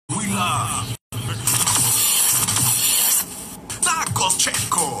presenta Tacos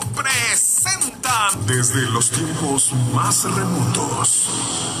Checo presentan desde los tiempos más remotos.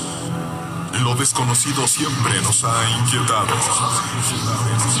 Lo desconocido siempre nos ha inquietado.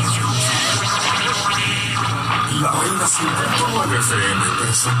 La Reina 109 FM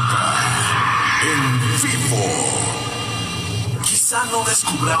presenta En Vivo. Quizá no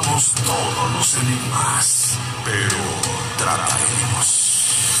descubramos todos los enigmas, pero trataremos.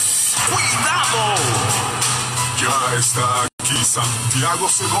 ¡Cuidado! Ya está aquí Santiago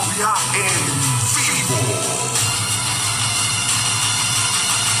Segovia en vivo.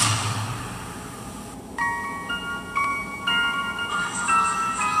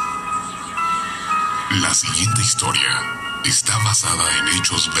 La siguiente historia está basada en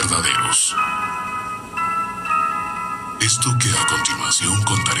hechos verdaderos. Esto que a continuación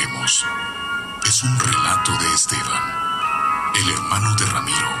contaremos es un relato de Esteban, el hermano de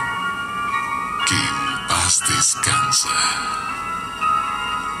Ramiro, que en paz descansa.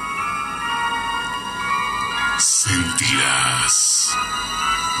 Sentirás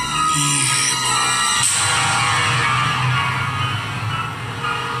miedo.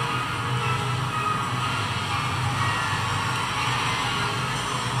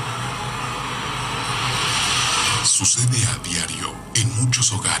 Sucede a diario en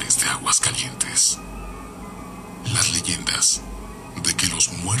muchos hogares de Aguascalientes. Las leyendas de que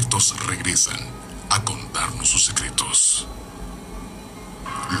los muertos regresan a contarnos sus secretos.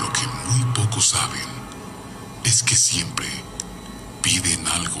 Lo que muy pocos saben es que siempre piden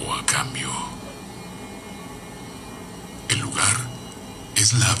algo a cambio. El lugar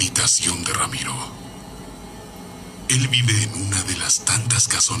es la habitación de Ramiro. Él vive en una de las tantas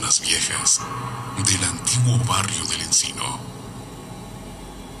casonas viejas del antiguo barrio del Encino.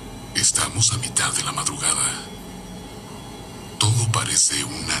 Estamos a mitad de la madrugada. Todo parece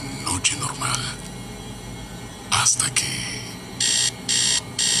una noche normal. Hasta que...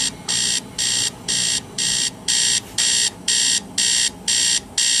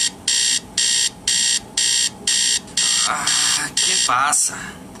 ¿Qué pasa?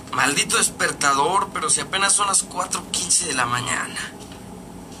 Maldito despertador, pero si apenas son las 4:15 de la mañana.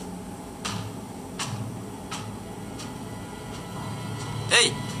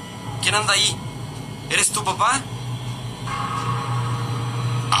 ¡Hey! ¿Quién anda ahí? ¿Eres tu papá?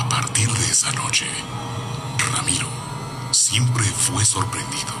 A partir de esa noche, Ramiro siempre fue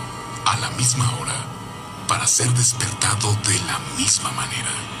sorprendido a la misma hora para ser despertado de la misma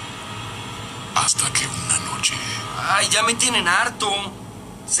manera. Hasta que una noche... ¡Ay, ya me tienen harto!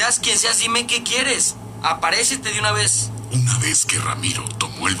 Seas quien seas, dime qué quieres. Aparécete de una vez. Una vez que Ramiro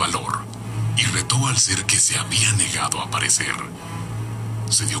tomó el valor y retó al ser que se había negado a aparecer,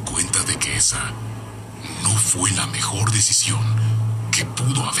 se dio cuenta de que esa no fue la mejor decisión que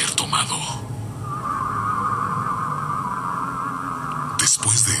pudo haber tomado.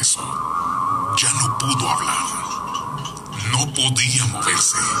 Después de eso, ya no pudo hablar. No podía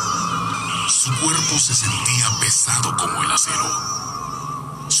moverse. Su cuerpo se sentía pesado como el acero.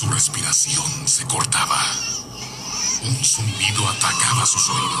 Su respiración se cortaba. Un zumbido atacaba sus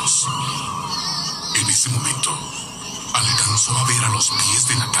oídos. En ese momento, alcanzó a ver a los pies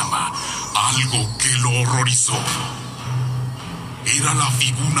de la cama algo que lo horrorizó. Era la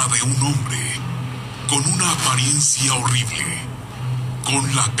figura de un hombre con una apariencia horrible,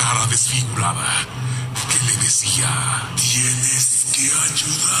 con la cara desfigurada, que le decía: "Tienes que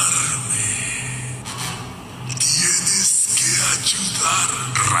ayudarme. Tienes que ayudar".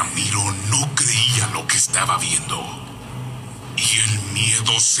 Ramiro no creía lo que estaba viendo, y el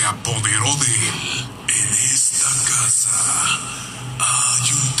miedo se apoderó de él. En esta casa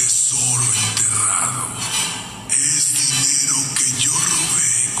hay un tesoro enterrado. Es dinero que yo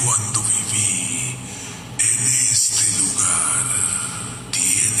robé cuando viví en este lugar.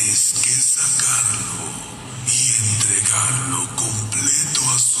 Tienes que sacarlo y entregarlo completo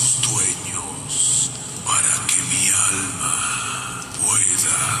a sus dueños para que mi alma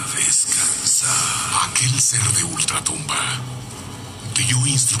pueda descansar. Aquel ser de ultratumba dio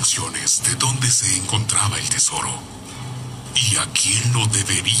instrucciones de dónde se encontraba el tesoro y a quién lo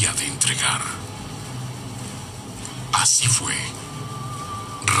debería de entregar. Así fue.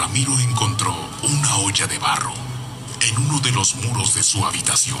 Ramiro encontró una olla de barro en uno de los muros de su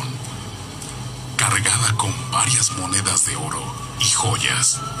habitación, cargada con varias monedas de oro y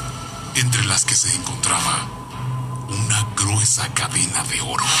joyas, entre las que se encontraba una gruesa cadena de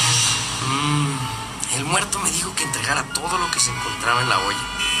oro. El muerto me dijo que entregara todo lo que se encontraba en la olla.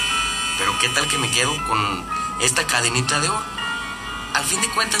 Pero ¿qué tal que me quedo con esta cadenita de oro? Al fin de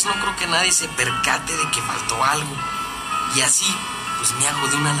cuentas no creo que nadie se percate de que faltó algo. Y así pues me hago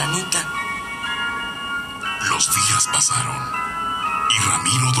de una lanita. Los días pasaron y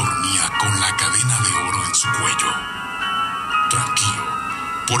Ramiro dormía con la cadena de oro en su cuello, tranquilo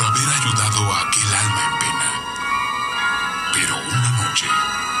por haber ayudado a aquel alma en pena. Pero una noche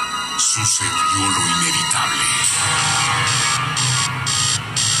sucedió lo inevitable.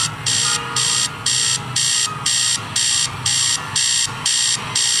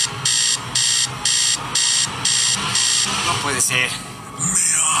 No puede ser.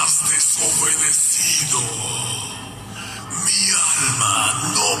 Me has desobedecido. Mi alma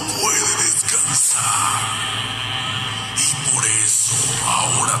no puede descansar. Y por eso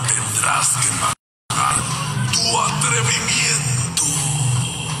ahora tendrás que pagar tu atrevimiento.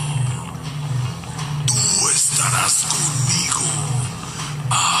 Tú estarás conmigo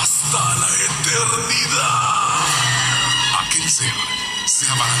hasta la eternidad. Aquel ser se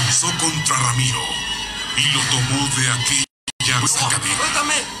abalanzó contra Ramiro y lo tomó de aquella cadena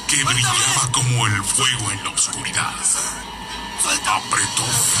que brillaba como el fuego en la oscuridad. Apretó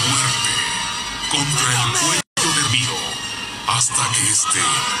fuerte contra el cuello de Ramiro hasta que éste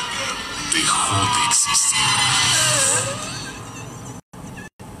dejó de existir.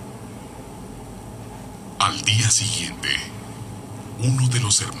 Al día siguiente, uno de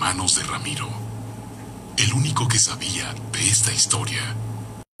los hermanos de Ramiro, el único que sabía de esta historia,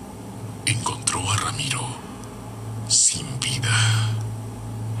 encontró a Ramiro sin vida.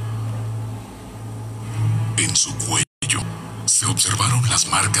 En su cuello se observaron las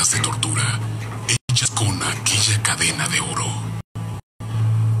marcas de tortura hechas con aquella cadena de oro.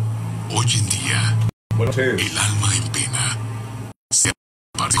 Hoy en día, el alma en pena se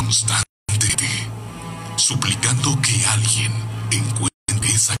aparece constantemente, suplicando que alguien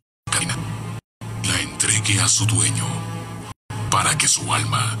encuentre esa cadena, la entregue a su dueño, para que su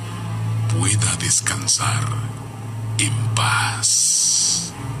alma pueda descansar en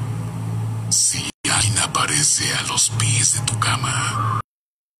paz. Si alguien aparece a los pies de tu cama,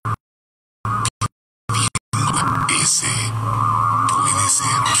 ese puede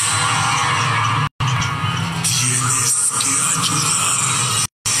ser. Tienes que ayudar.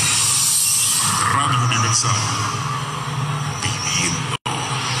 Radio Universal, viviendo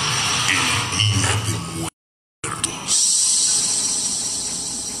el Día de Muertos.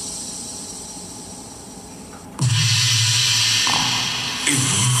 En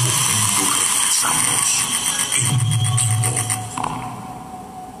un momento regresamos en vivo.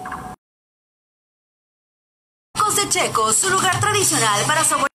 Tacos de Checo, su lugar tradicional para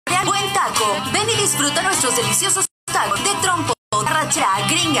saborear buen taco. Ven y disfruta nuestros deliciosos tacos de trompo, rachera,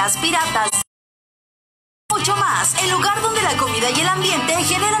 gringas, piratas. Mucho más, el lugar donde la comida y el ambiente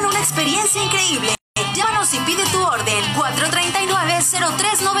generan una experiencia increíble. Llámanos y pide tu orden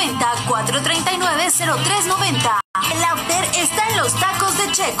 439-0390, 439-0390. El after está en los tacos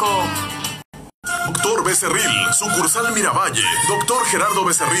de Checo. Doctor Becerril, sucursal Miravalle, Doctor Gerardo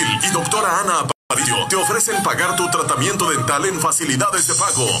Becerril y doctora Ana Aparicio te ofrecen pagar tu tratamiento dental en facilidades de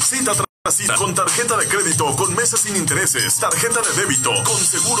pago. Cita tras cita, con tarjeta de crédito, con meses sin intereses, tarjeta de débito, con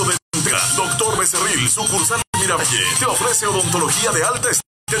seguro de entrega. Doctor Becerril, sucursal Miravalle, te ofrece odontología de alta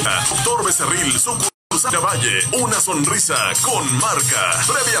estética. Doctor Becerril, sucursal Miravalle, una sonrisa con marca.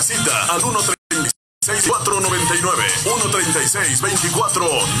 Previa cita al 136-499,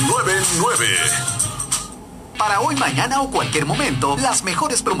 136-2499. Para hoy, mañana o cualquier momento, las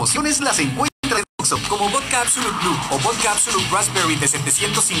mejores promociones las encuentras en Oxxo, como Vodka Absolute Blue o Vodka Absolute Raspberry de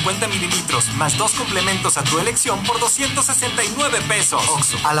 750 mililitros, más 2 complementos a tu elección por 269 pesos.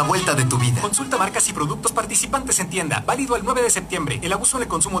 Oxxo, a la vuelta de tu vida. Consulta marcas y productos participantes en tienda. Válido el 9 de septiembre. El abuso en el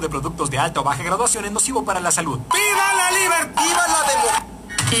consumo de productos de alta o baja graduación es nocivo para la salud. ¡Viva la libertad! ¡Viva la democracia!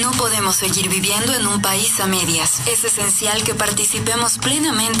 No podemos seguir viviendo en un país a medias. Es esencial que participemos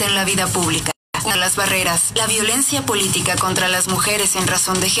plenamente en la vida pública. Una de las barreras, la violencia política contra las mujeres en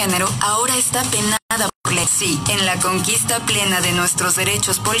razón de género, ahora está penada por ley. Sí, en la conquista plena de nuestros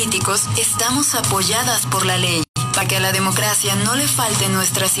derechos políticos, estamos apoyadas por la ley. Para que a la democracia no le falten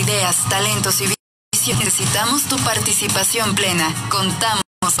nuestras ideas, talentos y visiones, necesitamos tu participación plena. Contamos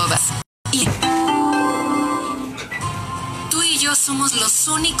todas. Tú y yo somos los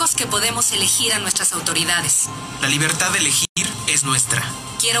únicos que podemos elegir a nuestras autoridades. La libertad de elegir es nuestra.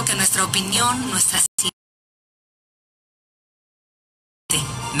 Quiero que nuestra opinión, nuestras ideas...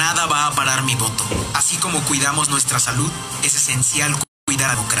 Nada va a parar mi voto. Así como cuidamos nuestra salud, es esencial cuidar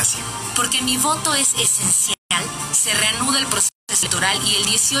la democracia. Porque mi voto es esencial, se reanuda el proceso electoral y el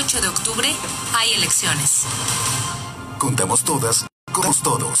 18 de octubre hay elecciones. Contamos todas, contamos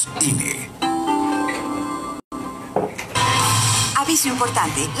todos. INE. Aviso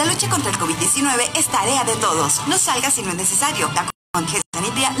importante, la lucha contra el COVID-19 es tarea de todos. No salgas si no es necesario. contingencia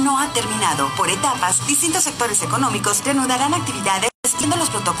sanitaria no ha terminado. Por etapas, distintos sectores económicos reanudarán actividades siguiendo los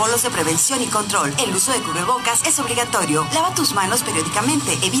protocolos de prevención y control. El uso de cubrebocas es obligatorio. Lava tus manos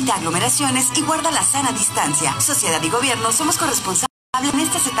periódicamente, evita aglomeraciones y guarda la sana distancia. Sociedad y gobierno somos corresponsables en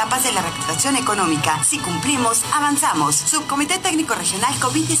estas etapas de la reactivación económica. Si cumplimos, avanzamos. Subcomité Técnico Regional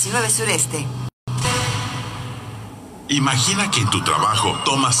COVID-19 Sureste. Imagina que en tu trabajo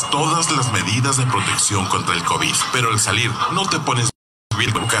tomas todas las medidas de protección contra el COVID, pero al salir no te pones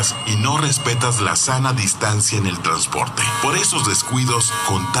cubrebocas y no respetas la sana distancia en el transporte. Por esos descuidos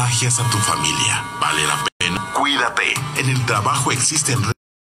contagias a tu familia. ¿Vale la pena? Cuídate. En el trabajo existen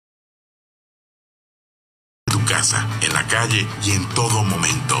tu casa, en la calle y en todo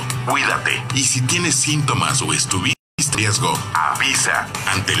momento. Cuídate. Y si tienes síntomas o estuviste en riesgo, avisa.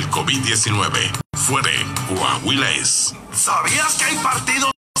 Ante el COVID-19, fuerte, Coahuila es. ¿Sabías que hay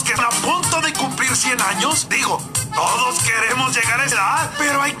partidos que están a punto de cumplir 100 años? Digo, todos queremos llegar a esa edad,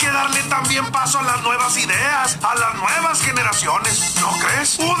 pero hay que darle también paso a las nuevas ideas, a las nuevas generaciones, ¿no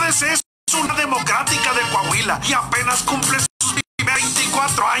crees? UDC es una democrática de Coahuila y apenas cumple sus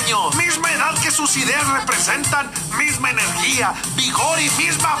 24 años. Misma edad que sus ideas representan, misma energía, vigor y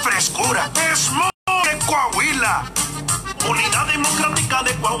misma frescura. Es muy de Coahuila. Unidad Democrática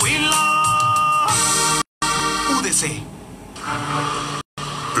de Coahuila. UDC.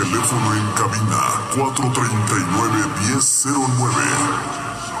 Teléfono en cabina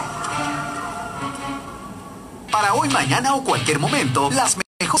 439-1009. Para hoy, mañana o cualquier momento, las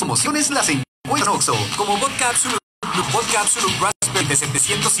mejores promociones las encuentras en Oxxo. Como Vodka Absolute Raspberry de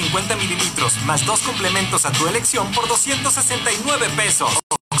 750 mililitros, más 2 complementos a tu elección por 269 pesos.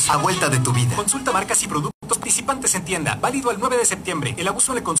 A vuelta de tu vida. Consulta marcas y productos participantes en tienda. Válido al 9 de septiembre. El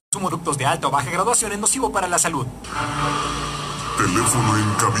abuso en el consumo de productos de alta o baja graduación es nocivo para la salud. Teléfono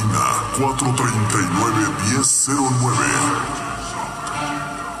en cabina 439-1009.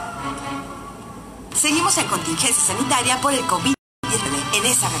 Seguimos en contingencia sanitaria por el COVID-19. En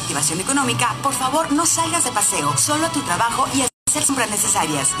esta reactivación económica, por favor, no salgas de paseo, solo a tu trabajo y hacer compras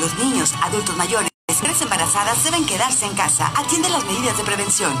necesarias. Los niños, adultos mayores, mujeres embarazadas deben quedarse en casa. Atiende las medidas de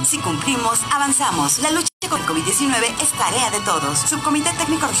prevención. Si cumplimos, avanzamos. La lucha con el COVID-19 es tarea de todos. Subcomité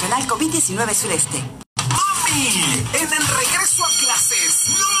Técnico Regional COVID-19 Sureste. ¡Mami! En el regreso a clases,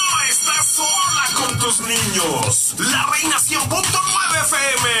 no estás sola con tus niños. La Reina 100.9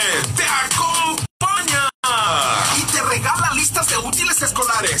 FM te acompaña y te regala listas de útiles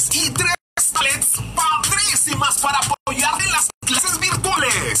escolares y 3 tablets padrísimas para apoyar en las clases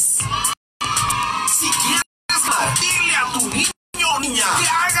virtuales. Si quieres ganar, dile a tu niño o niña que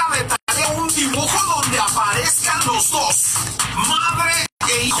haga de tarea un dibujo donde aparezcan los dos, madre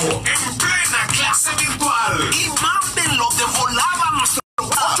e hijo, en plena clase virtual. Y mándenlo de volada a nuestro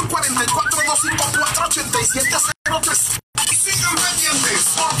 844-254-8703. Y sigan pendientes,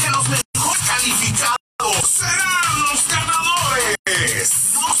 porque los mejores calificados serán los ganadores.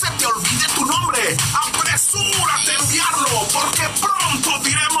 No se te olvide tu nombre. Apresúrate a enviarlo, porque pronto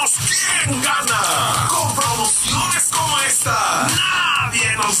diremos quién gana. Con promociones como esta,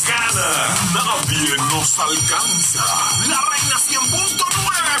 nadie nos gana, nadie nos alcanza. La Reina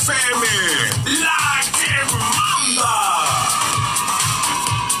 100.9 FM, la que manda.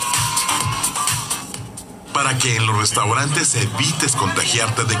 Para que en los restaurantes evites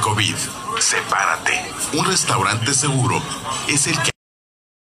contagiarte de COVID, sepárate. Un restaurante seguro es el que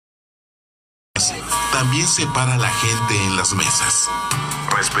también separa a la gente en las mesas.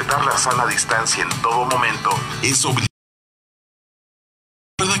 Respetar la sana distancia en todo momento es obligatorio.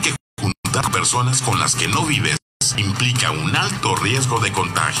 Recuerda que juntar personas con las que no vives implica un alto riesgo de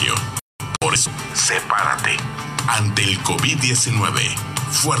contagio. Por eso, sepárate. Ante el COVID-19,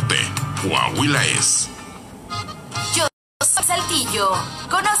 fuerte, Coahuila es. Yo soy Saltillo.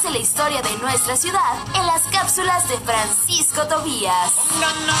 Conoce la historia de nuestra ciudad en las cápsulas de Francisco Tobías.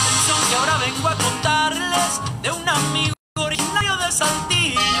 Pongan atención que ahora vengo a contarles de un amigo originario de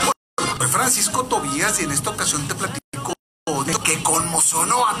Saltillo. Soy Francisco Tobías y en esta ocasión te platico de lo que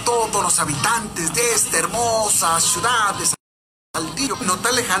conmocionó a todos los habitantes de esta hermosa ciudad de Saltillo, no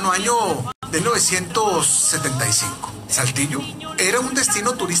tan lejano año de 1975. Saltillo era un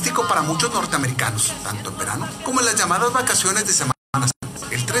destino turístico para muchos norteamericanos, tanto en verano como en las llamadas vacaciones de Semana Santa.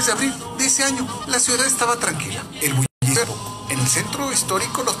 El 3 de abril de ese año, la ciudad estaba tranquila, el bullicio poco. En el centro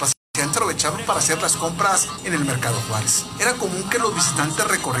histórico, los paseantes aprovechaban para hacer las compras en el Mercado Juárez. Era común que los visitantes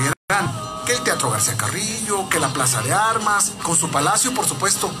recorrieran que el Teatro García Carrillo, que la Plaza de Armas, con su palacio, por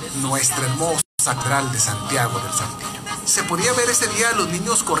supuesto, nuestra hermosa Catedral de Santiago del Saltillo. Se podía ver ese día a los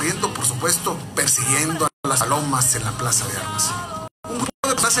niños corriendo, por supuesto, persiguiendo a las palomas en la Plaza de Armas. Un grupo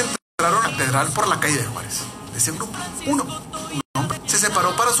de personas entraron a la catedral por la calle de Juárez. de ese grupo. Un hombre se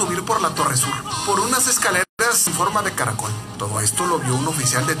separó para subir por la Torre Sur, por unas escaleras en forma de caracol. Todo esto lo vio un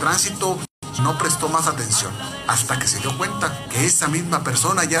oficial de tránsito y no prestó más atención, hasta que se dio cuenta que esa misma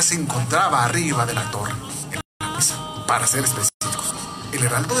persona ya se encontraba arriba de la torre, en la mesa, para ser específicos. El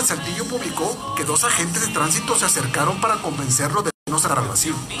Heraldo de Saltillo publicó que 2 agentes de tránsito se acercaron para convencerlo de no cerrar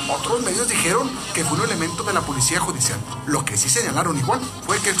vacío. Otros medios dijeron que fue un elemento de la policía judicial. Lo que sí señalaron igual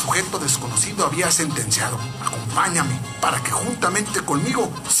fue que el sujeto desconocido había sentenciado: acompáñame para que juntamente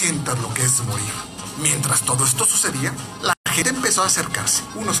conmigo sientas lo que es morir. Mientras todo esto sucedía, la gente empezó a acercarse,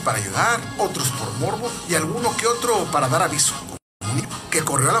 unos para ayudar, otros por morbo y alguno que otro para dar aviso, que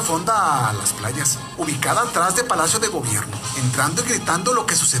corrió a la fonda a las playas, ubicada atrás del Palacio de Gobierno, entrando y gritando lo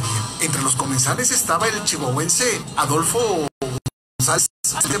que sucedía. Entre los comensales estaba el chihuahuense Adolfo González,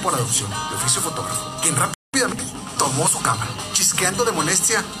 por adopción, de oficio fotógrafo, quien rápidamente tomó su cámara, chisqueando de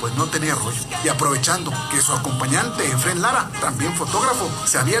molestia, pues no tenía rollo, y aprovechando que su acompañante, Efren Lara, también fotógrafo,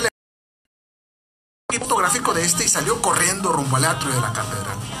 se había levantado fotográfico de este y salió corriendo rumbo al atrio de la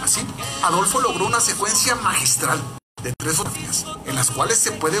catedral. Así, Adolfo logró una secuencia magistral de 3 fotografías, en las cuales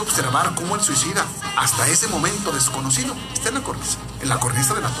se puede observar cómo el suicida, hasta ese momento desconocido, está en la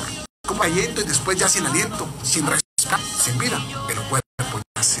cornisa de la torre, como aliento y después ya sin aliento, sin respirar, sin vida, el cuerpo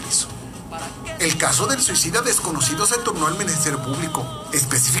ya se hizo. El caso del suicida desconocido se tornó al Ministerio Público,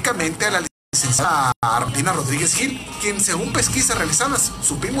 específicamente a la licenciada Martina Rodríguez Gil, quien, según pesquisas realizadas,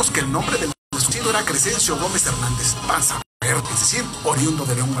 supimos que el nombre del suicida era Crescencio Gómez Hernández Panza Verde, es decir, oriundo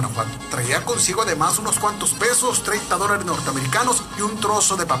de León, Guanajuato. Traía consigo además unos cuantos pesos, $30 norteamericanos y un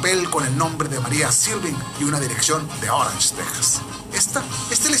trozo de papel con el nombre de María Silvin y una dirección de Orange, Texas. Esta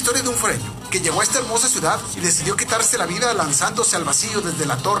es la historia de un foreño que llegó a esta hermosa ciudad y decidió quitarse la vida lanzándose al vacío desde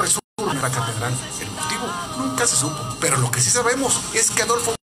la Torre Sur de la catedral. El motivo nunca se supo, pero lo que sí sabemos es que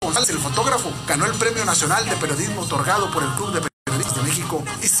Adolfo González, el fotógrafo, ganó el Premio Nacional de Periodismo otorgado por el Club de Periodistas de México,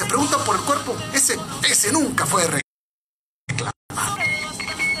 y si se preguntan por el cuerpo, ese nunca fue reclamado.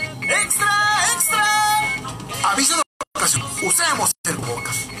 ¡Extra! Aviso de ocasión, usemos el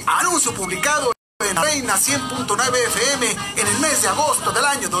bocas. Anuncio publicado en Reina 100.9 FM en el mes de agosto del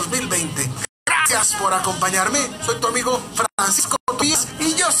año 2020. Gracias por acompañarme. Soy tu amigo Francisco Tobías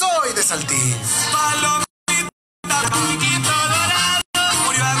y yo soy de Saltillo.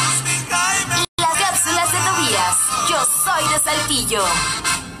 Las cápsulas de Tobías. Yo soy de Saltillo.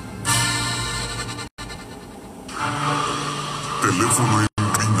 Teléfono en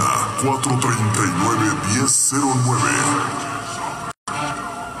cabina 439-1009.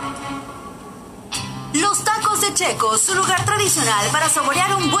 Los tacos de Checo, su lugar tradicional para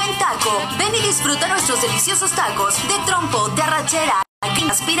saborear un buen taco. Ven y disfruta nuestros deliciosos tacos de trompo, de arrachera,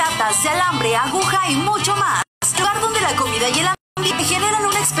 guinas, piratas, de alambre, aguja y mucho más. Lugar donde la comida y el ambiente generan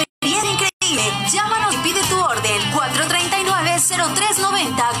una experiencia increíble. Llámanos y pide tu orden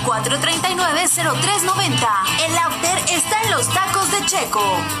 439-0390, 439-0390. El after está en los tacos de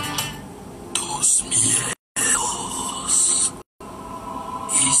Checo. Tus miedos.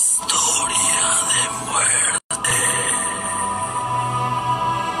 Historia de muerte.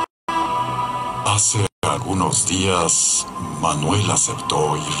 Hace algunos días, Manuel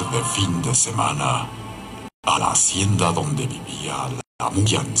aceptó ir de fin de semana a la hacienda donde vivía la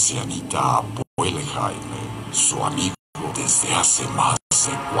muy ancianita abuela Jaime, su amigo desde hace más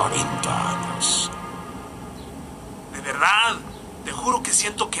de 40 años. De verdad, te juro que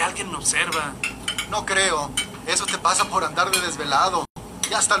siento que alguien me observa. No creo, eso te pasa por andar de desvelado.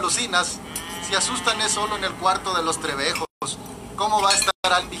 Y hasta alucinas. Si asustan es solo en el cuarto de los Trevejos. ¿Cómo va a estar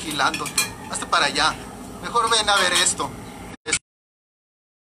alguien vigilándote? Hazte para allá. Mejor ven a ver esto. Es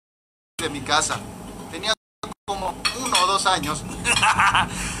de mi casa. Tenía como 1 o 2 años.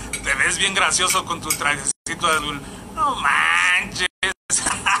 Te ves bien gracioso con tu trajecito azul. No manches.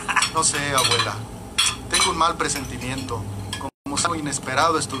 No sé, abuela. Tengo un mal presentimiento. Como si algo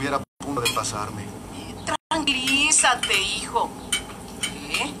inesperado estuviera a punto de pasarme. Tranquilízate, hijo.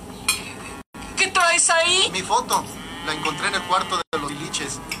 ¿Qué? ¿Qué traes ahí? Mi foto. La encontré en el cuarto de los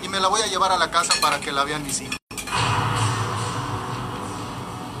liches y me la voy a llevar a la casa para que la vean mis hijos.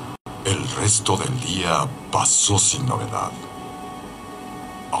 El resto del día pasó sin novedad.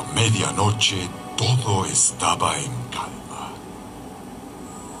 A medianoche todo estaba en calma.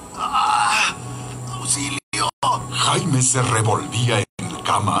 ¡Auxilio! Jaime se revolvía en la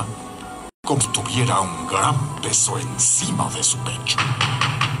cama como si tuviera un gran peso encima de su pecho.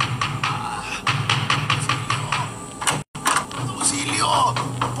 ¡Auxilio!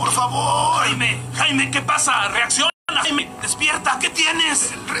 ¡Por favor! Jaime, ¿qué pasa? ¡Reacciona! Jaime, despierta, ¿qué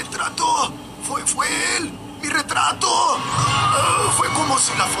tienes? El retrato fue él. ¡Mi retrato! Fue como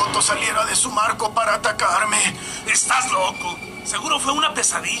si la foto saliera de su marco para atacarme. Estás loco. Seguro fue una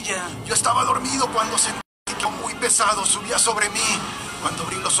pesadilla. Yo estaba dormido cuando sentí que algo muy pesado subía sobre mí. Cuando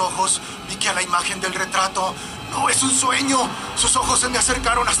abrí los ojos, vi que a la imagen del retrato no es un sueño. Sus ojos se me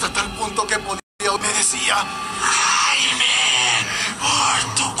acercaron hasta tal punto que podía. Me decía: Jaime,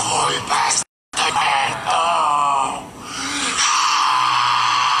 por tu culpa estoy muerto.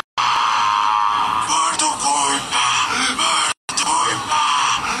 Por tu culpa, por tu culpa,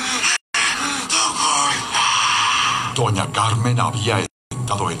 tu culpa. Doña Carmen había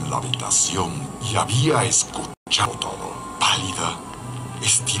entrado en la habitación y había escuchado todo. Pálida,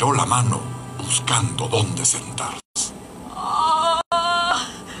 estiró la mano buscando dónde sentarse.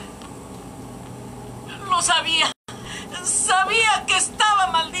 Lo sabía. Sabía que estaba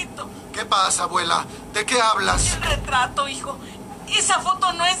maldito. ¿Qué pasa, abuela? ¿De qué hablas? El retrato, hijo. Esa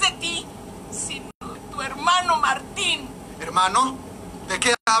foto no es de ti, sino de tu hermano Martín. ¿Hermano? ¿De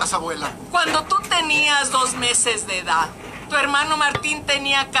qué hablas, abuela? Cuando tú tenías 2 meses de edad, tu hermano Martín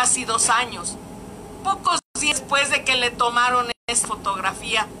tenía casi 2 años. Pocos días después de que le tomaron esa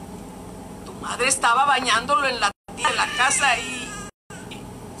fotografía, tu madre estaba bañándolo en la tina de la casa y...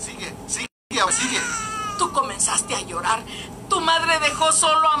 Sigue. Tú comenzaste a llorar. Tu madre dejó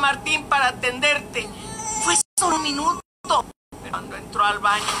solo a Martín para atenderte. Fue solo un minuto. Pero cuando entró al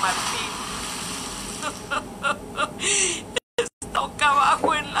baño Martín, está boca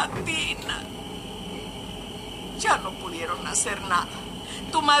abajo en la tina. Ya no pudieron hacer nada.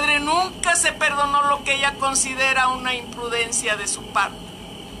 Tu madre nunca se perdonó lo que ella considera una imprudencia de su parte.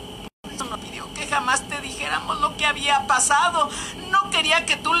 Por eso nos pidió que jamás te dijéramos lo que había pasado. No quería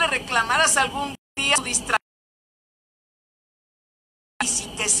que tú le reclamaras algún día su distracción. Y sí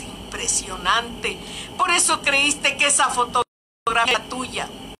que es impresionante. Por eso creíste que esa fotografía era tuya.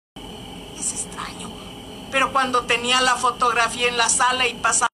 Es extraño. Pero cuando tenía la fotografía en la sala y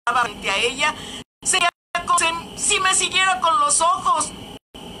pasaba frente a ella, sería como si me siguiera con los ojos.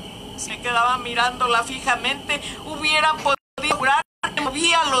 Si me quedaba mirándola fijamente, hubiera podido jurar que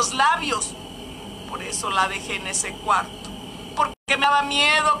movía los labios. Por eso la dejé en ese cuarto. Porque me daba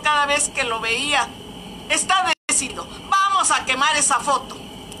miedo cada vez que lo veía. Está decidido. Vamos a quemar esa foto.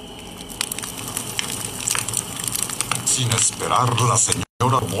 Sin esperar, la señora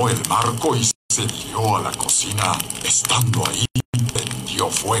tomó el marco y se dirigió a la cocina. Estando ahí, prendió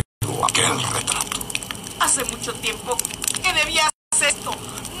fuego a aquel retrato. Hace mucho tiempo que debía hacer esto.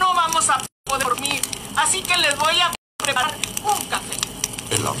 No vamos a poder dormir, así que les voy a preparar un café.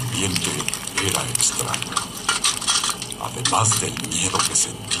 El ambiente era extraño. Además del miedo que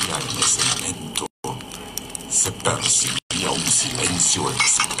sentía en ese momento, se percibía un silencio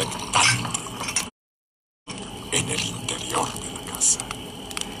expectante en el interior de la casa.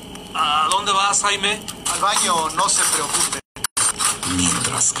 ¿A dónde vas, Jaime? Al baño, no se preocupe.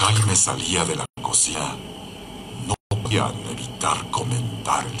 Mientras Jaime salía de la cocina, no podían evitar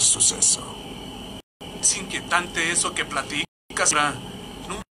comentar el suceso. Es inquietante eso que platicas.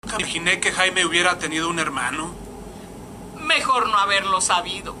 Nunca me imaginé que Jaime hubiera tenido un hermano. Mejor no haberlo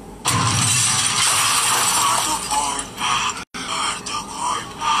sabido.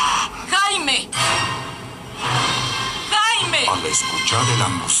 ¡Jaime! ¡Jaime! Al escuchar el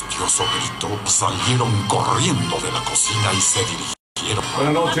angustioso grito, salieron corriendo de la cocina y se dirigieron.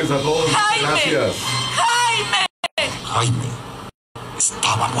 Buenas noches a todos. ¡Jaime! Gracias. ¡Jaime! Jaime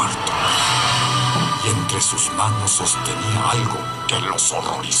estaba muerto y entre sus manos sostenía algo que los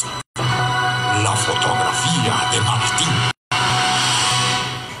horrorizó. La fotografía de Martín.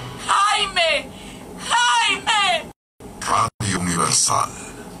 ¡Jaime! ¡Jaime! Radio Universal.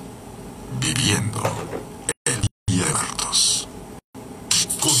 Viviendo el Día de Muertos.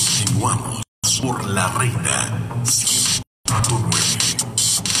 Continuamos por la Reina 100.9.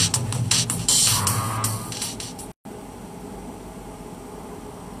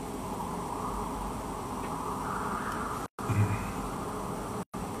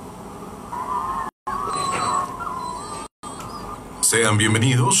 Sean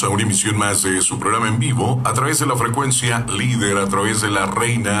bienvenidos a una emisión más de su programa en vivo a través de la frecuencia líder, a través de la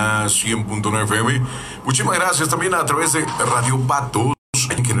Reina 100.9 FM. Muchísimas gracias también a través de Radio Patos,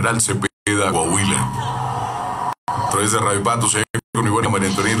 en General Cepeda, Coahuila. A través de Radio Patos, con mi buena María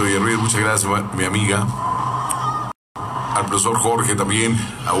Antonio y Ruiz. Muchas gracias, mi amiga. Al profesor Jorge también,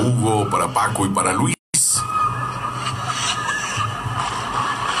 a Hugo, para Paco y para Luis.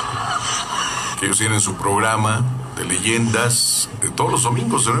 Que ellos tienen su programa de leyendas de todos los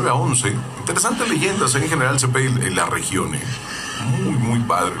domingos de 9 a 11. Interesantes leyendas en General CP en la región. Muy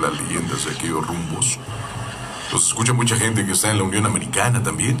padre las leyendas de aquellos rumbos. Los escucha mucha gente que está en la Unión Americana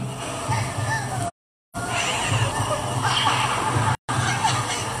también.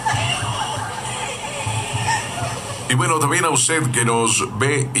 también a usted que nos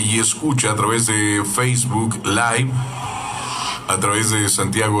ve y escucha a través de Facebook Live, a través de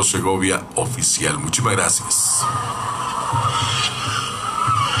Santiago Segovia Oficial. Muchísimas gracias.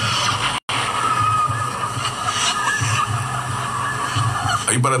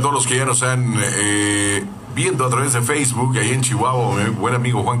 Ahí para todos los que ya nos están viendo a través de Facebook, ahí en Chihuahua, mi buen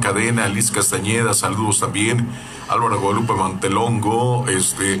amigo Juan Cadena, Liz Castañeda, saludos también, Álvaro Guadalupe Mantelongo,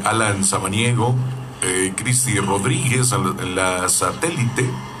 Alan Samaniego, Cristi Rodríguez, en la satélite,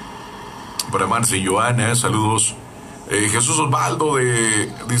 para Marce y Joana, saludos. Jesús Osvaldo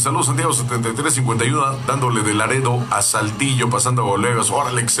de Saludos Santiago 7351, dándole de Laredo a Saltillo, pasando a Bolegas.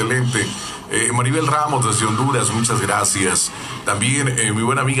 Órale, excelente. Maribel Ramos desde Honduras, muchas gracias. También mi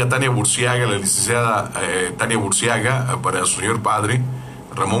buena amiga Tania Burciaga, la licenciada Tania Burciaga, para su señor padre,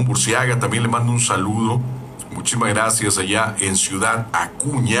 Ramón Burciaga, también le mando un saludo. Muchísimas gracias allá en Ciudad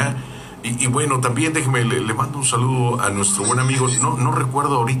Acuña. Y bueno, también déjeme, le mando un saludo a nuestro buen amigo, no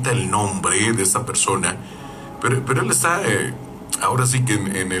recuerdo ahorita el nombre de esta persona, pero él está ahora sí que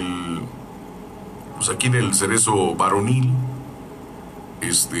en el, pues aquí en el Cerezo Varonil,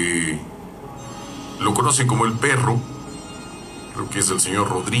 lo conocen como el perro, creo que es el señor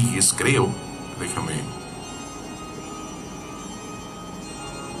Rodríguez, creo, déjame.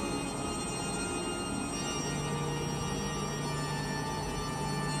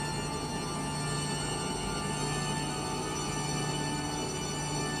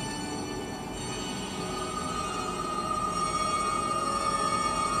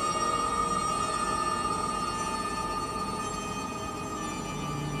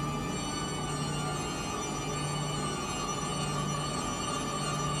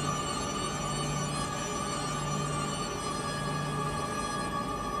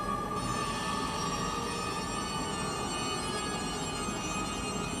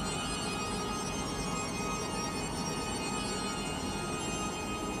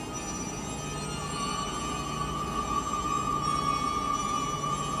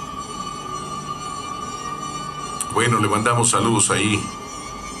 Bueno, le mandamos saludos ahí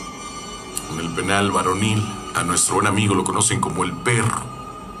en el penal varonil a nuestro buen amigo, lo conocen como el perro.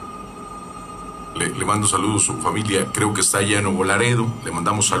 Le mando saludos a su familia, creo que está allá en Nuevo Laredo. Le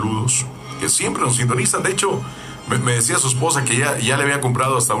mandamos saludos, que siempre nos sintonizan. De hecho, me decía su esposa que ya le había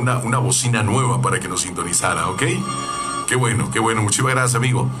comprado hasta una bocina nueva para que nos sintonizara, ¿ok? Qué bueno, muchísimas gracias,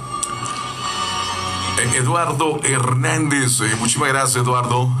 amigo. Eduardo Hernández, muchísimas gracias,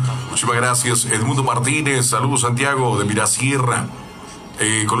 Eduardo. Muchísimas gracias. Edmundo Martínez, saludos, Santiago de Mirasierra.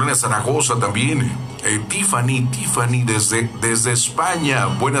 Colonia Zaragoza también. Tiffany desde España.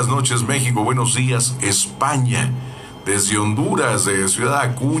 Buenas noches, México. Buenos días, España. Desde Honduras, de Ciudad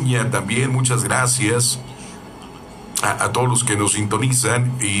Acuña también. Muchas gracias a todos los que nos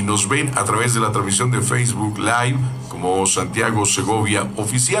sintonizan y nos ven a través de la transmisión de Facebook Live como Santiago Segovia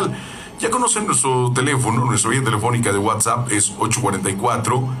Oficial. Ya conocen nuestro teléfono, nuestra vía telefónica de WhatsApp es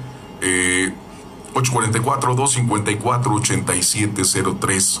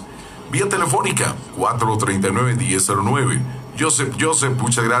 844-254-8703. Vía telefónica 439-1009. Joseph,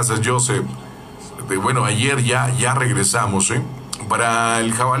 muchas gracias, Joseph. Bueno, ayer ya regresamos, Para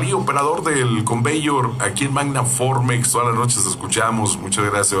el jabalí operador del Conveyor, aquí en Magna Formex, todas las noches escuchamos. Muchas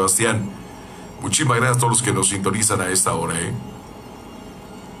gracias, Sebastián. Muchísimas gracias a todos los que nos sintonizan a esta hora,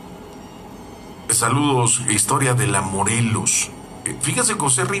 Saludos, historia de la Morelos. Fíjese,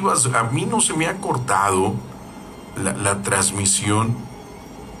 José Rivas, a mí no se me ha cortado la transmisión.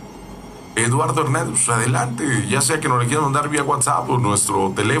 Eduardo Hernández, adelante, ya sea que nos le quieran mandar vía WhatsApp o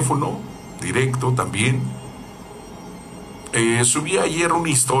nuestro teléfono directo también. Subí ayer una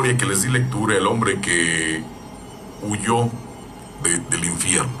historia que les di lectura, el hombre que huyó del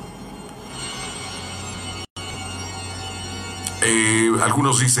infierno.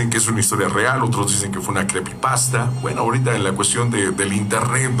 Algunos dicen que es una historia real, otros dicen que fue una creepypasta. Bueno, ahorita en la cuestión del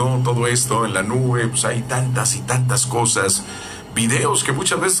internet, ¿no? Todo esto en la nube, pues hay tantas y tantas cosas, videos que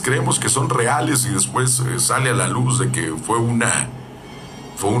muchas veces creemos que son reales y después sale a la luz de que fue una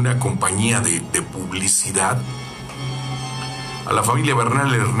compañía de publicidad. A la familia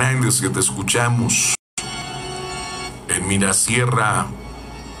Bernal Hernández, que te escuchamos en Mirasierra,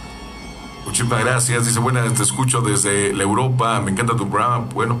 muchísimas gracias. Dice, buenas, te escucho desde la Europa, me encanta tu programa.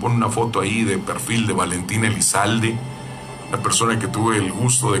 Bueno, pon una foto ahí de perfil de Valentín Elizalde, una persona que tuve el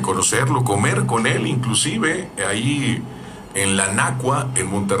gusto de conocerlo, comer con él inclusive, ahí en la Nacua, en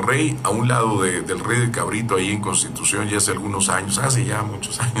Monterrey, a un lado del Rey del Cabrito, ahí en Constitución, ya hace algunos años, hace ya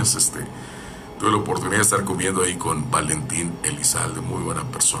muchos años, tuve la oportunidad de estar comiendo ahí con Valentín Elizalde, muy buena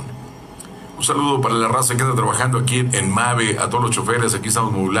persona. Un saludo para la raza que anda trabajando aquí en MAVE, a todos los choferes, aquí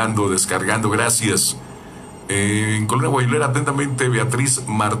estamos modulando, descargando, gracias. En Colonia Guayulera, atentamente, Beatriz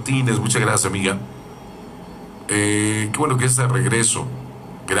Martínez. Muchas gracias, amiga. Qué bueno que está de regreso.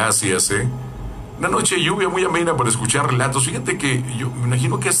 Gracias, Una noche de lluvia muy amena para escuchar relatos. Fíjate que yo me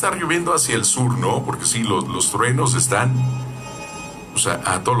imagino que está lloviendo hacia el sur, ¿no? Porque sí, los truenos están, o sea,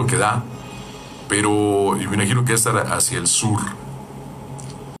 a todo lo que da. Pero yo me imagino que está hacia el sur.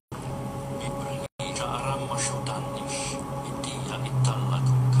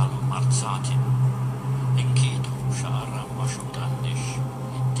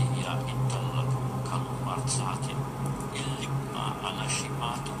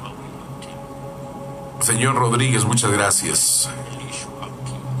 Señor Rodríguez, muchas gracias.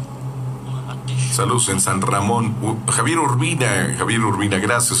 Saludos en San Ramón. Javier Urbina,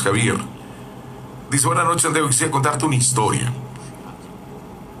 gracias, Javier. Dice, buenas noches, Santiago, quisiera contarte una historia.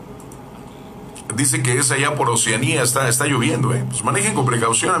 Dice que es allá por Oceanía, está lloviendo, Pues manejen con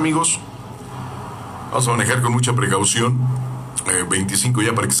precaución, amigos. Vamos a manejar con mucha precaución. 25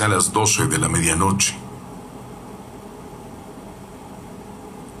 ya para que sean las 12 de la medianoche.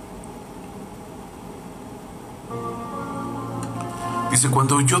 Dice,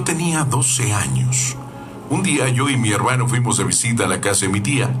 cuando yo tenía 12 años, un día yo y mi hermano fuimos de visita a la casa de mi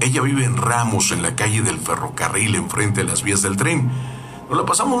tía. Ella vive en Ramos, en la calle del ferrocarril, enfrente de las vías del tren. Nos la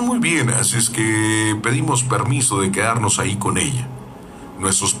pasamos muy bien, así es que pedimos permiso de quedarnos ahí con ella.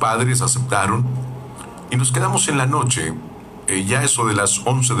 Nuestros padres aceptaron y nos quedamos en la noche. Ya eso de las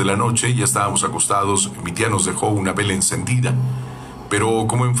 11 de la noche, ya estábamos acostados. Mi tía nos dejó una vela encendida, pero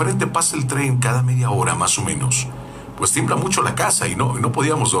como enfrente pasa el tren cada media hora más o menos, pues tiembla mucho la casa y no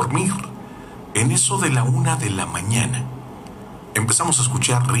podíamos dormir. En eso de la 1 de la mañana, empezamos a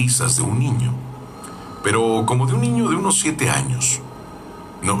escuchar risas de un niño, pero como de un niño de unos 7 años.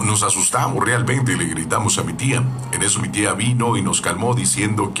 Nos asustamos realmente y le gritamos a mi tía. En eso mi tía vino y nos calmó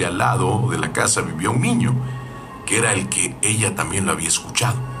diciendo que al lado de la casa vivía un niño, que era el que ella también lo había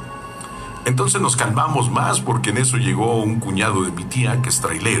escuchado. Entonces nos calmamos más porque en eso llegó un cuñado de mi tía, que es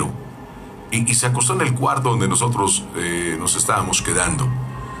trailero, y se acostó en el cuarto donde nosotros nos estábamos quedando.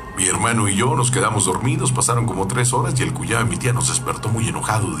 Mi hermano y yo nos quedamos dormidos, pasaron como 3 horas y el cuñado de mi tía nos despertó muy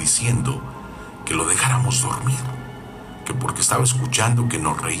enojado diciendo que lo dejáramos dormir, que porque estaba escuchando que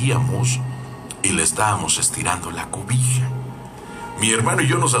nos reíamos y le estábamos estirando la cobija. Mi hermano y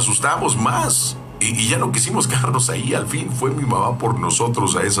yo nos asustamos más y ya no quisimos quedarnos ahí. Al fin fue mi mamá por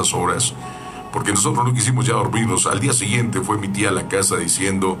nosotros a esas horas, porque nosotros no quisimos ya dormirnos. Al día siguiente fue mi tía a la casa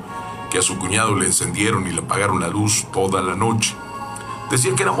diciendo que a su cuñado le encendieron y le apagaron la luz toda la noche.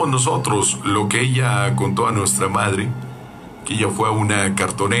 Decía que éramos nosotros. Lo que ella contó a nuestra madre, que ella fue a una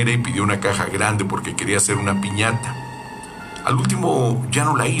cartonera y pidió una caja grande porque quería hacer una piñata. Al último ya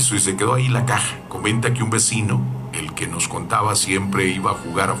no la hizo y se quedó ahí la caja. Comenta que un vecino, el que nos contaba siempre iba a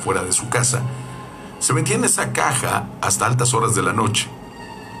jugar afuera de su casa, se metía en esa caja hasta altas horas de la noche.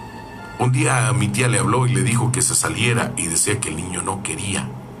 Un día mi tía le habló y le dijo que se saliera y decía que el niño no quería,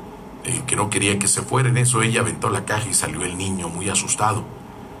 que no quería que se fuera. En eso ella aventó la caja y salió el niño muy asustado,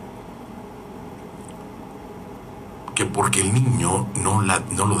 que porque el niño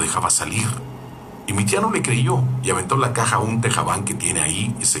no lo dejaba salir. Y mi tía no le creyó y aventó la caja a un tejabán que tiene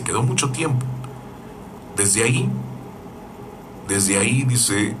ahí y se quedó mucho tiempo. Desde ahí,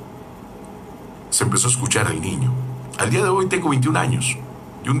 dice, se empezó a escuchar el niño. Al día de hoy tengo 21 años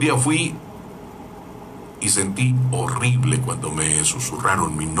y un día fui y sentí horrible cuando me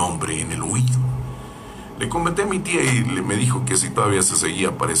susurraron mi nombre en el oído. Le comenté a mi tía y me dijo que sí, todavía se seguía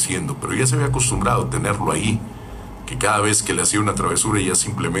apareciendo, pero ya se había acostumbrado a tenerlo ahí, que cada vez que le hacía una travesura ella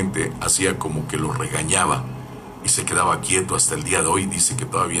simplemente hacía como que lo regañaba y se quedaba quieto. Hasta el día de hoy dice que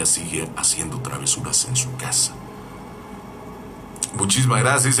todavía sigue haciendo travesuras en su casa. Muchísimas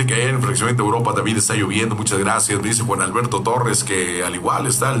gracias. Dice que allá en el fraccionamiento de Europa también está lloviendo. Muchas gracias. Me dice Juan Alberto Torres que al igual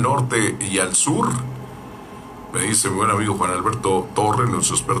está al norte y al sur. Me dice mi buen amigo Juan Alberto Torres,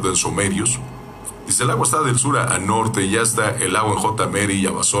 nuestro experto en somerios. Dice, el agua está del sur a norte y ya está el agua en J. Mary y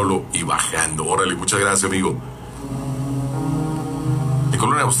Abasolo y bajando. Órale, muchas gracias, amigo. En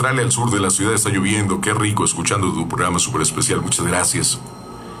Colonia Australia, al sur de la ciudad, está lloviendo. Qué rico escuchando tu programa súper especial. Muchas gracias.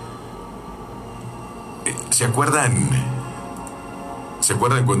 ¿Se acuerdan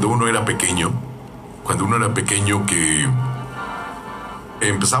cuando uno era pequeño? Cuando uno era pequeño que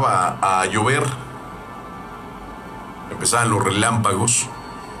empezaba a llover, empezaban los relámpagos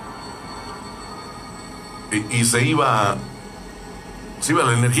y se iba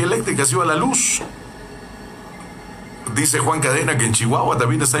la energía eléctrica, se iba la luz. Dice Juan Cadena que en Chihuahua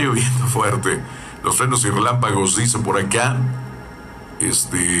también está lloviendo fuerte. Los truenos y relámpagos, dice por acá,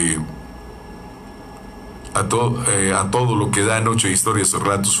 a todo lo que da, noche, historias,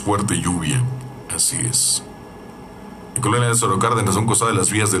 ratos, fuerte lluvia. Así es. La colonia de Lázaro Cárdenas, a un costado de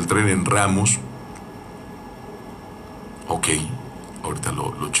las vías del tren en Ramos. Ok, ahorita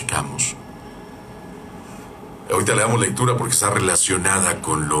lo checamos. Ahorita le damos lectura porque está relacionada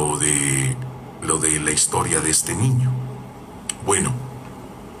con lo de la historia de este niño. Bueno,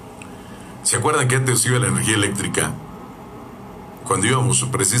 ¿se acuerdan que antes iba la energía eléctrica? Cuando íbamos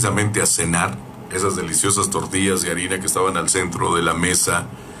precisamente a cenar, esas deliciosas tortillas de harina que estaban al centro de la mesa,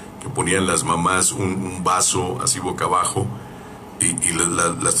 que ponían las mamás un vaso así boca abajo, y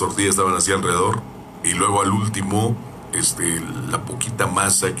las tortillas estaban así alrededor, y luego al último, la poquita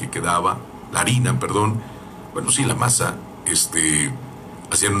masa que quedaba, la harina, perdón, bueno, sí, la masa,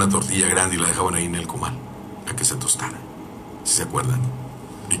 hacían una tortilla grande y la dejaban ahí en el comal, a que se tostara. ¿Sí se acuerdan?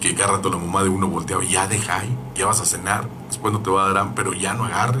 Y que cada rato la mamá de uno volteaba, ya deja ahí, ya vas a cenar, después no te va a dar hambre, pero ya no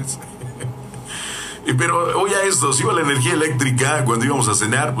agarres. Pero oye esto, si iba la energía eléctrica cuando íbamos a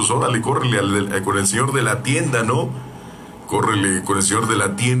cenar, pues órale, córrele con el señor de la tienda, ¿no? Córrele con el señor de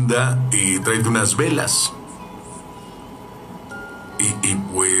la tienda y tráete unas velas. Y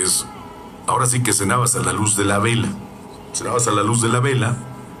pues, ahora sí que cenabas a la luz de la vela. Cenabas a la luz de la vela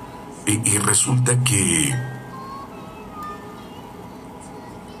y resulta que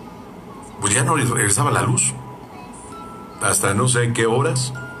pues ya no regresaba la luz. Hasta no sé qué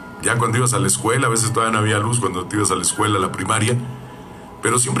horas. Ya cuando ibas a la escuela, a veces todavía no había luz cuando te ibas a la escuela, a la primaria.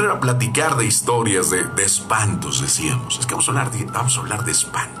 Pero siempre era platicar de historias, de espantos, decíamos. Es que vamos a hablar de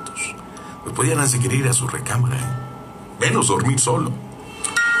espantos. Pues podían ni siquiera ir a su recámara, menos dormir solo.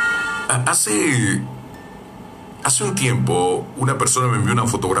 Hace un tiempo, una persona me envió una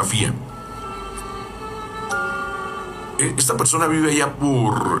fotografía. Esta persona vive allá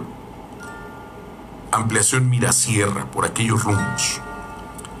por Ampliación Mirasierra, por aquellos rumbos.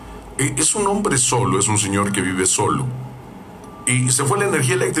 Es un hombre solo, es un señor que vive solo. Y se fue la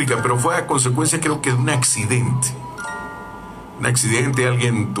energía eléctrica, pero fue a consecuencia, creo que, de un accidente. Un accidente,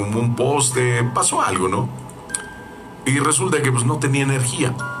 alguien tumbó un poste, pasó algo, ¿no? Y resulta que pues no tenía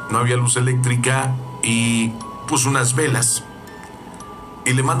energía, no había luz eléctrica y puso unas velas.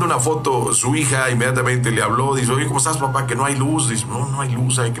 Y le manda una foto, su hija inmediatamente le habló, dice, oye, ¿cómo estás, papá? Que no hay luz. Dice, no hay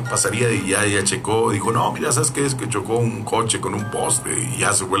luz, ¿sabes qué pasaría? Y ya checó, dijo, no, mira, ¿sabes qué? Es que chocó un coche con un poste y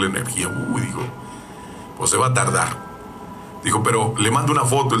ya se fue la energía. Dijo, pues se va a tardar. Dijo, pero le manda una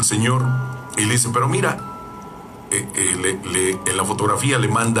foto el señor y le dice, pero mira, en la fotografía le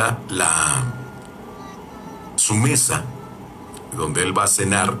manda su mesa, donde él va a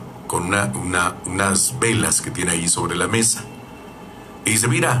cenar, con unas velas que tiene ahí sobre la mesa. Y dice,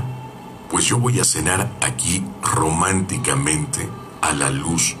 mira, pues yo voy a cenar aquí románticamente a la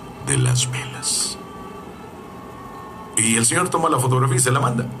luz de las velas. Y el señor toma la fotografía y se la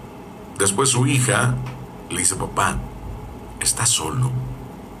manda. Después su hija le dice, papá, ¿estás solo?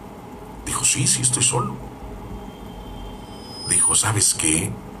 Dijo, sí, estoy solo. Dijo, ¿sabes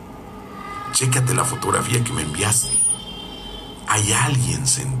qué? Chécate la fotografía que me enviaste. Hay alguien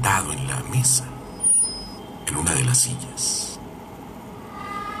sentado en la mesa, en una de las sillas.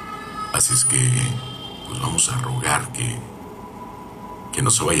 Así es que, pues vamos a rogar que no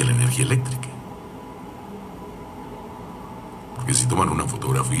se vaya la energía eléctrica. Porque si toman una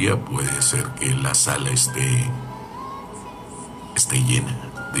fotografía, puede ser que la sala esté llena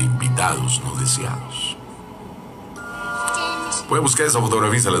de invitados no deseados. Voy a buscar esa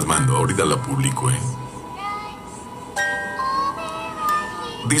fotografía y se las mando. Ahorita la publico,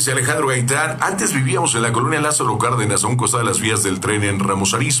 Dice Alejandro Gaitán, antes vivíamos en la colonia Lázaro Cárdenas, a un costado de las vías del tren en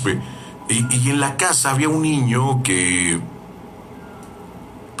Ramos Arizpe. Y en la casa había un niño que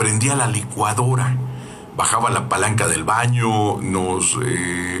prendía la licuadora, bajaba la palanca del baño,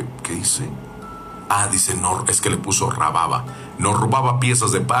 ¿qué dice? Dice, no, es que le puso rababa. Nos robaba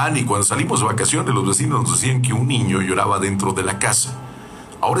piezas de pan y cuando salimos de vacaciones los vecinos nos decían que un niño lloraba dentro de la casa.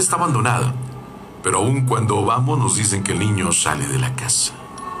 Ahora está abandonada, pero aún cuando vamos nos dicen que el niño sale de la casa.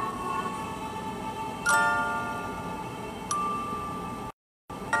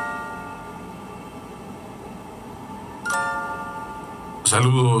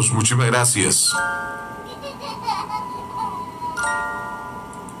 Saludos, muchísimas gracias.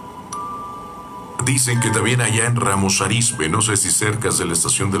 Dicen que también allá en Ramos Arizpe, no sé si cerca de la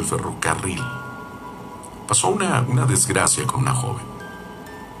estación del ferrocarril, pasó una desgracia con una joven.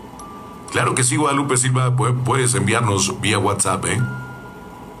 Claro que sí, Guadalupe Silva, puedes enviarnos vía WhatsApp,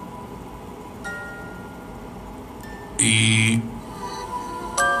 Y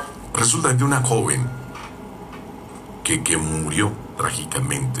resulta que una joven que murió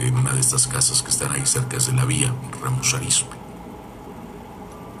trágicamente en una de estas casas que están ahí cerca de la vía Ramos Arizpe.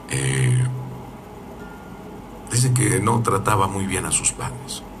 Dicen que no trataba muy bien a sus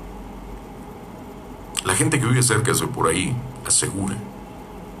padres. La gente que vive cerca de por ahí asegura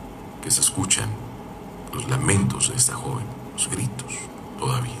que se escuchan los lamentos de esta joven, los gritos,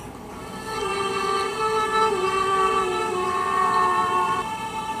 todavía.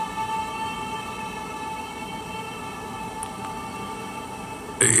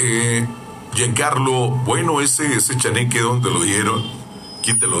 Giancarlo, bueno, ese chaneque, ¿dónde lo dieron?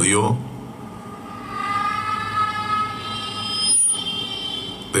 ¿Quién te lo dio?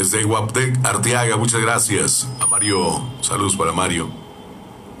 Desde Guaptec, Arteaga, muchas gracias. A Mario, saludos para Mario.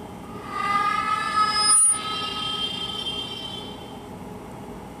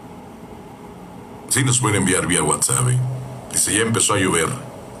 Sí nos pueden enviar vía WhatsApp. Dice, ya empezó a llover.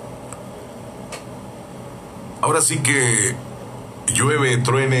 Ahora sí que llueve,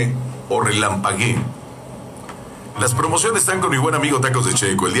 truene o relampaguee. Las promociones están con mi buen amigo Tacos de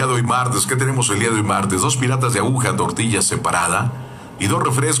Checo. El día de hoy martes, ¿qué tenemos el día de hoy martes? 2 piratas de aguja, tortilla separada y 2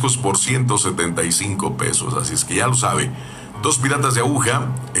 refrescos por 175 pesos. Así es que ya lo sabe. 2 piratas de aguja,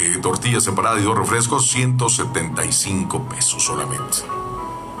 tortilla separada y 2 refrescos, 175 pesos solamente.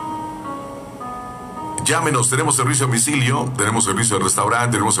 Llámenos, tenemos servicio a domicilio, tenemos servicio de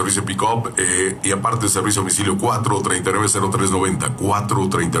restaurante, tenemos servicio de pick-up y aparte servicio a domicilio 439-0390,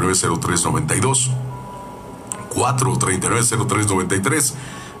 439-0392, 439-0393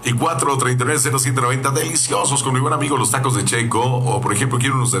 y 439-0790. Deliciosos con mi buen amigo los tacos de Checo. O por ejemplo,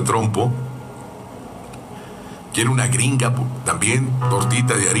 quiero unos de trompo, quiere una gringa también,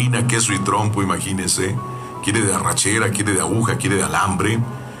 tortita de harina, queso y trompo, imagínense. Quiere de arrachera, quiere de aguja, quiere de alambre.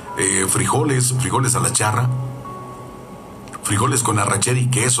 Frijoles a la charra, frijoles con arrachera y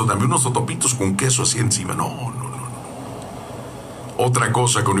queso, también unos totopitos con queso así encima. No. Otra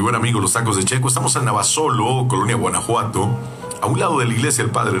cosa con mi buen amigo los tacos de Checo. Estamos en Navasolo, Colonia Guanajuato, a un lado de la iglesia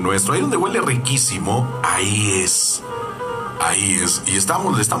del Padre Nuestro, ahí donde huele riquísimo. Ahí es, y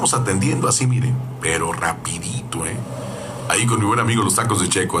le estamos atendiendo así, miren, pero rapidito, ahí con mi buen amigo los tacos de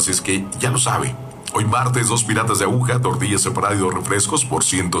Checo. Así es que ya lo sabe. Hoy martes, 2 piratas de aguja, tortilla separada y 2 refrescos por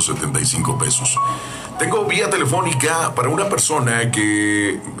 175 pesos. Tengo vía telefónica para una persona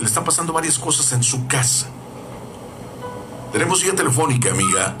que le están pasando varias cosas en su casa. Tenemos vía telefónica,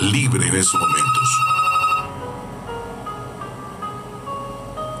 amiga, libre en estos momentos.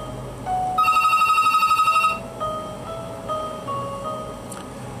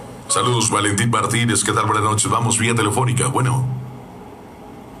 Saludos, Valentín Martínez, ¿qué tal? Buenas noches, vamos vía telefónica. Bueno.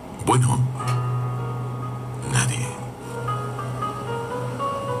 Nadie.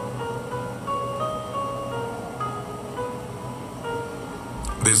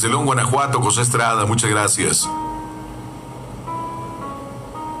 Desde León, Guanajuato, José Estrada, muchas gracias.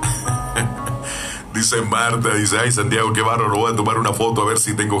 Dice Marta, dice, ay Santiago, qué bárbaro, voy a tomar una foto a ver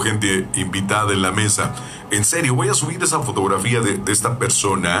si tengo gente invitada en la mesa. En serio, voy a subir esa fotografía de esta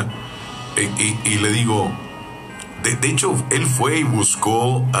persona y le digo, de hecho, él fue y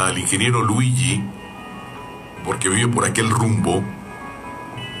buscó al ingeniero Luigi, porque vive por aquel rumbo,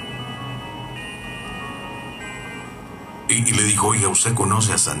 y le dijo, oiga, ¿usted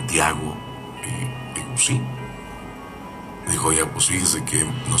conoce a Santiago? Y digo, sí. Dijo, oiga, pues fíjese que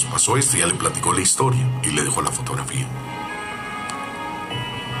nos pasó esto, ya le platicó la historia y le dejó la fotografía.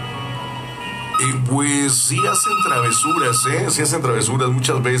 Y pues sí hacen travesuras, sí hacen travesuras.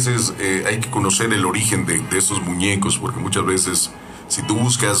 Muchas veces hay que conocer el origen de esos muñecos, porque muchas veces, si tú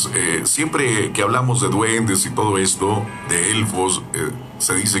buscas, siempre que hablamos de duendes y todo esto, de elfos,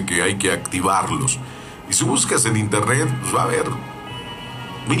 se dice que hay que activarlos. Y si buscas en internet, pues va a haber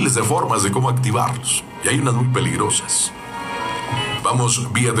miles de formas de cómo activarlos. Y hay unas muy peligrosas.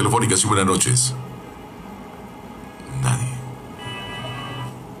 Vamos vía telefónica, sí, buenas noches. Nadie.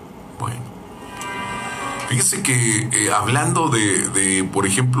 Bueno. Fíjese que hablando por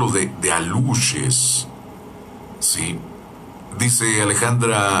ejemplo, de aluches, ¿sí? Dice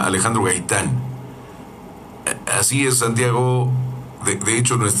Alejandro Gaitán. Así es, Santiago. De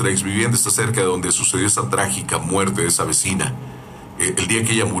hecho, nuestra exvivienda está cerca de donde sucedió esa trágica muerte de esa vecina. El día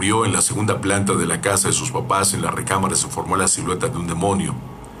que ella murió, en la segunda planta de la casa de sus papás, en la recámara, se formó la silueta de un demonio.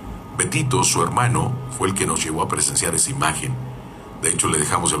 Betito, su hermano, fue el que nos llevó a presenciar esa imagen. De hecho, le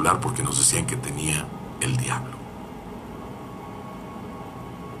dejamos de hablar porque nos decían que tenía el diablo.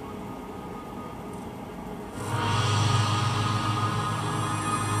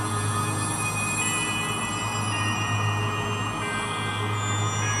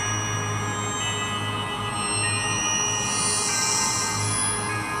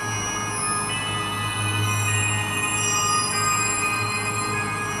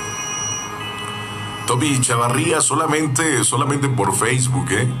 Toby Chavarría, solamente por Facebook,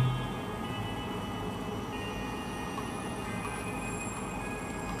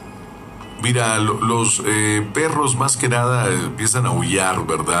 Mira, los perros más que nada empiezan a aullar,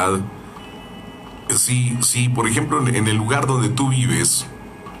 ¿verdad? Sí, por ejemplo, en el lugar donde tú vives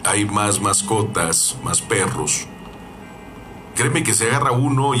hay más mascotas, más perros. Créeme que se agarra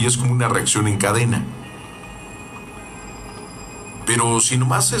uno y es como una reacción en cadena. Pero si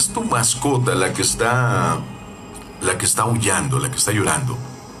nomás es tu mascota la que está aullando, la que está llorando,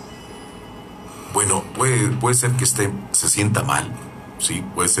 bueno, puede ser que se sienta mal, sí,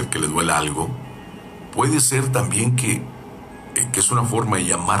 puede ser que le duela algo, puede ser también que es una forma de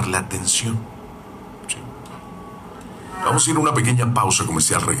llamar la atención. Sí. Vamos a ir a una pequeña pausa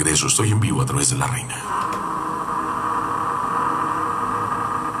comercial. Regreso, estoy en vivo a través de La Reina.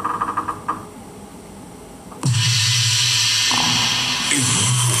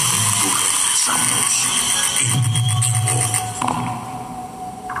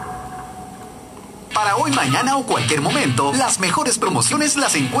 Para hoy, mañana o cualquier momento, las mejores promociones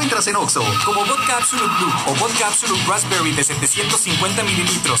las encuentras en Oxxo. Como Vodka Absolute Blue o Vodka Absolute Raspberry de 750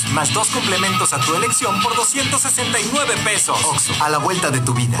 mililitros, más 2 complementos a tu elección por 269 pesos. Oxxo, a la vuelta de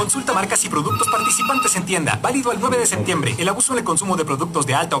tu vida. Consulta marcas y productos participantes en tienda. Válido el 9 de septiembre. El abuso en el consumo de productos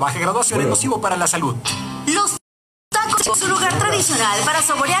de alta o baja graduación es nocivo para la salud. Los tacos es un lugar tradicional para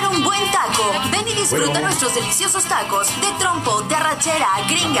saborear un buen taco. Ven y disfruta nuestros deliciosos tacos de trompo, de arrachera,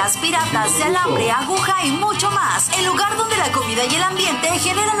 gringas, piratas, de alambre, aguja y mucho más. El lugar donde la comida y el ambiente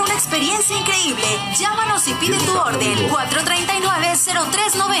generan una experiencia increíble. Llámanos y pide tu orden.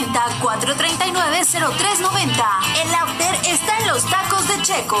 439-0390, 439-0390. El after está en los tacos de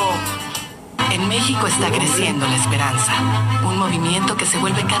Checo. En México está creciendo la esperanza, un movimiento que se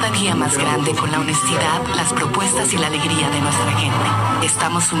vuelve cada día más grande con la honestidad, las propuestas y la alegría de nuestra gente.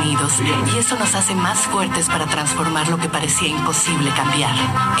 Estamos unidos y eso nos hace más fuertes para transformar lo que parecía imposible cambiar.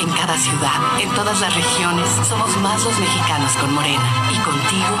 En cada ciudad, en todas las regiones, somos más los mexicanos con Morena y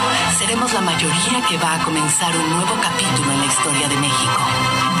contigo seremos la mayoría que va a comenzar un nuevo capítulo en la historia de México.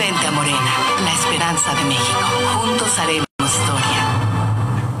 Vente a Morena, la esperanza de México. Juntos haremos historia.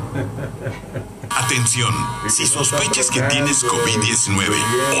 Atención, si sospechas que tienes COVID-19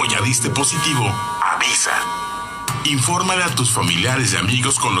 o ya diste positivo, avisa. Infórmale a tus familiares y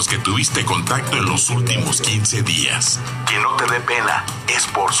amigos con los que tuviste contacto en los últimos 15 días. Que no te dé pena, es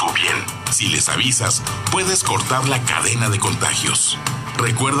por su bien. Si les avisas, puedes cortar la cadena de contagios.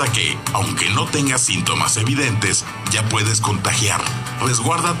 Recuerda que, aunque no tengas síntomas evidentes, ya puedes contagiar.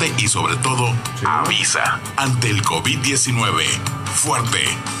 Resguárdate y sobre todo, avisa. Ante el COVID-19,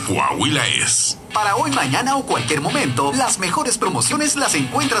 fuerte, Coahuila es. Para hoy, mañana o cualquier momento, las mejores promociones las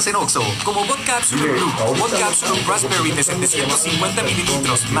encuentras en Oxxo. Como Vodka Absolute Blue o Vodka Absolute Raspberry de 750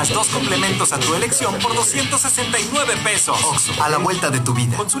 mililitros, más 2 complementos a tu elección por 269 pesos. Oxxo, a la vuelta de tu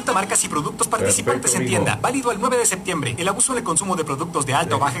vida. Consulta marcas y productos participantes en tienda. Válido el 9 de septiembre. El abuso en el consumo de productos de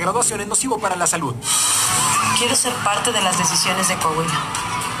alta o baja graduación es nocivo para la salud. Quiero ser parte de las decisiones de Coahuila.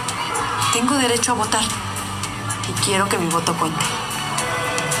 Tengo derecho a votar y quiero que mi voto cuente.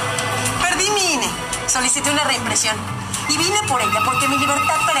 Perdí mi INE. Solicité una reimpresión y vine por ella porque mi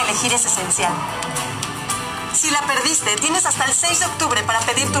libertad para elegir es esencial. Si la perdiste, tienes hasta el 6 de octubre para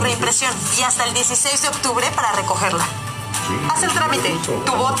pedir tu reimpresión y hasta el 16 de octubre para recogerla. Haz el trámite.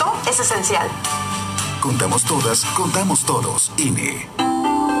 Tu voto es esencial. Contamos todas, contamos todos. INE.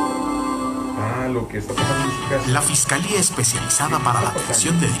 Lo que está pasando en su casa. La Fiscalía Especializada para la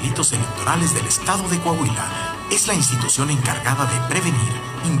Atención de Delitos Electorales del Estado de Coahuila es la institución encargada de prevenir,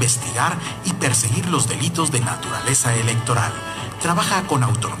 investigar y perseguir los delitos de naturaleza electoral. Trabaja con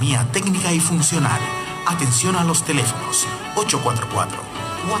autonomía técnica y funcional. Atención a los teléfonos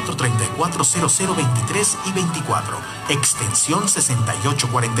 844-434-0023 y 24, extensión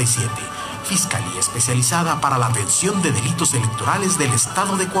 6847. Fiscalía Especializada para la Atención de Delitos Electorales del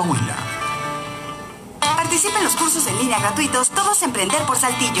Estado de Coahuila. Participa en los cursos en línea gratuitos Todos Emprender por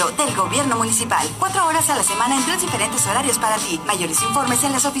Saltillo del Gobierno Municipal. 4 horas a la semana en 3 diferentes horarios para ti. Mayores informes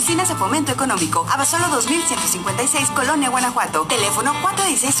en las oficinas de Fomento Económico. Abasolo 2156, Colonia, Guanajuato. Teléfono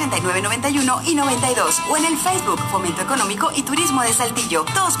 416-3991 y 92. O en el Facebook Fomento Económico y Turismo de Saltillo.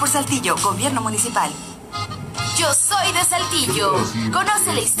 Todos por Saltillo, Gobierno Municipal. Yo soy de Saltillo.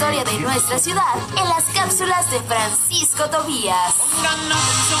 Conoce la historia de nuestra ciudad en las cápsulas de Francisco Tobías. Pongan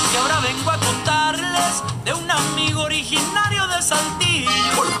atención que ahora vengo a contarles de un amigo originario de Saltillo.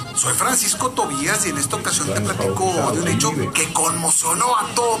 Hola, soy Francisco Tobías y en esta ocasión te platico de un hecho que conmocionó a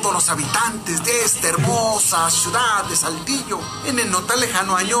todos los habitantes de esta hermosa ciudad de Saltillo en el no tan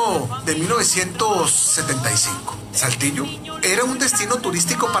lejano año de 1975. Saltillo era un destino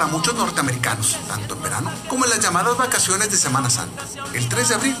turístico para muchos norteamericanos, tanto en verano como en las llamadas vacaciones de Semana Santa. El 3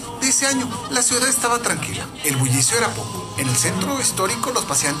 de abril de ese año, la ciudad estaba tranquila, el bullicio era poco En el centro histórico, los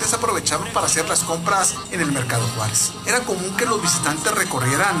paseantes aprovechaban para hacer las compras en el Mercado Juárez. Era común que los visitantes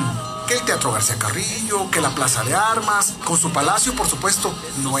recorrieran que el Teatro García Carrillo, que la Plaza de Armas, con su palacio, por supuesto,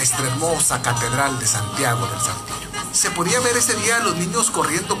 nuestra hermosa Catedral de Santiago del Saltillo. Se podía ver ese día a los niños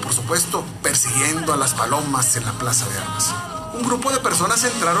corriendo, por supuesto, persiguiendo a las palomas en la Plaza de Armas. Un grupo de personas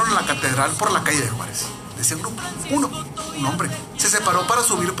entraron a la catedral por la calle de Juárez. De ese grupo, un hombre, se separó para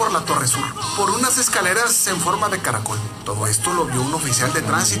subir por la Torre Sur, por unas escaleras en forma de caracol. Todo esto lo vio un oficial de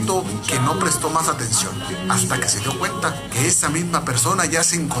tránsito que no prestó más atención, hasta que se dio cuenta que esa misma persona ya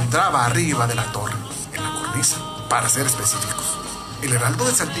se encontraba arriba de la torre, en la cornisa, para ser específicos. El Heraldo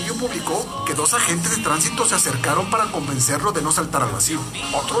de Saltillo publicó que 2 agentes de tránsito se acercaron para convencerlo de no saltar al vacío.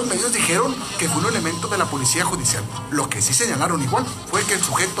 Otros medios dijeron que fue un elemento de la policía judicial. Lo que sí señalaron igual fue que el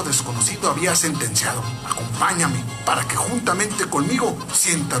sujeto desconocido había sentenciado: acompáñame para que juntamente conmigo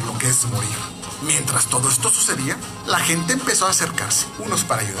sientas lo que es morir. Mientras todo esto sucedía, la gente empezó a acercarse, unos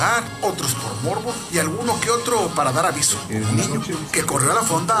para ayudar, otros por morbo y alguno que otro para dar aviso. Un niño que corrió a la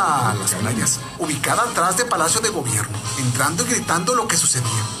fonda a las playas, ubicada atrás del Palacio de Gobierno, entrando y gritando lo que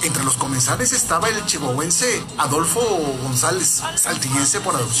sucedía. Entre los comensales estaba el chihuahuense Adolfo González, saltillense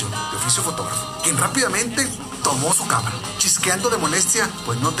por adopción, de oficio fotógrafo, quien rápidamente tomó su cámara, chisqueando de molestia,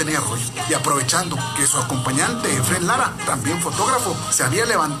 pues no tenía rollo. Y aprovechando que su acompañante, Efren Lara, también fotógrafo, se había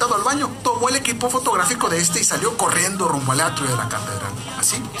levantado al baño, tomó el equipo fotográfico de este y salió corriendo rumbo al atrio de la catedral.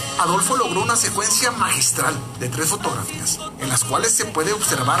 Así, Adolfo logró una secuencia magistral de 3 fotografías, en las cuales se puede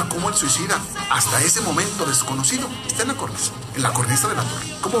observar cómo el suicida, hasta ese momento desconocido, está en la cornisa de la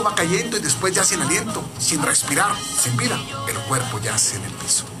torre. Cómo va cayendo y después ya sin aliento, sin respirar, sin vida, el cuerpo yace en el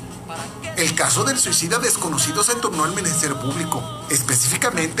piso. El caso del suicida desconocido se tornó al Ministerio Público,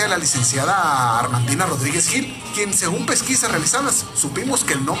 específicamente a la licenciada Armandina Rodríguez Gil, quien, según pesquisas realizadas, supimos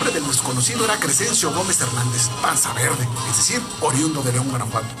que el nombre del desconocido era Crescencio Gómez Hernández, panza verde, es decir, oriundo de León,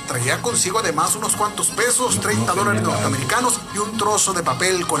 Guanajuato. Traía consigo además unos cuantos pesos, $30 norteamericanos y un trozo de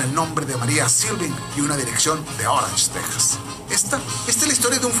papel con el nombre de María Silvin y una dirección de Orange, Texas. Esta es la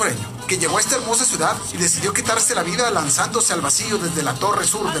historia de un foreño que llegó a esta hermosa ciudad y decidió quitarse la vida lanzándose al vacío desde la torre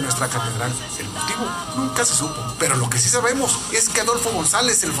sur de nuestra catedral. El motivo nunca se supo, pero lo que sí sabemos es que Adolfo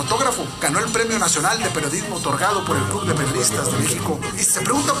González, el fotógrafo, ganó el Premio Nacional de Periodismo otorgado por el Club de Periodistas de México. Y si se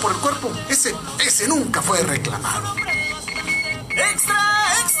preguntan por el cuerpo, ese nunca fue reclamado. ¡Extra,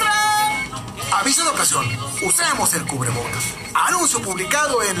 extra! Aviso de ocasión, usemos el cubrebocas. Anuncio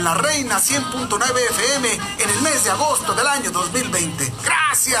publicado en La Reina 100.9 FM en el mes de agosto del año 2020.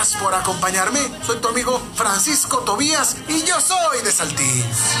 Gracias por acompañarme. Soy tu amigo Francisco Tobías y yo soy de Saltillo.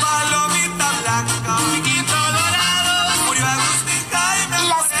 Palomita blanca, piquito dorado, murió Agustín Jaime.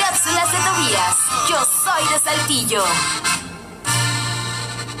 Las cápsulas de Tobías. Yo soy de Saltillo.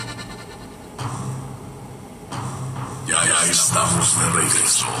 Ya estamos de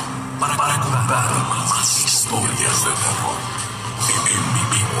regreso para contar más historias de terror en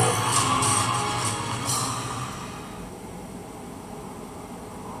mi vivo.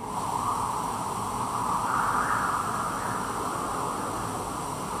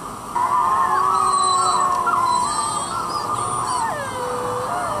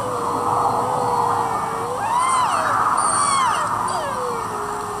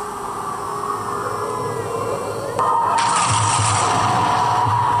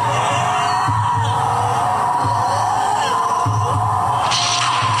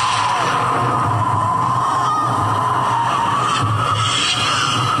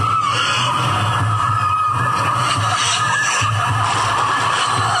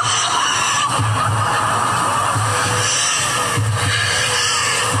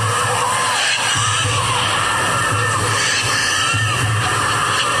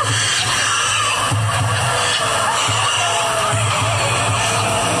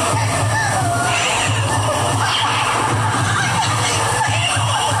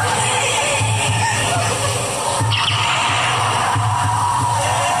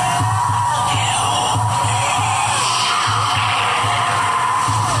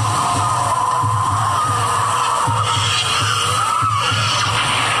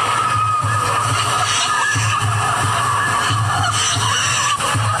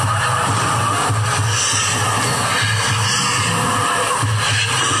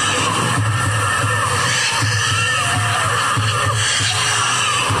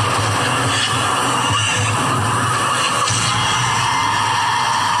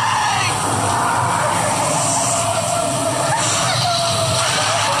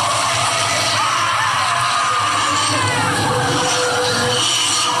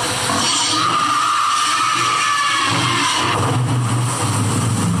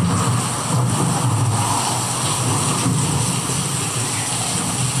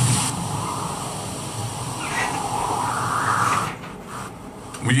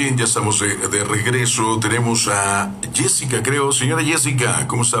 bien, ya estamos de regreso. Tenemos a Yésica, creo. Señora Yésica,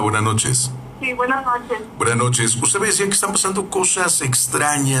 ¿cómo está? Buenas noches. Sí, buenas noches. Buenas noches. Usted me decía que están pasando cosas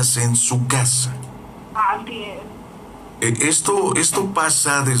extrañas en su casa. Así es. Esto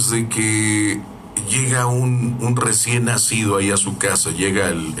pasa desde que llega un recién nacido ahí a su casa. Llega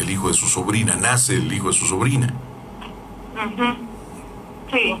el hijo de su sobrina, nace el hijo de su sobrina.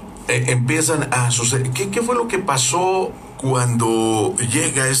 Sí. Empiezan a suceder. ¿Qué fue lo que pasó cuando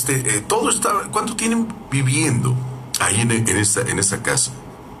llega ¿cuánto tienen viviendo ahí en esta casa?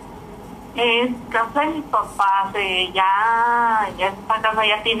 Es casa de mis papás. Ya esta casa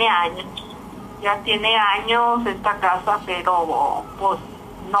ya tiene años. Ya tiene años esta casa, pero pues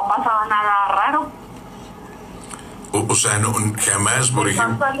no pasaba nada raro. O sea, no, jamás, por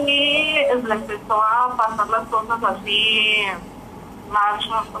ejemplo. Le empezó a pasar las cosas así, más,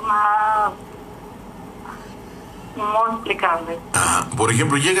 ¿cómo explicarle? Por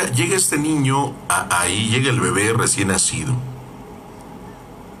ejemplo, llega este niño, ahí llega el bebé recién nacido.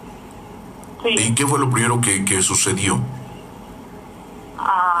 Sí. ¿Y qué fue lo primero que sucedió?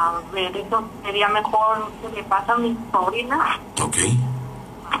 A ver, eso sería mejor que le pasa a mi sobrina. Ok.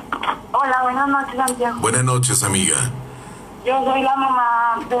 Hola, buenas noches, Santiago. Buenas noches, amiga. Yo soy la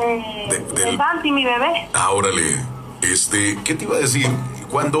mamá de Santi, mi bebé. Órale. ¿Qué te iba a decir?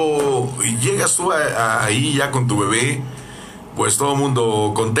 Cuando llegas tú ahí ya con tu bebé, pues todo el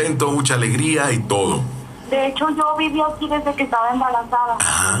mundo contento, mucha alegría y todo. De hecho, yo viví aquí desde que estaba embarazada.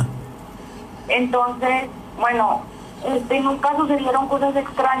 Ajá. Entonces, bueno, nunca sucedieron cosas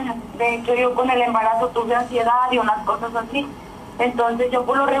extrañas. De hecho, yo con el embarazo tuve ansiedad y unas cosas así. Entonces, yo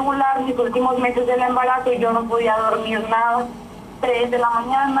por lo regular, mis últimos meses del embarazo, yo no podía dormir nada. 3 de la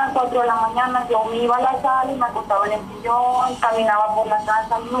mañana, 4 de la mañana, yo me iba a la sala y me acostaba en el sillón, caminaba por la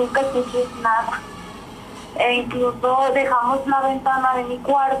casa, nunca escuché nada. E incluso dejamos la ventana de mi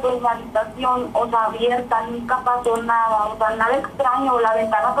cuarto, en la habitación, o sea, abierta, nunca pasó nada, o sea, nada extraño, la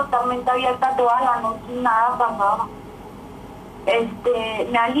ventana totalmente abierta toda la noche y nada pasaba.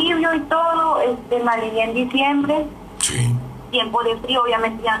 Me alivio y todo, me alivié en diciembre. Sí. Tiempo de frío,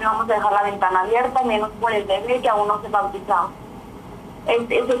 obviamente ya no íbamos a dejar la ventana abierta, menos por el bebé que aún no se bautizaba. Se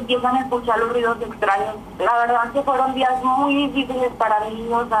empiezan a escuchar los ruidos extraños. La verdad que fueron días muy difíciles para mí,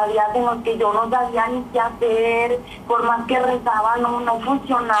 o sea, días en los que yo no sabía ni qué hacer, por más que rezaba, no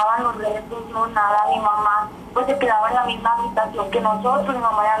funcionaban los rezos, no nada. Mi mamá pues se quedaba en la misma habitación que nosotros, mi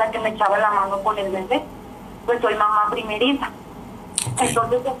mamá era la que me echaba la mano con el bebé, pues soy mamá primeriza.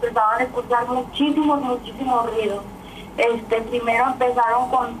 Entonces empezaban a escuchar muchísimos ruidos. Primero empezaron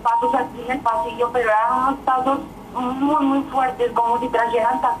con pasos aquí en el pasillo, pero eran unos pasos muy fuertes, como si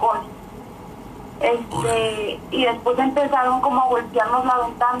trajeran tacones. Y después empezaron como a golpearnos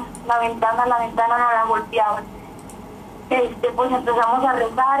la ventana no la golpeaban. Pues empezamos a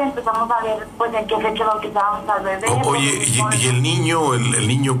rezar, empezamos a ver pues en qué fecha bautizábamos al bebé. Oye, ¿y el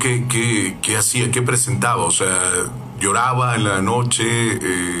niño qué hacía? ¿Qué presentaba? O sea, lloraba en la noche,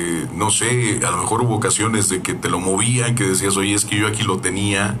 no sé, a lo mejor hubo ocasiones de que te lo movían, que decías, oye, es que yo aquí lo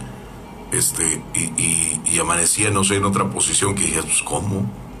tenía, y amanecía, no sé, en otra posición, que dijías, pues, ¿cómo?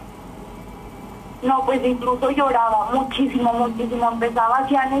 No, pues incluso lloraba muchísimo, empezaba a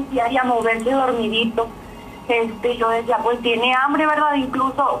ansiar y a moverse dormidito. Yo decía, pues tiene hambre, ¿verdad?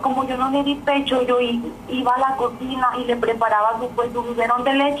 Incluso, como yo no le di pecho, yo iba a la cocina y le preparaba su biberón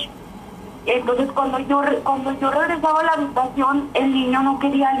de leche. Entonces, cuando yo regresaba a la habitación, el niño no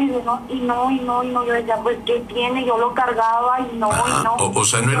quería el biberón, y no, yo decía, pues, ¿qué tiene? Yo lo cargaba y no. O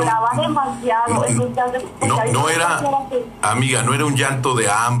sea, no era demasiado. No era, amiga, no era un llanto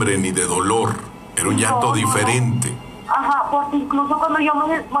de hambre ni de dolor, era un llanto diferente. Ajá, porque incluso cuando yo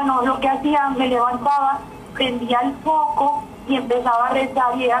lo que hacía, me levantaba, prendía el foco y empezaba a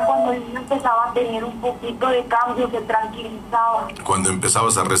rezar, y era cuando el niño empezaba a tener un poquito de cambio, se tranquilizaba. Cuando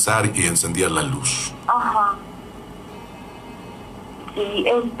empezabas a rezar y encendías la luz. Ajá. Sí,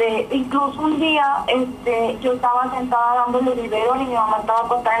 incluso un día, yo estaba sentada dándole biberón y mi mamá estaba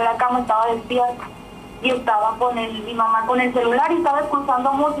acostada en la cama, estaba despierta. Y estaba mi mamá con el celular y estaba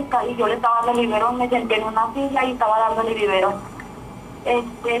escuchando música, y yo le estaba dando biberón, me senté en una silla y estaba dándole biberón.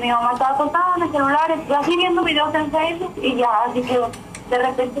 Mi mamá estaba acostada en el celular, así viendo videos en Facebook, y ya, así que de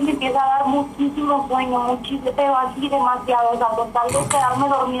repente me empieza a dar muchísimo sueño, pero así demasiado, o sea, total de quedarme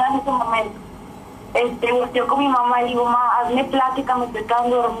dormida en ese momento. Volteo con mi mamá y digo, ma, hazme plática, me estoy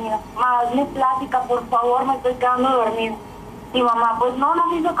quedando dormida. Ma, hazme plática, por favor, me estoy quedando dormida. Mi mamá, pues no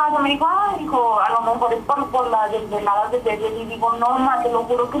me hizo caso, me dijo, a lo mejor es por las desveladas de series. Y digo, no, ma, te lo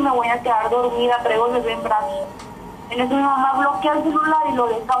juro que me voy a quedar dormida, traigo el bebé en brazos. En eso mi mamá bloquea el celular y lo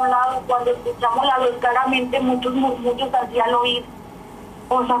deja a un lado. Cuando escuchamos la voz claramente, muchos murmullos así al oír.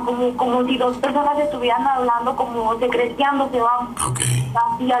 O sea, como si dos personas estuvieran hablando, como secreteándose, vamos.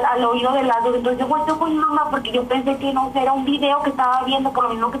 Así al oído de las dos. Entonces yo volteo con mi mamá porque yo pensé que no, era un video que estaba viendo, por lo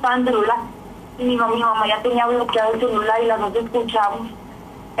mismo que estaba en el celular. Y mi mamá ya tenía bloqueado el celular y las dos escuchamos.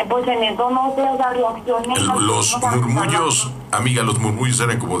 Pues en eso no sé, o sea, reaccioné. Los murmullos, amiga, los murmullos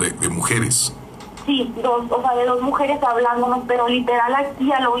eran como de mujeres. Sí, o sea, de dos mujeres hablándonos, pero literal aquí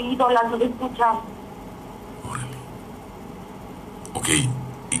al oído las dos escuchamos. Ok,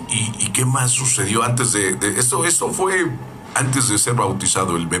 ¿y qué más sucedió antes de esto? Esto fue antes de ser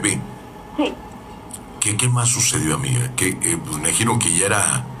bautizado el bebé. Sí. ¿Qué más sucedió, amiga? Que pues me imagino que ya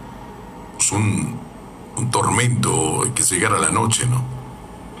era pues, un tormento que se llegara la noche, ¿no?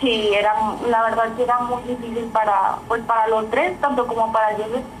 Sí, la verdad que era muy difícil para los tres, tanto como para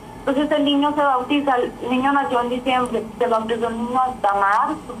ellos. Entonces el niño se bautiza, el niño nació en diciembre, se bautizó el niño hasta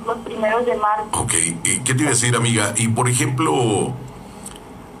marzo, los primeros de marzo. Ok, ¿qué te iba a decir, amiga? Y por ejemplo,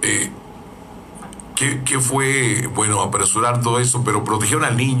 ¿qué fue, bueno, apresurar todo esto, pero protegieron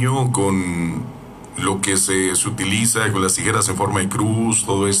al niño con lo que se utiliza, con las tijeras en forma de cruz,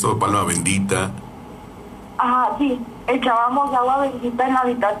 todo esto, palma bendita? Ajá, sí, echábamos agua bendita en la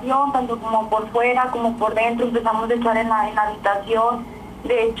habitación, tanto como por fuera como por dentro, empezamos a echar en la habitación.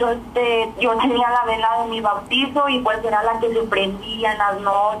 De hecho, yo tenía la vela de mi bautizo y pues era la que se prendía en las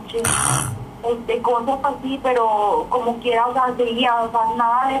noches, cosas así, pero como quiera, o sea, seguía, o sea,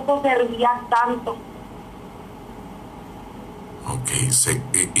 nada de eso servía tanto. Ok,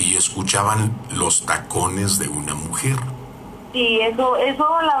 y escuchaban los tacones de una mujer. Sí, eso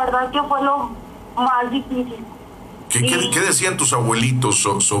la verdad que fue lo más difícil. ¿Qué decían tus abuelitos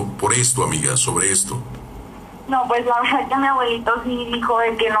por esto, amiga, sobre esto? No, pues la verdad que mi abuelito sí dijo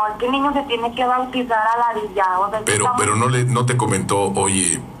de que no, es que el niño se tiene que bautizar a la villa. O sea, pero no te comentó,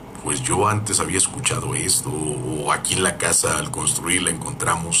 oye, pues yo antes había escuchado esto, o aquí en la casa al construirla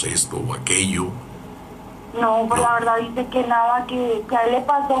encontramos esto o aquello. No, pues la verdad dice que nada, que a él le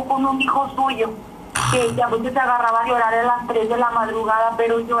pasó con un hijo suyo, que a veces se agarraba a llorar a las 3 de la madrugada,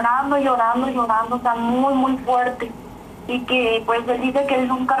 pero llorando, o sea, muy, muy fuerte. Y que pues él dice que él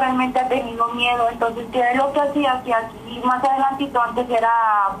nunca realmente ha tenido miedo, entonces que él lo que hacía, que aquí más adelantito antes era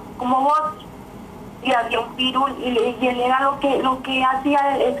como bosque, y había un pirul, y él era lo que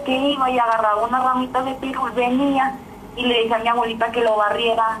hacía es que iba y agarraba una ramita de pirul, venía y le decía a mi abuelita que lo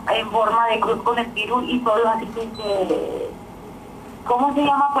barriera en forma de cruz con el pirul y solo así que ¿cómo se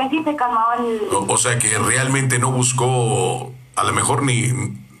llama? Pues sí, se calmaba el... O sea que realmente no buscó, a lo mejor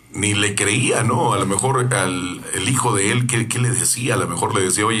ni le creía, ¿no? A lo mejor el hijo de él, ¿qué le decía? A lo mejor le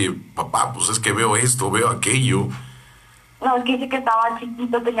decía, oye, papá, pues es que veo esto, veo aquello. No, es que dice que estaba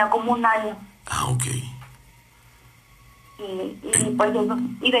chiquito, tenía como 1 año. Ah, ok. Y pues eso.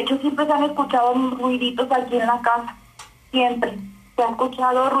 Y de hecho siempre se han escuchado ruiditos aquí en la casa. Siempre. Se han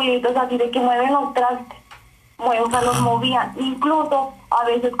escuchado ruiditos así de que mueven los trastes. O sea, los movían. Incluso, a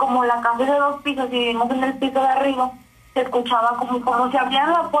veces como la casa es de 2 pisos y vivimos en el piso de arriba, se escuchaba como si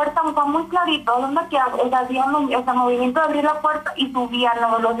abrieran la puerta, o sea, muy clarito, donde que, o sea, hacían movimiento de abrir la puerta y subían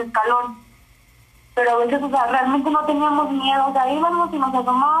los escalones. Pero a veces, o sea, realmente no teníamos miedo, o sea, íbamos y nos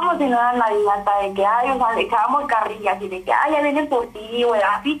asomábamos y no era nadie, hasta de que, o sea, le echábamos carrillas y de que, ya vienen por ti, o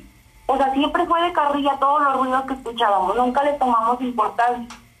así. O sea, siempre fue de carrilla todos los ruidos que escuchábamos, nunca le tomamos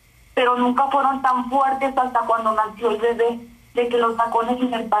importancia, pero nunca fueron tan fuertes hasta cuando nació el bebé, de que los tacones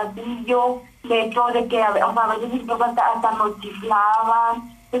en el pasillo, de hecho, de que, o sea, a veces incluso hasta nos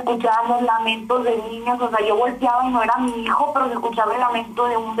chiflaban, escuchábamos lamentos de niños, o sea, yo volteaba y no era mi hijo, pero se escuchaba el lamento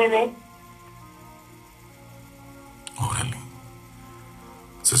de un bebé. Órale.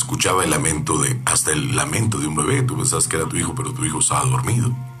 Se escuchaba hasta el lamento de un bebé. Tú pensabas que era tu hijo, pero tu hijo estaba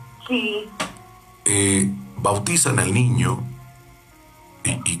dormido. Sí. Bautizan al niño.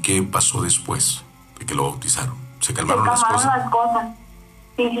 ¿Y qué pasó después de que lo bautizaron? ¿Se calmaron las cosas? Se calmaron las cosas.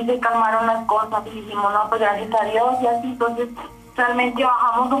 Sí, se calmaron las cosas. Y dijimos, no, pues gracias a Dios y así. Entonces, realmente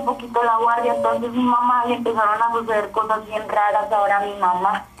bajamos un poquito la guardia. Entonces, mi mamá le empezaron a suceder cosas bien raras ahora a mi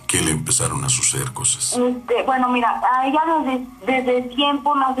mamá. ¿Qué le empezaron a suceder cosas? Bueno, mira, a ella desde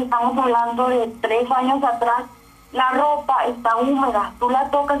tiempo, nos estamos hablando de 3 años atrás, la ropa está húmeda. Tú la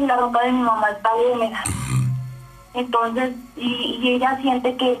tocas y la ropa de mi mamá está húmeda. Entonces, y ella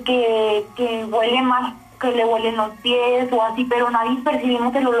siente que huele más, que le huelen los pies o así, pero nadie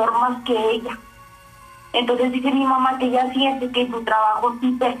percibimos el olor más que ella. Entonces dice mi mamá que ella siente que en su trabajo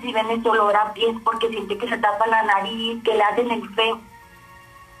sí perciben ese olor a pies porque siente que se tapa la nariz, que le hacen el feo.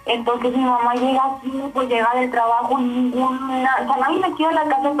 Entonces mi mamá llega aquí, pues llega del trabajo, o sea, nadie metido en la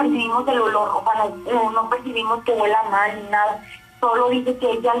casa percibimos el olor, o sea, no percibimos que huela mal ni nada, solo dice que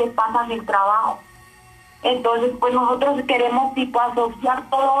a ella le pasa en el trabajo. Entonces, pues nosotros queremos tipo asociar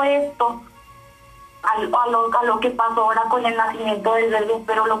todo esto a lo que pasó ahora con el nacimiento del bebé,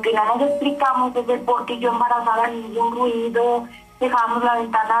 pero lo que no nos explicamos es el por qué yo embarazada, ningún ruido, dejábamos la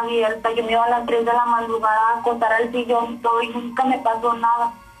ventana abierta, yo me iba a las 3 de la madrugada a acostar al sillón y todo, y nunca me pasó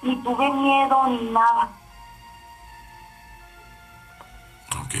nada, ni tuve miedo ni nada.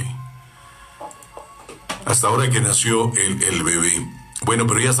 Hasta ahora que nació el bebé. Bueno,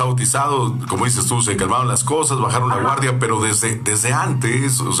 pero ya está bautizado, como dices tú, se calmaron las cosas, bajaron la guardia, pero desde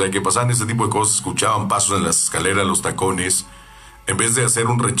antes, o sea, que pasaban ese tipo de cosas, escuchaban pasos en las escaleras, los tacones, en vez de hacer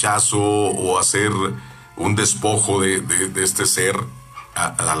un rechazo o hacer un despojo de este ser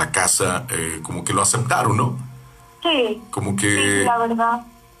a la casa, como que lo aceptaron, ¿no? Sí. Como que sí, la verdad.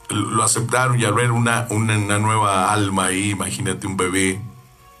 Lo aceptaron, y al ver una nueva alma ahí, imagínate un bebé,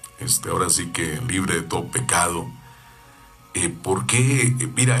 ahora sí que libre de todo pecado. ¿Por qué?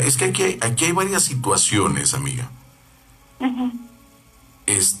 Mira, es que aquí hay varias situaciones, amiga. Uh-huh.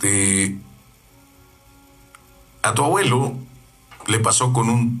 A tu abuelo le pasó con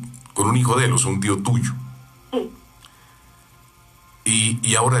un hijo de él, o sea, un tío tuyo. Sí.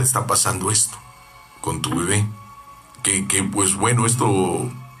 Y ahora le está pasando esto con tu bebé. Que pues bueno, esto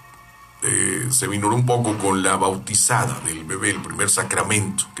se vinoró un poco con la bautizada del bebé, el primer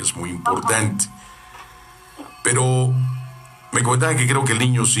sacramento, que es muy importante. Pero me comentaban que creo que el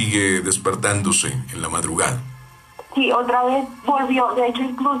niño sigue despertándose en la madrugada. Sí, otra vez volvió. De hecho,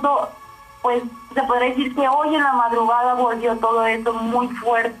 incluso, pues, se podría decir que hoy en la madrugada volvió todo eso muy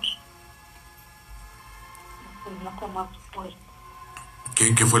fuerte.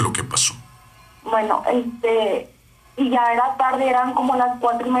 ¿Qué fue lo que pasó? Bueno, y ya era tarde, eran como las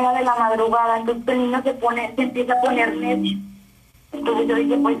 4:30 de la madrugada, entonces el niño se empieza a poner necio. Entonces yo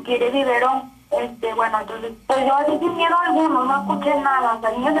dije, pues, ¿quiere biberón? Bueno, entonces, pues yo así sin miedo alguno, no escuché nada, o sea,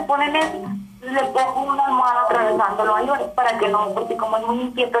 el niño se pone necio, entonces le pongo una almohada atravesándolo ahí para que no, porque como es muy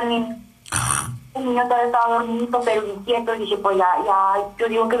inquieto el niño. El niño todavía estaba dormido, pero inquieto, y dije, pues ya, yo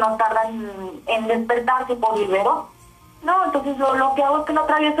digo que no tarda en despertarse por biberón. No, entonces yo lo que hago es que lo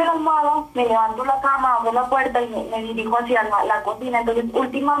atravieso la almohada, me levanto la cama, abro la puerta y me dirijo hacia la cocina. Entonces,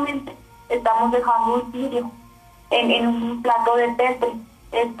 últimamente estamos dejando un cirio en un plato de Tetris.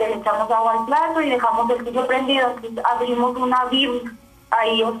 Le echamos agua al plato y dejamos el cirio prendido. Entonces, abrimos una Biblia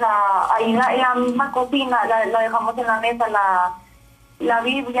ahí, o sea, ahí en la misma cocina, la dejamos en la mesa, la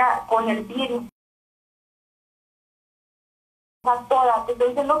Biblia con el cirio. Toda, te estoy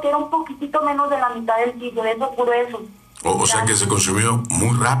diciendo que era un poquitito menos de la mitad del cirio, de eso puro eso. O sea que se consumió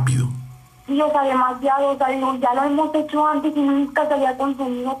muy rápido. Sí, o sea, demasiado, o sea, digo, ya lo hemos hecho antes y nunca se había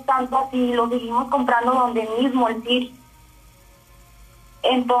consumido tanto así, lo seguimos comprando donde mismo, el CIR.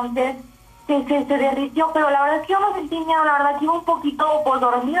 Entonces, se derritió, pero la verdad es que yo no sentí miedo, la verdad que iba un poquito pues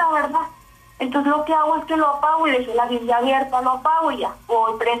dormida, ¿verdad? Entonces lo que hago es que lo apago y dejé la Biblia abierta, lo apago y ya,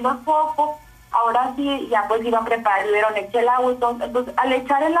 voy, prendo el foco. Ahora sí, ya pues iba a preparar el biberón, eché el agua y todo. Entonces, al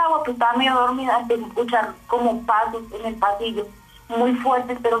echar el agua, pues estaba medio dormida, empecé a escuchar como pasos en el pasillo, muy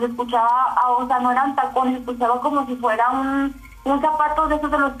fuertes, pero se escuchaba, o sea, no eran tacones, se escuchaba como si fuera un zapato de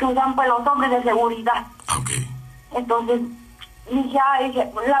esos de los que usan pues los hombres de seguridad. Okay. Entonces, dije,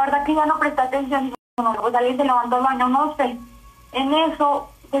 la verdad que ya no presté atención, no, pues alguien se levantó al baño, no sé. En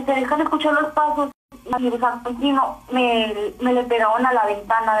eso, pues se dejan de escuchar los pasos, y o sea, me le pegaron a la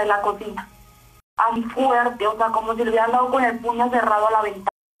ventana de la cocina. Así fuerte, o sea, como si le hubieran dado con el puño cerrado a la ventana.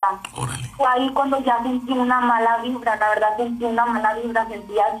 Órale. Fue ahí cuando ya sentí una mala vibra, la verdad sentí una mala vibra,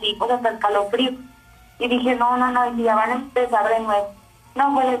 sentí así, pues hasta escalofrío. Y dije, no, y ya van a empezar de nuevo.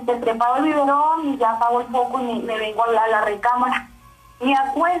 No, pues preparo el biberón y ya apago el foco y me vengo a la recámara. Me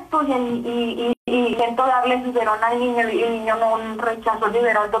acuesto y intento darle el biberón al niño, y el niño no rechazó el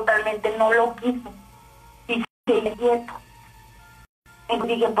biberón totalmente, no lo quiso. Y se le quieto.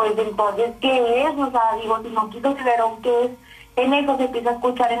 Entonces dije, pues entonces, ¿qué es? O sea, digo, si no quiso el biberón, ¿qué es? En eso se empieza a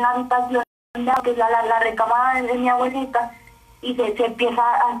escuchar en la habitación, que es la recámara de mi abuelita, y se empieza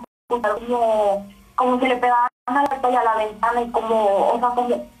a escuchar como si le pegaban a la puerta y a la ventana, y como, o sea,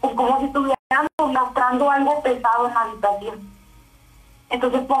 como si estuvieran mostrando algo pesado en la habitación.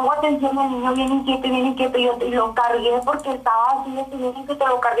 Entonces pongo atención al niño bien inquieto, y lo cargué porque estaba así, bien inquieto,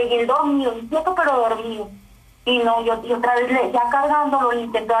 lo cargué, y él dormido, inquieto pero dormido. Y no, yo otra vez ya cargándolo le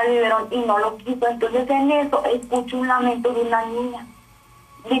intento dar el biberón y no lo quiso. Entonces en eso escucho un lamento de una niña,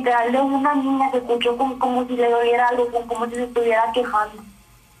 literal de una niña, que escuchó como si le doliera algo, como si se estuviera quejando.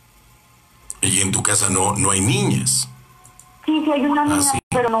 ¿Y en tu casa no hay niñas? Sí, hay una niña, sí.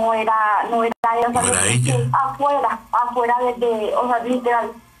 Pero no era ella. No era ella. Afuera o sea,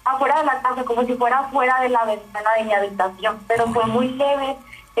 literal, afuera de la casa, como si fuera afuera de la ventana de mi habitación, pero fue muy leve.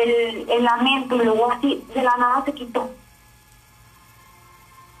 el lamento, y luego así, de la nada se quitó.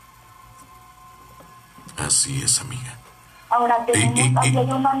 Así es, amiga. Ahora tenemos, aquí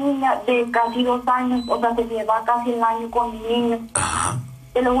hay una niña de casi 2 años, o sea, se lleva casi el año con mi niño. Ajá.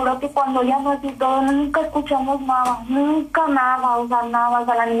 Te lo juro que cuando ella nació y todo, nunca escuchamos nada, nunca nada, o sea, nada. O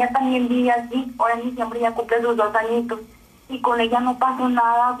sea, la niña también vive así, ahora en diciembre ya cumple sus 2 añitos. Y con ella no pasó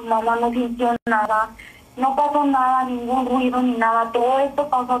nada, su mamá no sintió nada, no pasó nada, ningún ruido ni nada. Todo esto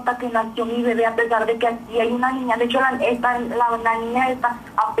pasó hasta que nació mi bebé, a pesar de que aquí hay una niña. De hecho, la niña esta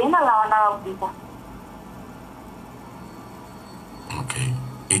apenas la van a bautizar. Ok.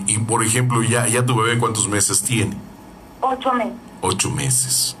 Y por ejemplo, ya tu bebé, ¿cuántos meses tiene? 8 meses. 8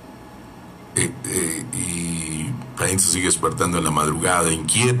 meses. Y también se sigue despertando en la madrugada,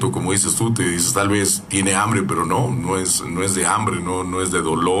 inquieto, como dices tú, te dices, tal vez tiene hambre, pero no es de hambre, no es de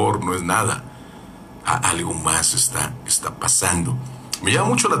dolor, no es nada. Algo más está pasando. Me llama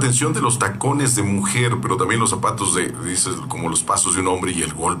mucho la atención de los tacones de mujer, pero también los zapatos dices, como los pasos de un hombre y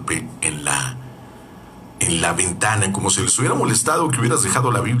el golpe en la ventana, como si les hubiera molestado que hubieras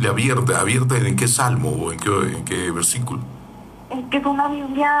dejado la Biblia abierta. ¿En qué salmo o en qué versículo? Es que es una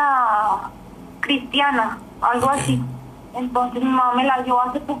Biblia cristiana, algo así. Entonces mi mamá me la dio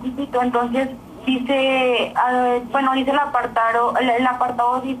hace poquitito, entonces dice, dice el apartado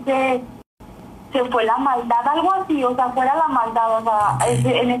dice, se fue la maldad, algo así, o sea, fuera la maldad, o sea,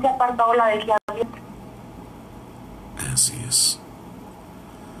 en ese apartado la dejé abierta. Así es.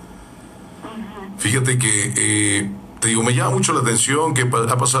 Fíjate que, te digo, me llama mucho la atención que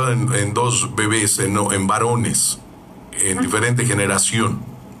ha pasado en 2 bebés, en varones, en diferente generación,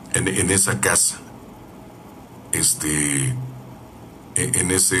 en esa casa,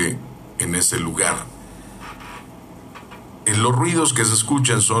 en ese lugar. Los ruidos que se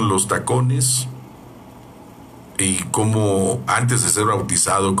escuchan son los tacones y como antes de ser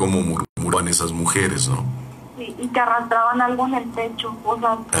bautizado, como murmuraban esas mujeres, ¿no? Sí, y que arrastraban algo en el pecho, o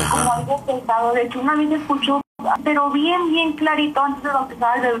sea, como algo pesado. De hecho, una vez escuchó, pero bien clarito antes de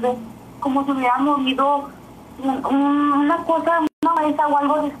bautizar al bebé, como si hubiera movido una cosa, una mesa o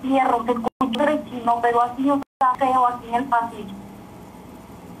algo de fierro, se escuchó rechino, pero así, o sea, feo, así en el pasillo.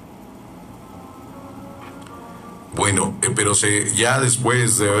 Bueno, pero ya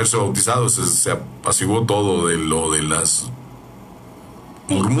después de haberse bautizado se apaciguó todo de lo de las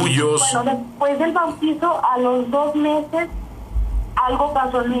murmullos. Bueno, después del bautizo, a los 2 meses, algo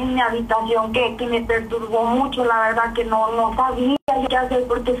pasó en mi habitación que me perturbó mucho, la verdad que no sabía qué hacer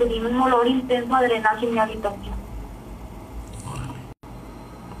porque se vino un olor intenso a drenaje en mi habitación.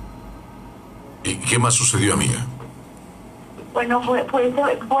 ¿Y qué más sucedió, amiga? Bueno, fue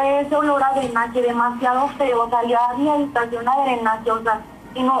ese olor a drenaje demasiado feo, salía a mi habitación a drenaje, o sea,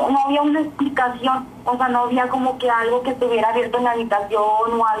 y no había una explicación, o sea, no había como que algo que estuviera abierto en la habitación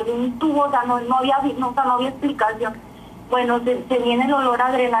o algún tubo, o sea, no había explicación. Bueno, se viene el olor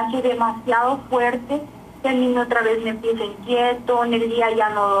a drenaje demasiado fuerte, el niño otra vez me empieza inquieto, en el día ya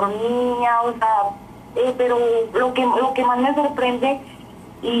no dormía, o sea, pero lo que más me sorprende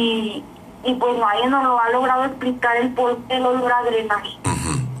y pues nadie nos lo ha logrado explicar el porqué del olor a drenaje.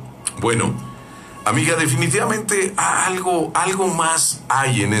 Bueno, amiga, definitivamente algo más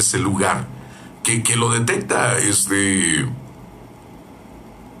hay en ese lugar que lo detecta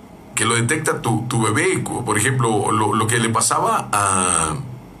que lo detecta tu bebé. Por ejemplo, lo que le pasaba a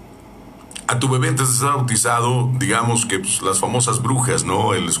tu bebé antes de ser bautizado, digamos que pues, las famosas brujas,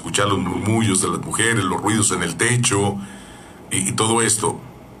 ¿no? El escuchar los murmullos de las mujeres, los ruidos en el techo y todo esto.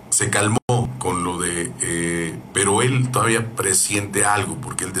 Se calmó con lo de... pero él todavía presiente algo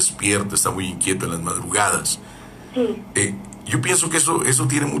porque él despierta, está muy inquieto en las madrugadas. Sí. Yo pienso que eso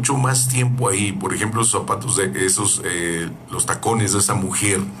tiene mucho más tiempo ahí. Por ejemplo, los zapatos de esos, los tacones de esa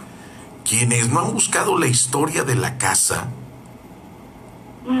mujer. Quienes no han buscado la historia de la casa.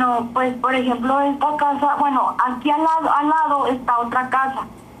 No, pues por ejemplo esta casa, bueno, aquí al lado está otra casa.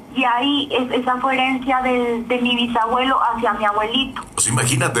 Y ahí esa fue herencia de mi bisabuelo hacia mi abuelito. Pues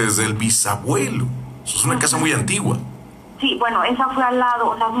imagínate, desde el bisabuelo. Eso es una casa muy antigua. Sí, bueno, esa fue al lado,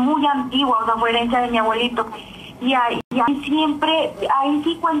 o sea, muy antigua, o sea, fue herencia de mi abuelito. Y ahí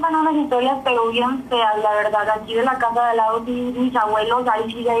sí cuentan unas historias, pero bien feas, la verdad. Aquí de la casa de al lado, sí, mis abuelos,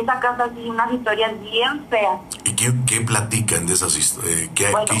 ahí sí, de esa casa, sí, unas historias bien feas. ¿Y qué platican de esas historias?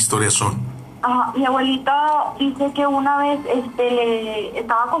 ¿Qué historias son? Mi abuelita dice que una vez le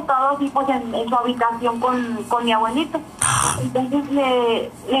estaba acostado así pues en su habitación con mi abuelito. Entonces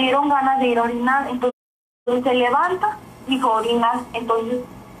le dieron ganas de ir a orinar, entonces se levanta, dijo orinar, entonces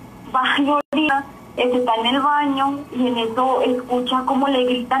va y orina Está en el baño y en eso escucha como le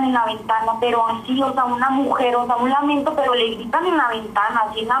gritan en la ventana, pero así, o sea, una mujer, o sea, un lamento, pero le gritan en la ventana,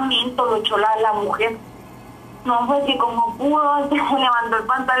 así lamento, lo echó la mujer. No, pues que como pudo, se levantó el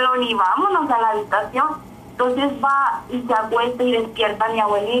pantalón y vámonos a la habitación. Entonces va y se acuesta y despierta a mi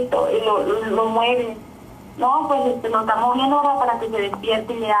abuelito y lo mueve. No, pues lo está moviendo ahora para que se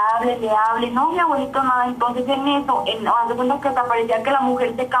despierte y le hable. No, mi abuelito nada. Entonces en eso, hace cuenta que hasta parecía que la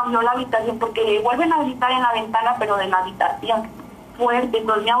mujer se cambió la habitación porque le vuelven a gritar en la ventana, pero de la habitación fuerte.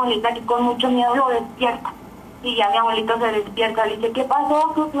 Entonces mi abuelita aquí con mucho miedo lo despierta. Y ya mi abuelito se despierta, le dice, ¿qué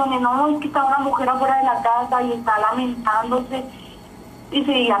pasó, Susana? No, es que está una mujer afuera de la casa y está lamentándose. Y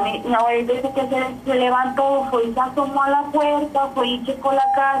sí, mi abuelito dice que se levantó, fue y se asomó a la puerta, fue y checó la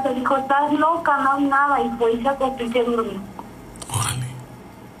casa, dijo, estás loca, no hay nada, y fue y se acostó y se durmió.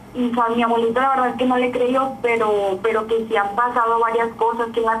 Y o sea, mi abuelito la verdad es que no le creyó, pero que sí han pasado varias cosas,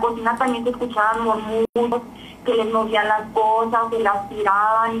 que en la cocina también se escuchaban murmullos, que les movían las cosas, se las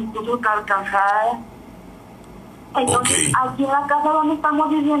tiraban, incluso carcajadas. Entonces, aquí en la casa donde estamos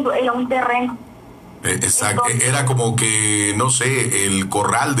viviendo era un terreno. Exacto, era como que, no sé, el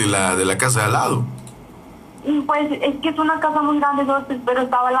corral de la casa de al lado. Pues es que es una casa muy grande, pero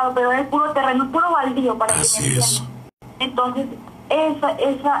estaba al lado, pero es puro terreno, es puro baldío para que me entiendan. Entonces,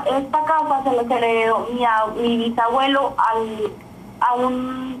 esta casa se le heredó mi bisabuelo a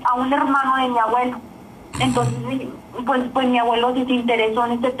un hermano de mi abuelo. Entonces, pues mi abuelo sí se interesó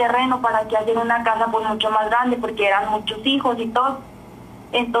en este terreno para que hacer una casa pues mucho más grande, porque eran muchos hijos y todo.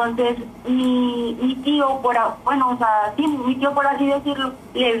 Entonces, mi tío, mi tío por así decirlo,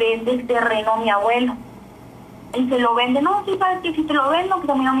 le vende el terreno a mi abuelo. Y se lo vende, no, sí, sabes que si te lo vendo, pues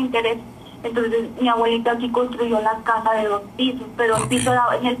a mí no me interesa. Entonces, mi abuelita aquí construyó la casa de 2 pisos, pero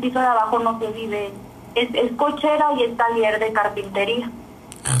en el piso de abajo no se vive. Es cochera y es taller de carpintería.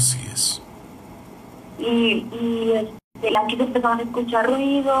 Así es. Y aquí se empezaron a escuchar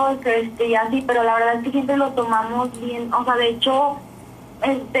ruidos, y así, pero la verdad es que siempre lo tomamos bien. O sea, de hecho,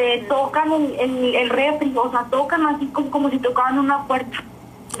 tocan el refri, o sea, tocan así como si tocaban una puerta.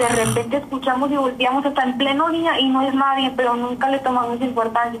 De repente escuchamos y volteamos hasta en pleno día y no es nadie, pero nunca le tomamos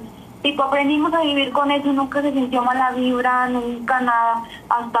importancia. Tipo, aprendimos a vivir con eso y nunca se sintió mala vibra, nunca nada.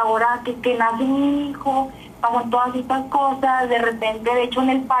 Hasta ahora que nace mi hijo, pasan todas estas cosas, de repente, de hecho en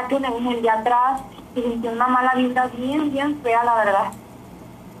el patio, en el de atrás, se sintió una mala vibra bien fea, la verdad.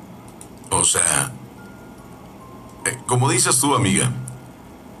 O sea, como dices tú, amiga,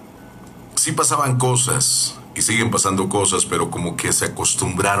 sí pasaban cosas y siguen pasando cosas, pero como que se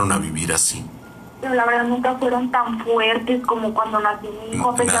acostumbraron a vivir así. Pero la verdad nunca fueron tan fuertes como cuando nació mi hijo.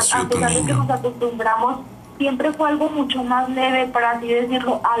 A pesar de que nos acostumbramos, siempre fue algo mucho más leve, para así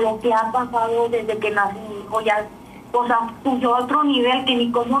decirlo, a lo que ha pasado desde que nació mi hijo. Ya, o sea, subió a otro nivel que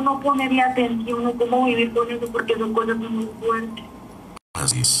ni cómo no ponerle atención o cómo vivir con eso, porque son cosas muy fuertes.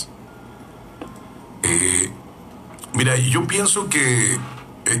 Así es. Mira, yo pienso que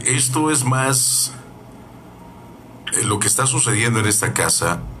esto es más lo que está sucediendo en esta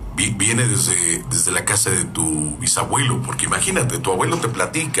casa. Viene desde la casa de tu bisabuelo, porque imagínate, tu abuelo te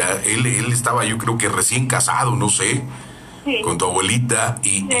platica, él estaba, yo creo que recién casado, no sé, sí, con tu abuelita,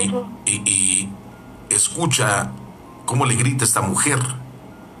 y escucha cómo le grita esta mujer.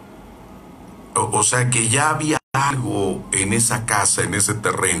 O sea que ya había algo en esa casa, en ese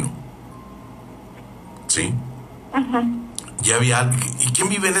terreno. ¿Sí? Ya había algo. ¿Y quién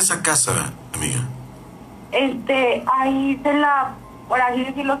vive en esa casa, amiga? Ahí por así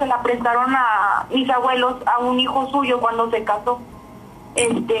decirlo, se la prestaron a mis abuelos, a un hijo suyo cuando se casó.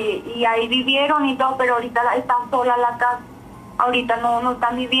 Y ahí vivieron y todo, pero ahorita está sola la casa. Ahorita no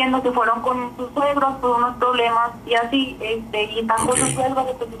están viviendo, se fueron con sus suegros por unos problemas y así, y están con sus suegros,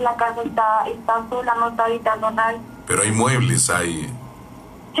 entonces la casa está sola, no está habitando nadie. Pero hay muebles, hay...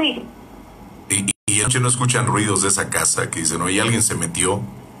 Sí. Y anoche no escuchan ruidos de esa casa que dicen, oye, alguien se metió.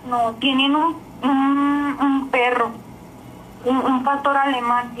 No, tienen un perro. Un pastor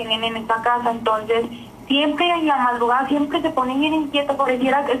alemán tienen en esta casa, entonces siempre en la madrugada siempre se pone bien inquieta,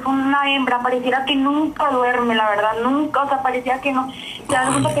 pareciera que es una hembra, pareciera que nunca duerme, la verdad, nunca, o sea, parecía que no, se da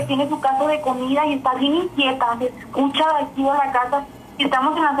cuenta que tiene su caso de comida y está bien inquieta, se escucha aquí a la casa, si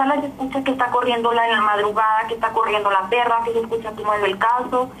estamos en la sala se escucha que está corriendo en la madrugada, que está corriendo la perra, que se escucha que mueve el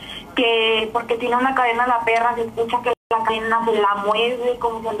caso, que porque tiene una cadena la perra, se escucha que la cadena se la mueve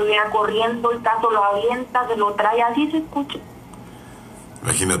como si anduviera corriendo, el caso lo avienta, se lo trae, así se escucha.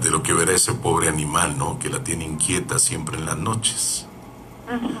 Imagínate lo que verá ese pobre animal, ¿no? Que la tiene inquieta siempre en las noches.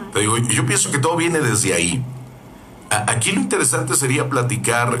 Te digo, yo pienso que todo viene desde ahí. Aquí lo interesante sería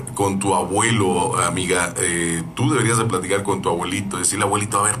platicar con tu abuelo, amiga. Tú deberías de platicar con tu abuelito, decirle,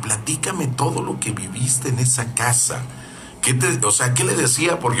 abuelito, a ver, platícame todo lo que viviste en esa casa. O sea, ¿qué le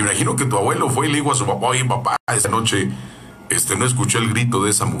decía? Porque me imagino que tu abuelo fue y le dijo a su papá, oye, papá, esta noche no escuché el grito de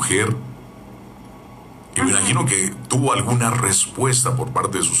esa mujer. Y me imagino que tuvo alguna respuesta por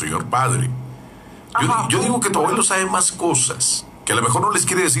parte de su señor padre. Yo digo que tu abuelo sabe más cosas, que a lo mejor no les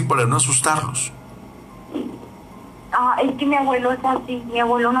quiere decir para no asustarlos. Es que mi abuelo es así, mi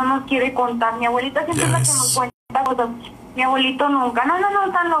abuelo no nos quiere contar, mi abuelita siempre es la que nos cuenta cosas, mi abuelito nunca, no,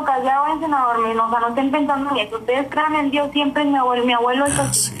 están locas, ya váyanse a dormir, o sea, no estén pensando en eso, ustedes crean en Dios, siempre mi abuelo es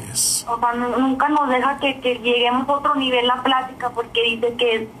así, o sea, nunca nos deja que lleguemos a otro nivel la plática, porque dice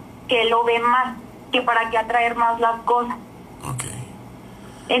que lo ve más, que para qué atraer más las cosas.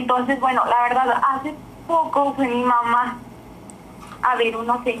 Entonces, bueno, la verdad, hace poco fue mi mamá a ver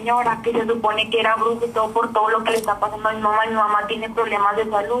una señora que se supone que era bruja y todo por todo lo que le está pasando a mi mamá. Mi mamá tiene problemas de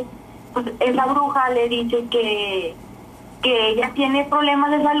salud. Pues esa bruja le dice que ella tiene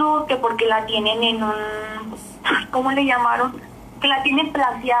problemas de salud, que porque la tienen en un... ¿Cómo le llamaron? Que la tienen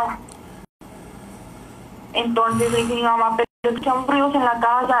plaseada. Entonces le dice mi mamá, pero escuchamos ruidos en la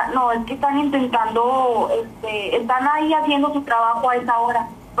casa. No, es que están intentando, están ahí haciendo su trabajo a esa hora.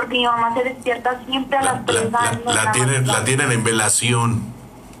 Porque mi mamá se despierta siempre a las 3 años. La tienen en velación.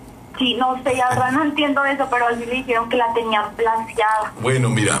 Sí, no sé, la verdad no entiendo eso, pero así le dijeron que la tenían plaseada. Bueno,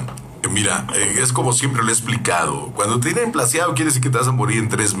 mira, es como siempre lo he explicado. Cuando te tienen plaseado quiere decir que te vas a morir en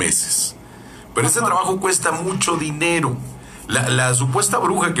 3 meses. Pero ese trabajo cuesta mucho dinero. La supuesta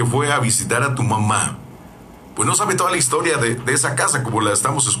bruja que fue a visitar a tu mamá, pues no sabe toda la historia de esa casa como la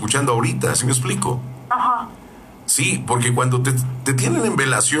estamos escuchando ahorita, ¿sí me explico? Ajá. Sí, porque cuando te tienen en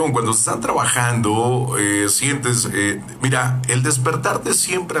velación, cuando están trabajando, sientes, mira, el despertarte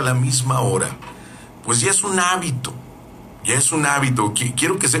siempre a la misma hora, pues ya es un hábito,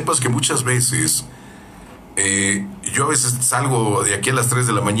 Quiero que sepas que muchas veces, yo a veces salgo de aquí a las 3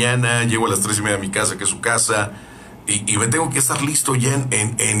 de la mañana, llego a las 3:30 a mi casa, que es su casa, y me tengo que estar listo ya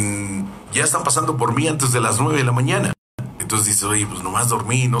ya están pasando por mí antes de las 9 de la mañana. Entonces dices, oye, pues nomás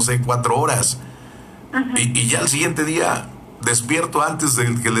dormí, no sé, 4 horas. Y ya el siguiente día despierto antes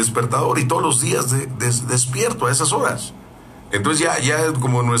del que el despertador, y todos los días despierto a esas horas. Entonces ya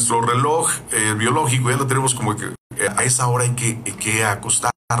como nuestro reloj biológico ya lo tenemos como que a esa hora hay que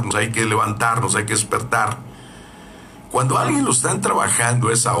acostarnos, hay que levantarnos, hay que despertar. Cuando alguien lo están trabajando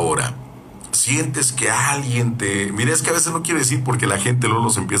a esa hora, sientes que alguien Mira, es que a veces no quiere decir, porque la gente luego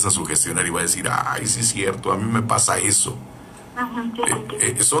los empieza a sugestionar y va a decir, ay, sí es cierto, a mí me pasa eso.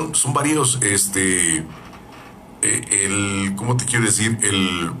 Son varios, ¿cómo te quiero decir?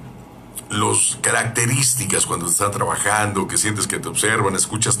 Los características cuando estás trabajando, que sientes que te observan,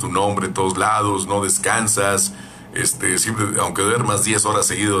 escuchas tu nombre en todos lados, no descansas, siempre, aunque duermas 10 horas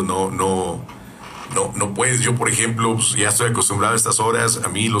seguidos, no puedes. Yo, por ejemplo, pues, ya estoy acostumbrado a estas horas. A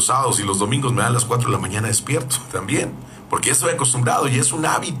mí los sábados y los domingos me dan las 4 de la mañana despierto también, porque ya estoy acostumbrado y es un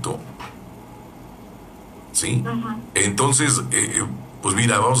hábito. ¿Sí? Entonces, pues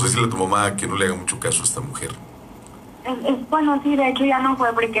mira, vamos a decirle a tu mamá que no le haga mucho caso a esta mujer. Bueno, sí, de hecho ya no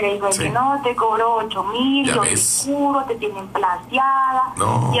fue, porque le dijo que no, te cobro 8,000, yo te juro, te tienen plaseada.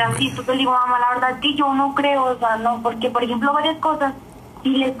 No, y así, entonces le digo, mamá, la verdad es que yo no creo, o sea, no, porque por ejemplo varias cosas sí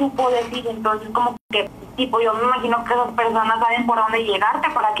le supo decir, entonces como que, tipo, yo me imagino que esas personas saben por dónde llegarte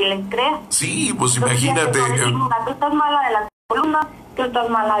para que les creas. Sí, pues entonces, imagínate. Tú estás mala de las columnas, tú estás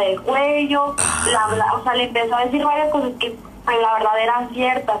mala del cuello, o sea, le empezó a decir varias cosas que pues la verdad eran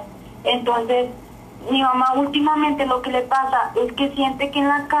ciertas. Entonces, mi mamá últimamente lo que le pasa es que siente que en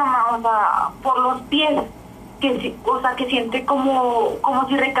la cama, o sea, por los pies, que siente como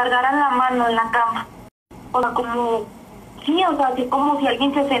si recargaran la mano en la cama. O sea, como, sí, o sea, así como si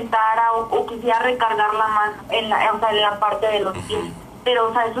alguien se sentara o quisiera recargar la mano en la parte de los pies. Pero,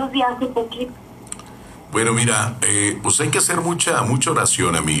 o sea, esos días hace poquito. Bueno, mira, pues hay que hacer mucha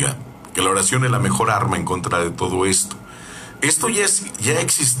oración, amiga. Que la oración es la mejor arma en contra de todo esto. Esto ya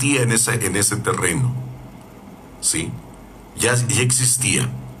existía en ese terreno, ¿sí? Ya existía.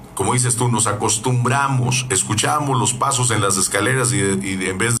 Como dices tú, nos acostumbramos, escuchábamos los pasos en las escaleras y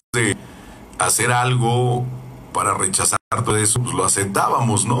en vez de hacer algo para rechazar todo eso, pues lo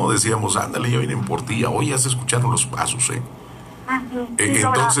aceptábamos, ¿no? Decíamos, ándale, ya vienen por ti, hoy ya se escucharon los pasos, ¿eh?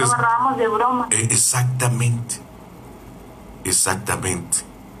 Entonces, lo agarrábamos de broma. Exactamente.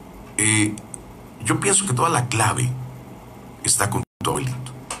 Yo pienso que toda la clave está con tu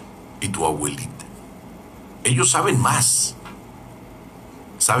abuelito y tu abuelita. Ellos saben más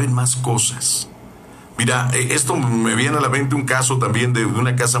cosas. Mira, esto me viene a la mente un caso también de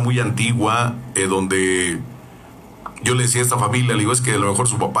una casa muy antigua, donde yo le decía a esta familia, le digo, es que a lo mejor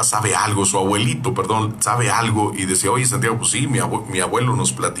su papá sabe algo, su abuelito, perdón, sabe algo. Y decía, oye, Santiago, pues sí, mi abuelo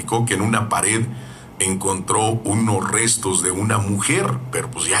nos platicó que en una pared encontró unos restos de una mujer, pero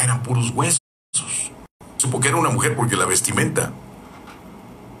pues ya eran puros huesos. Supo que era una mujer porque la vestimenta.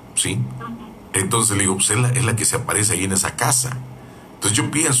 ¿Sí? Entonces le digo, pues es la que se aparece ahí en esa casa. Entonces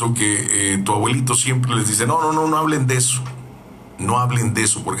yo pienso que tu abuelito siempre les dice, no hablen de eso. No hablen de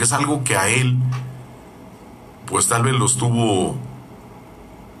eso, porque es algo que a él, pues tal vez lo estuvo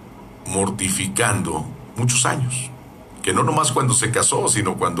mortificando muchos años. Que no nomás cuando se casó,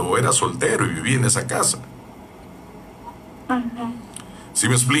 sino cuando era soltero y vivía en esa casa. ¿Sí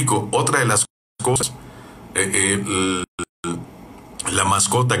me explico? Otra de las cosas, la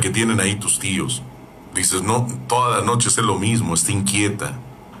mascota que tienen ahí tus tíos. Dices, no, toda la noche es lo mismo, está inquieta.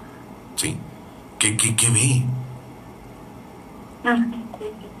 ¿Sí? ¿Qué ve?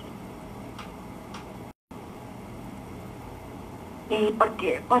 Sí,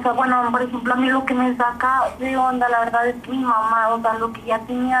 porque, o sea, bueno, por ejemplo, a mí lo que me saca de onda, la verdad es que mi mamá, o sea, lo que ya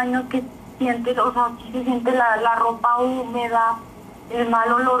tiene años que siente, o sea, aquí se siente la ropa húmeda, el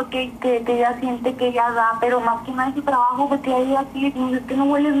mal olor que ella siente que ella da, pero más que nada en su trabajo, porque ella así, es que no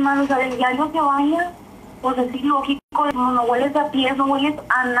hueles mal, o sea, del diario se baña, pues es ilógico, no hueles a pies, no hueles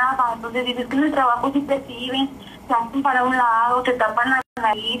a nada, entonces dices que en el trabajo sí te sirven, se hacen para un lado, te tapan la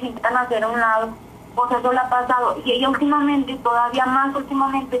nariz, intentan hacer a un lado. O sea, eso le ha pasado. Y ella últimamente, todavía más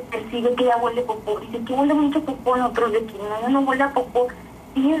últimamente, percibe que ella huele popó. Dice que huele mucho popó en otros de que no, ella no huele a popó.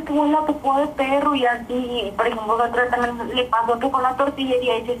 Sí, es que huele a popó de perro y así. Y, por ejemplo, otra también le pasó que fue a la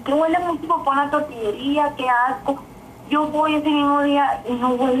tortillería. Y dice, es que huele mucho popó en la tortillería, qué asco. Yo voy ese mismo día y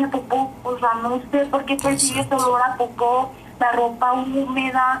no huele a popó. O sea, no sé por qué percibe ese olor a popó, la ropa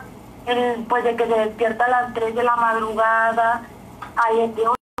húmeda, pues de que se despierta a las 3 de la madrugada. Ay, es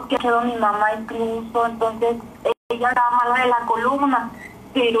que quedó mi mamá incluso, entonces ella estaba mala de la columna,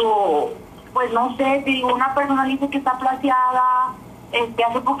 pero pues no sé, te digo, una persona dice que está plaseada,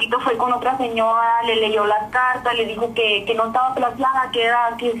 hace poquito fue con otra señora, le leyó las cartas, le dijo que no estaba plaseada,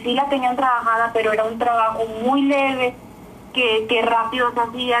 que sí la tenían trabajada, pero era un trabajo muy leve, que rápido se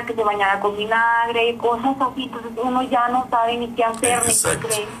hacía, que se bañara con vinagre, cosas así, entonces uno ya no sabe ni qué hacer, ni qué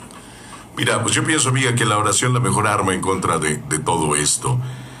creer. Mira, pues yo pienso, amiga, que la oración es la mejor arma en contra de todo esto.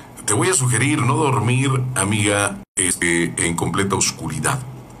 Te voy a sugerir no dormir, amiga, en completa oscuridad.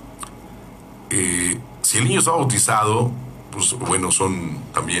 Si el niño está bautizado, pues bueno,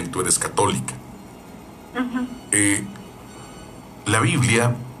 también tú eres católica. La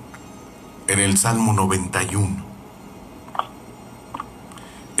Biblia, en el Salmo 91.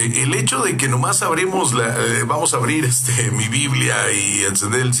 El hecho de que nomás vamos a abrir mi Biblia y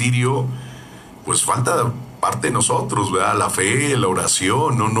encender el cirio, pues falta parte de nosotros, ¿verdad? La fe, la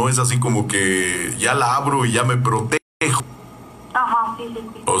oración, no es así como que ya la abro y ya me protejo. Ajá, sí.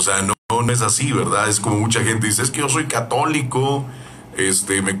 O sea, no es así, ¿verdad? Es como mucha gente dice, es que yo soy católico,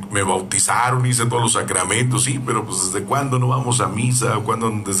 me bautizaron, hice todos los sacramentos, sí, pero pues ¿desde cuándo no vamos a misa?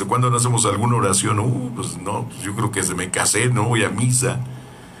 ¿Desde cuándo no hacemos alguna oración? Pues no, yo creo que desde me casé, no voy a misa.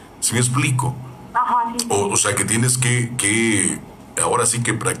 ¿Sí me explico? Ajá, sí. O sea, que tienes que ahora sí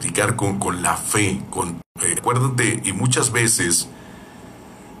que practicar con la fe, acuérdate, y muchas veces,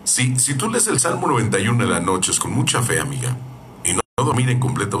 si tú lees el Salmo 91 en las noches con mucha fe, amiga, y no dormir en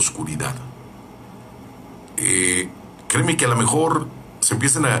completa oscuridad, créeme que a lo mejor se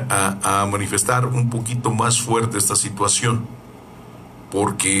empiezan a manifestar un poquito más fuerte esta situación,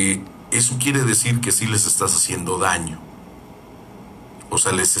 porque eso quiere decir que sí les estás haciendo daño. O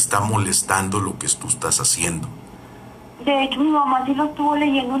sea, les está molestando lo que tú estás haciendo. De hecho, mi mamá sí lo estuvo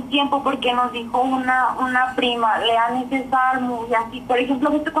leyendo un tiempo porque nos dijo una prima, lean ese salmo y así. Por ejemplo,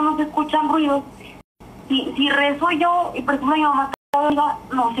 ¿viste cuando se escuchan ruidos? Si rezo yo y por ejemplo mi mamá está dormida,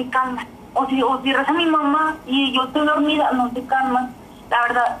 no se calma. O si reza mi mamá y yo estoy dormida, no se calman. La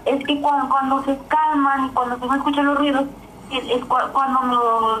verdad es que cuando se calman y cuando se escuchan los ruidos, es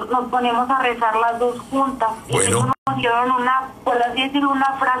cuando nos ponemos a rezar las dos juntas. Bueno. Nos dieron por así decirlo,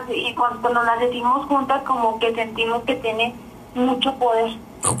 una frase, y cuando las decimos juntas como que sentimos que tiene mucho poder.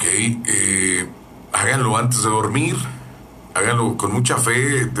 Ok, háganlo antes de dormir, háganlo con mucha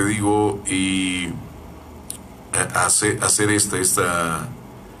fe, te digo, y hacer esta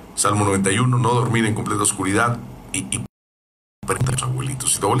Salmo 91, no dormir en completa oscuridad, y pregúntale a tu abuelito.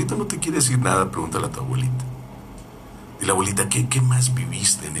 Si tu abuelito no te quiere decir nada, pregúntale a tu abuelita. Dile, abuelita, ¿qué más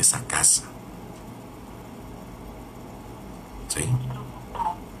viviste en esa casa? ¿Sí?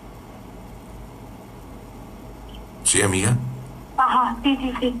 ¿Sí, amiga? Ajá,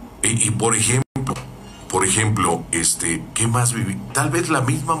 sí. Y por ejemplo, ¿qué más viví? Tal vez la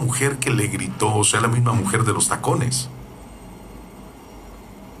misma mujer que le gritó, o sea, la misma mujer de los tacones.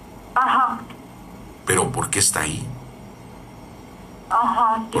 está ahí.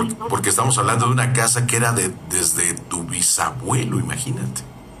 Ajá, sí. Porque estamos hablando de una casa que era desde tu bisabuelo, imagínate.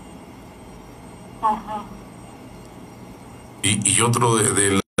 Ajá. Y otro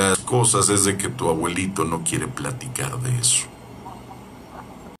de las cosas es de que tu abuelito no quiere platicar de eso.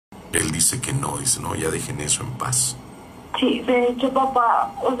 Él dice que no, dice, no, ya dejen eso en paz. Sí, de hecho,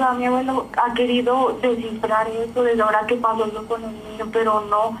 papá, o sea, mi abuelo ha querido descifrar eso desde ahora que pasó eso con el niño, pero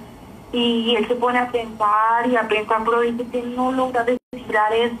no. Y él se pone a pensar, pero dice que no logra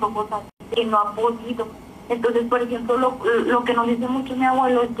descifrar eso, o sea, que no ha podido. Entonces, por ejemplo, lo que nos dice mucho mi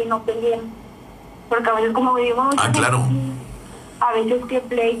abuelo es que no peleen, porque a veces como vivimos... claro. A veces que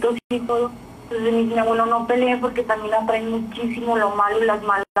pleitos y todo. Entonces mi abuelo no pelee porque también atrae muchísimo lo malo y las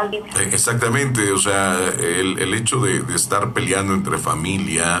malas vibras. Exactamente, o sea, el hecho de estar peleando entre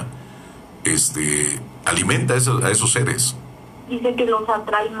familia, alimenta a esos seres. Dice que los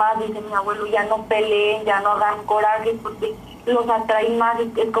atrae más, dice mi abuelo, ya no peleen, ya no hagan coraje porque los atrae más,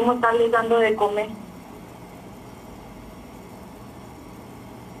 es como estarles dando de comer.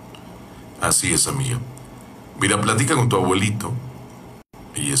 Así es, amiga. Mira, platica con tu abuelito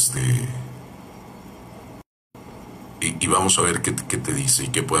y y vamos a ver qué te dice y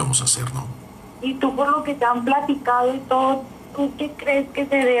qué podemos hacer, ¿no? Y tú, por lo que te han platicado y todo, ¿tú qué crees que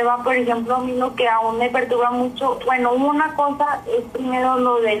se deba? Por ejemplo, a mí lo que aún me perturba mucho, bueno, una cosa es primero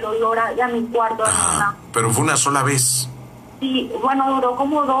lo del olor a mi cuarto. Pero fue una sola vez. Sí, bueno, duró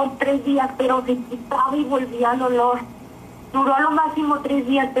como 2, 3 días, pero se quitaba y volvía el olor. Duró a lo máximo 3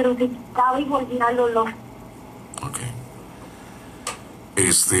 días, pero se quitaba y volvía el olor. Ok.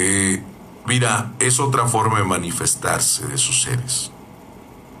 Mira, es otra forma de manifestarse de sus seres.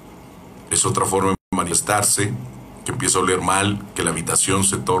 Es otra forma de manifestarse, que empieza a oler mal, que la habitación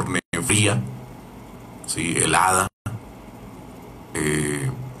se torne fría, ¿sí? Helada,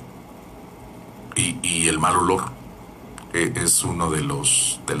 y el mal olor es uno de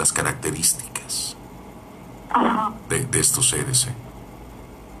las características de estos seres.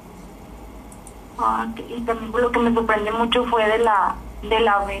 Y también lo que me sorprendió mucho fue de la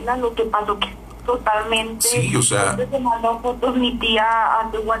vela, lo que pasó que totalmente... Sí, o sea... Se mandó fotos mi tía a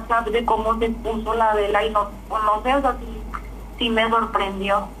tu WhatsApp de cómo se puso la vela y no sé, o sea, sí me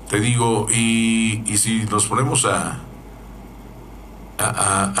sorprendió. Te digo, y si nos ponemos a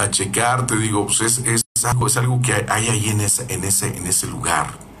checar, te digo, pues es algo que hay ahí en ese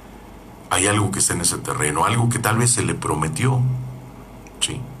lugar. Hay algo que está en ese terreno, algo que tal vez se le prometió.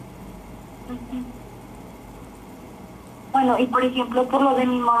 Sí. Bueno, y por ejemplo, por lo de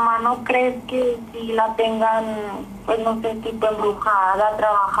mi mamá, ¿no crees que si la tengan, pues no sé, tipo embrujada,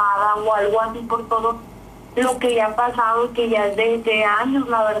 trabajada o algo así por todo lo que le ha pasado, que ya es desde años,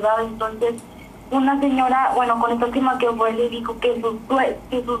 la verdad? Entonces, una señora, bueno, con esta última que fue, le dijo que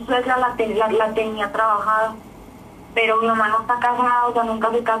su suegra la tenía trabajada, pero mi mamá no está casada, o sea, nunca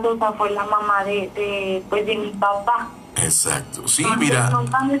se casó, o sea, fue la mamá de mi papá. Exacto, sí, Entonces, mira.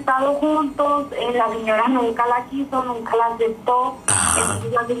 nunca han estado juntos, la señora nunca la quiso, nunca la aceptó.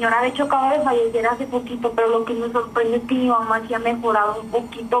 Entonces, la señora de hecho acaba de fallecer hace poquito, pero lo que me sorprende es que mi mamá sí ha mejorado un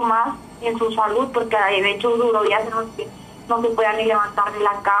poquito más en su salud, porque de hecho duró días en los que no se podía ni levantar de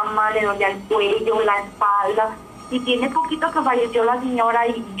la cama, le dolía el cuello, la espalda, y tiene poquito que falleció la señora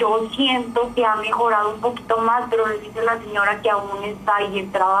y yo siento que ha mejorado un poquito más, pero le dice la señora que aún está ahí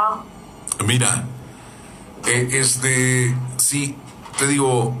el trabajo. Mira, sí, te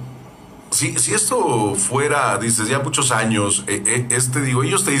digo, si esto fuera, dices, ya muchos años, digo,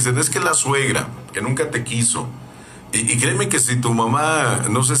 ellos te dicen, es que la suegra, que nunca te quiso, y créeme que si tu mamá,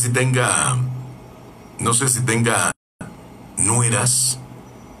 no sé si tenga nueras,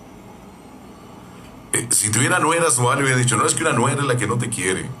 si tuviera nueras, tu mamá le hubiera dicho, no, es que una nuera es la que no te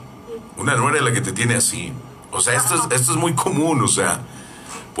quiere, una nuera es la que te tiene así, o sea, esto es muy común, o sea,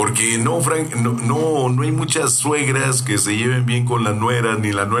 porque no, Frank, no hay muchas suegras que se lleven bien con las nueras,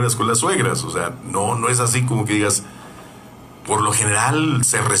 ni las nueras con las suegras. O sea, no es así como que digas, por lo general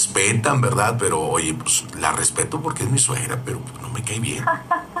se respetan, ¿verdad? Pero, oye, pues la respeto porque es mi suegra, pero no me cae bien.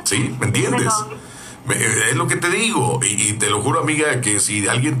 ¿Sí? ¿Me entiendes? Es lo que te digo. Y te lo juro, amiga, que si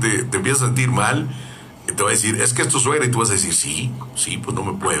alguien te empieza a sentir mal, te va a decir, es que es tu suegra, y tú vas a decir, sí, pues no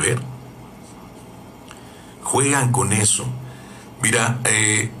me puede ver. Juegan con eso. Mira,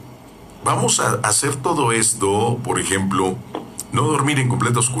 vamos a hacer todo esto, por ejemplo, no dormir en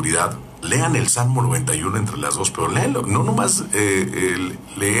completa oscuridad. Lean el Salmo 91 entre las dos, pero léanlo, no nomás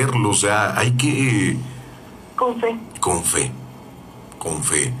leerlo, o sea, hay que... Con fe.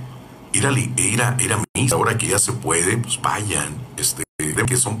 Ir a misa, ahora que ya se puede, pues vayan,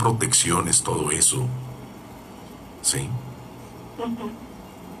 que son protecciones, todo eso. ¿Sí?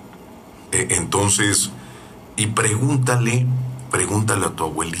 Entonces... y pregúntale a tu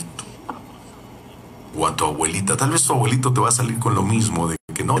abuelito o a tu abuelita. Tal vez tu abuelito te va a salir con lo mismo, de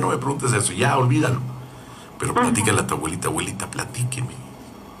que no me preguntes eso, ya olvídalo. Pero platícale a tu abuelita, abuelita, platíqueme.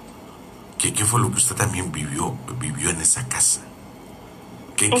 ¿Qué fue lo que usted también vivió en esa casa?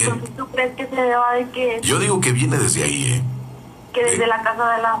 Entonces, ¿tú crees que se deba de que...? Yo digo que viene desde ahí, ¿eh? Que desde la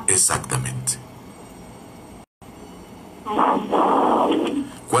casa de la... Exactamente.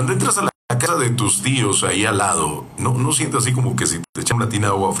 Cuando entras a la casa de tus tíos ahí al lado, ¿no sientes así como que si te echan una tina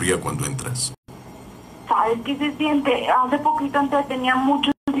de agua fría cuando entras? ¿Sabes qué se siente? Hace poquito antes tenía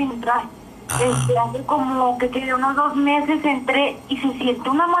mucho sin entrar. Hace como que quedé unos 2 meses entré y se siente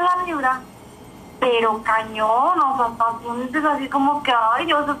una mala vibra, pero cañón, o sea, sientes así como que, ay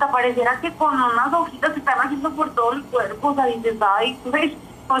Dios, hasta pareciera que con unas hojitas se están haciendo por todo el cuerpo, o sea, dices, ay, pues,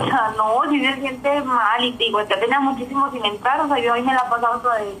 o sea, no, si se siente mal, y te digo, ya tenía muchísimo sin entrar, o sea, yo hoy me la pasaba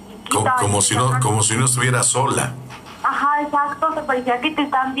toda de chiquita. Como si no estuviera sola. Ajá, exacto, o sea, parecía que te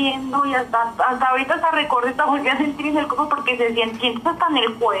están viendo y hasta ahorita hasta recordé, hasta volví a sentir en el cuerpo porque se sientes hasta en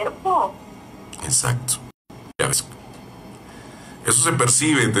el cuerpo. Exacto. Ya ves. Eso se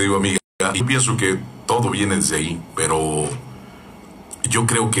percibe, te digo, amiga. Yo pienso que todo viene desde ahí, pero yo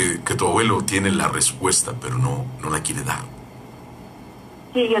creo que tu abuelo tiene la respuesta, pero no la quiere dar.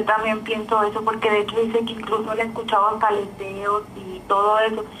 Sí, yo también pienso eso, porque de hecho dice que incluso le escuchaba caleteos y todo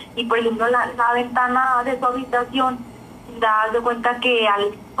eso. Y por ejemplo, la ventana de su habitación, das de cuenta que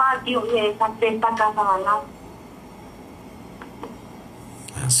al patio de esta casa al lado.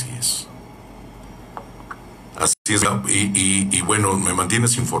 Así es. Así es. Y bueno, me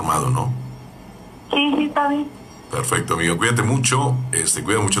mantienes informado, ¿no? Sí, está bien. Perfecto, amigo. Cuídate mucho,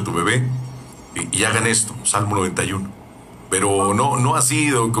 cuida mucho a tu bebé y hagan esto, Salmo 91. Pero no ha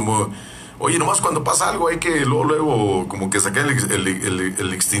sido como, oye, nomás cuando pasa algo hay que luego como que sacar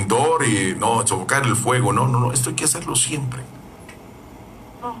el extintor y no, sofocar el fuego. No, esto hay que hacerlo siempre.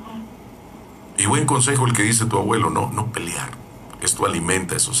 Y buen consejo el que dice tu abuelo, no pelear. Esto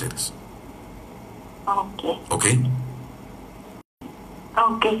alimenta a esos seres. ¿Ok?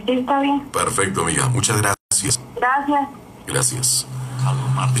 Ok, sí, está bien. Perfecto, amiga. Muchas gracias. Gracias.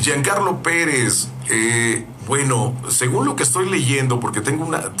 Giancarlo Pérez, bueno, según lo que estoy leyendo, porque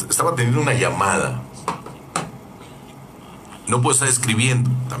estaba teniendo una llamada. No puedo estar escribiendo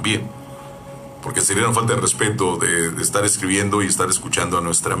también, porque sería una falta de respeto de estar escribiendo y estar escuchando a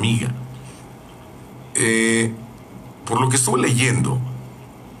nuestra amiga. Por lo que estuve leyendo,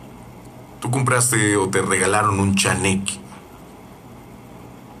 tú compraste o te regalaron un chaneque.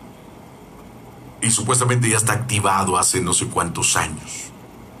 Y supuestamente ya está activado hace no sé cuántos años.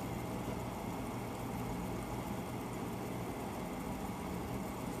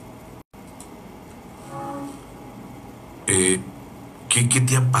 ¿Qué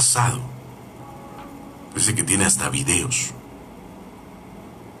te ha pasado? Dice que tiene hasta videos.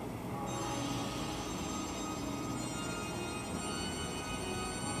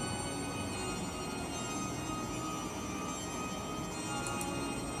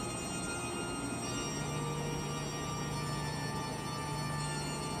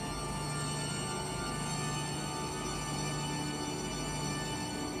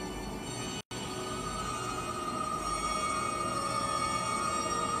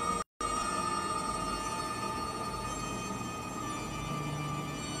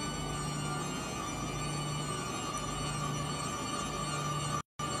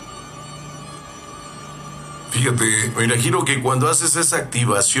 Fíjate, me imagino que cuando haces esa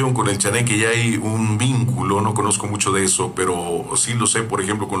activación con el chaneque ya hay un vínculo, no conozco mucho de eso, pero sí lo sé, por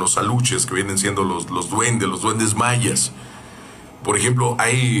ejemplo, con los aluches que vienen siendo los duendes mayas. Por ejemplo,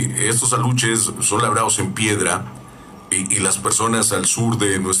 estos aluches son labrados en piedra y las personas al sur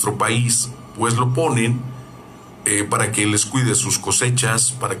de nuestro país pues lo ponen para que les cuide sus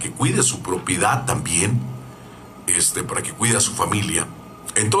cosechas, para que cuide su propiedad también, para que cuide a su familia.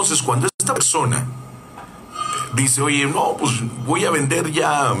 Entonces, cuando esta persona dice, oye, no, pues voy a vender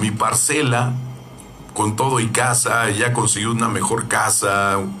ya mi parcela con todo y casa, ya conseguí una mejor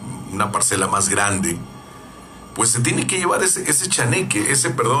casa, una parcela más grande, pues se tiene que llevar ese chaneque,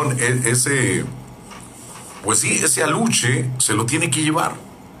 ese aluche, se lo tiene que llevar,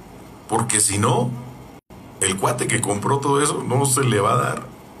 porque si no, el cuate que compró todo eso no se le va a dar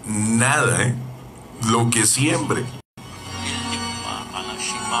nada, lo que siembre.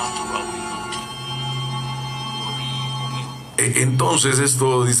 Entonces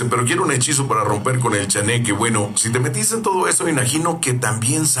esto dice, pero quiero un hechizo para romper con el chaneque. Bueno, si te metiste en todo eso, me imagino que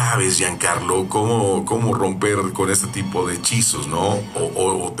también sabes, Giancarlo, cómo romper con este tipo de hechizos, ¿no?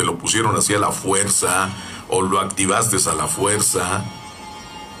 O te lo pusieron así a la fuerza, o lo activaste a la fuerza.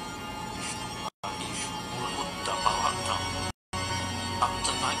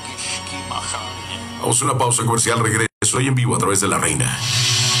 Vamos a una pausa comercial, regreso ahí en vivo a través de La Reina.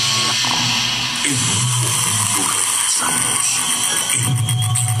 En un momento regresamos.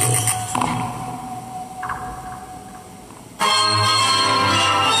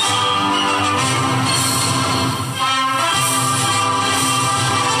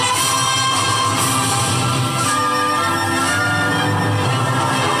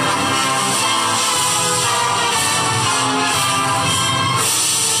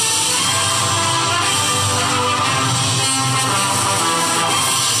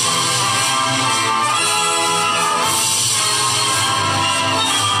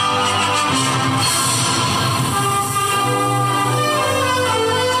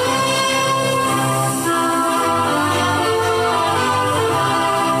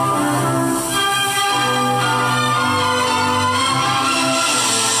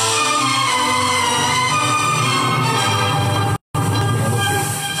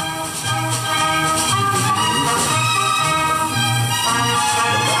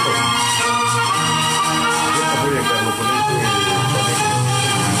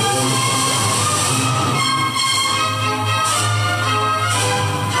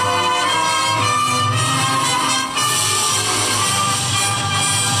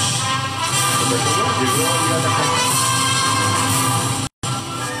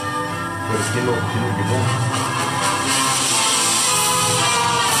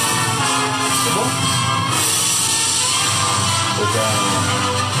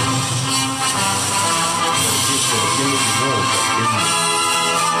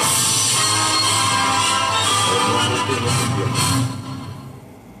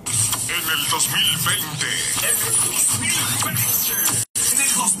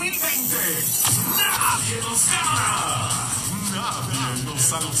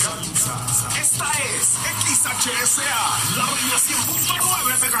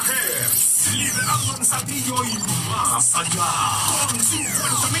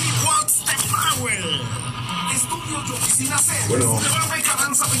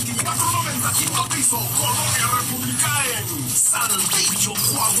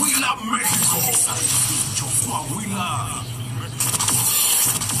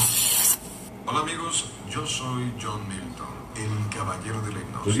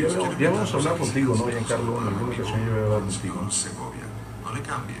 Pues ya vamos a hablar contigo, ¿no, Giancarlo? En alguna ocasión yo voy a hablar contigo. No le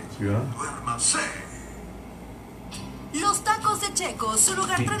cambie. ¿Sí, verdad? Los tacos de Checo, su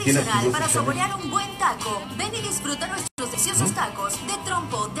lugar tradicional para saborear un buen taco. Ven y disfruta nuestros deliciosos tacos de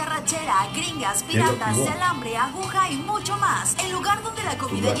trompo, de arrachera, gringas, piratas, de alambre, aguja y mucho más. El lugar donde la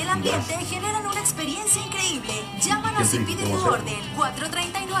comida y el ambiente generan una experiencia increíble. Llámanos y pide tu orden.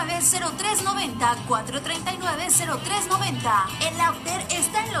 439-0390, 439-0390. El after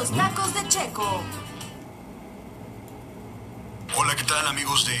está en los tacos de Checo. Hola, ¿qué tal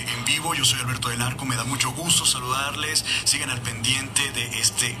amigos de En Vivo? Yo soy Alberto del Arco, me da mucho gusto saludarles. Sigan al pendiente de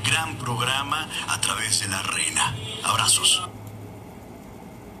este gran programa a través de La Reina. Abrazos.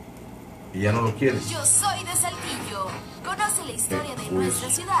 Y ya no lo quieres. Yo soy de Saltillo. Conoce la historia de nuestra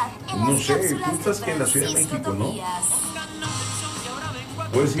ciudad en No las sé, cápsulas tú estás que en la Ciudad de Francisco México, ¿no? Tobías.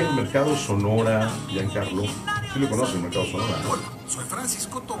 Puedes ir al Mercado Sonora, Giancarlo. Sí lo conoces, el Mercado Sonora, ¿no? Hola, soy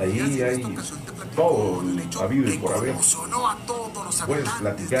Francisco Tobías Ahí y en hay esta ocasión te platico todo del hecho habido y que por haber. conmocionó a todos los Puedes habitantes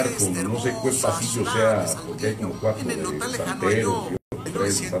platicar de esta con, no sé qué hermosa pasillo ciudad sea, de porque hay como 4 en el no tan de lejano santeros año y otros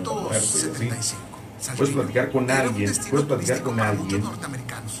 3 de Santa Muerte y así. 1975. Puedes platicar con alguien,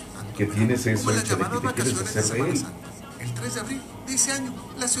 que tienes eso Como las hecho de que llamadas te quieres vacaciones de hacer de Semana él. Santa. El 3 de abril de ese año,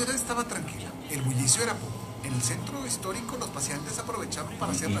 la ciudad estaba tranquila. El bullicio era poco. En el centro histórico, los paseantes aprovechaban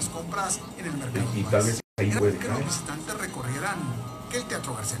para hacer las compras en el mercado. Y tal vez ahí Era puede que los caer. visitantes recorrieran que el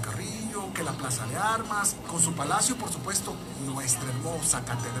Teatro García Carrillo, que la Plaza de Armas, con su palacio, por supuesto, nuestra hermosa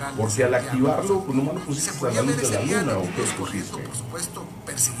catedral. Porque al activarlo, pues nomás lo pusiste a la luz de la luna, ¿o qué corriendo, pusiste? por supuesto,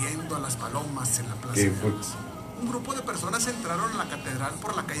 persiguiendo a las palomas en la Plaza ¿Qué de fue? Armas. Un grupo de personas entraron a la catedral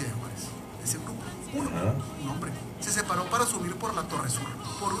por la calle de Juárez. Ese grupo, un hombre, se separó para subir por la Torre Sur,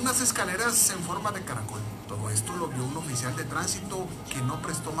 por unas escaleras en forma de caracol. Todo esto lo vio un oficial de tránsito que no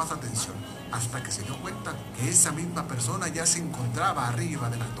prestó más atención, hasta que se dio cuenta que esa misma persona ya se encontraba arriba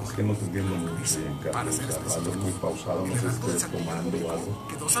de la torre. Es que no te entiendo mucho, Para Giancarlo. ser Hablas muy pausado, no sé si estás tomando o algo.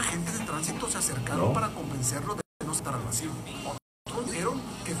 que dos agentes de tránsito se acercaron ¿No? para convencerlo de no estar al vacío. Otros dijeron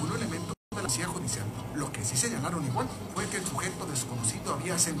que fue un elemento de la policía judicial. Lo que sí señalaron igual fue que el sujeto desconocido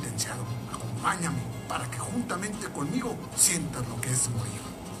había sentenciado: acompáñame para que juntamente conmigo sientas lo que es morir.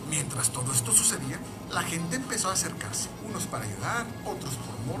 Mientras todo esto sucedía, la gente empezó a acercarse, unos para ayudar, otros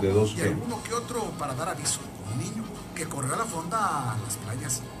por morbo, ¿De dos y qué? alguno que otro para dar aviso. Un niño que corrió a la fonda a las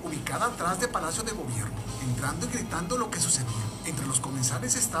playas, ubicada atrás de Palacio de Gobierno, entrando y gritando lo que sucedía. Entre los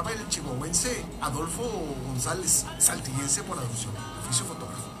comensales estaba el chihuahuense Adolfo González, saltillense por adopción, oficio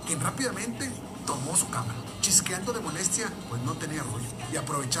fotógrafo, quien rápidamente tomó su cámara, chisqueando de molestia, pues no tenía rollo. Y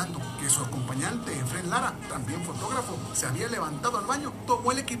aprovechando que su acompañante, Efren Lara, también fotógrafo, se había levantado al baño,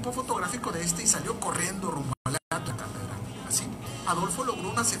 tomó el equipo fotográfico de este y salió corriendo rumbo a la catedral. Así, Adolfo logró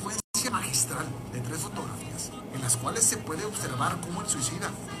una secuencia magistral de 3 fotografías, en las cuales se puede observar cómo el suicida,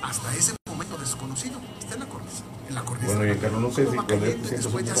 hasta ese momento desconocido, está en la cornisa. En la cornisa. Bueno, y Carlos, no sé si cuando ya te sientes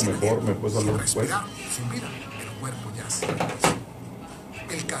un poco mejor, me puedes hablar después. Sin vida, el cuerpo yace.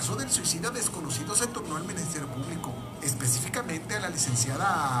 El caso del suicida desconocido se tornó al Ministerio Público, específicamente a la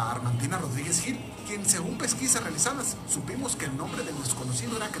licenciada Armantina Rodríguez Gil, quien según pesquisas realizadas, supimos que el nombre del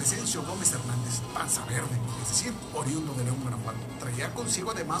desconocido era Crescencio Gómez Hernández, panza verde, es decir, oriundo de León, Guanajuato. Traía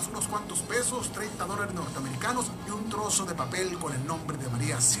consigo además unos cuantos pesos, $30 norteamericanos y un trozo de papel con el nombre de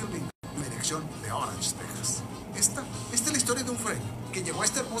María Sirling, en la dirección de Orange, Texas. Esta es la historia de un freño que llegó a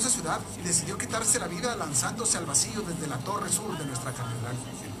esta hermosa ciudad y decidió quitarse la vida lanzándose al vacío desde la torre sur de nuestra catedral.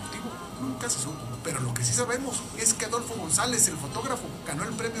 El motivo nunca se supo, pero lo que sí sabemos es que Adolfo González, el fotógrafo, ganó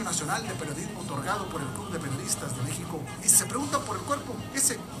el Premio Nacional de Periodismo otorgado por el Club de Periodistas de México, y si se preguntan por el cuerpo,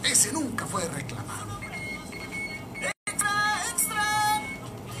 ese nunca fue reclamado. ¡Extra, extra!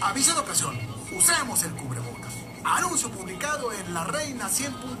 Aviso de ocasión, usemos el cubrebocas. Anuncio publicado en La Reina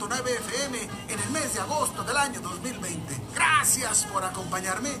 100.9 FM en el mes de agosto del año 2020. Gracias por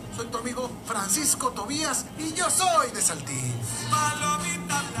acompañarme. Soy tu amigo Francisco Tobías y yo soy de Saltillo.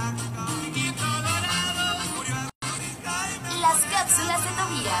 Las cápsulas de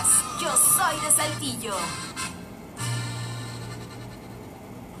Tobías. Yo soy de Saltillo.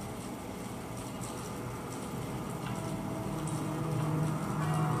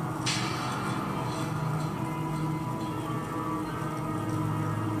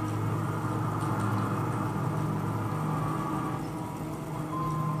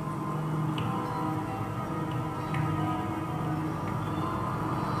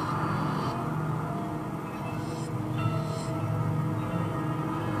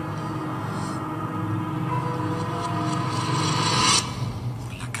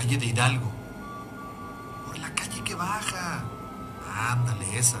 De Hidalgo, por la calle que baja.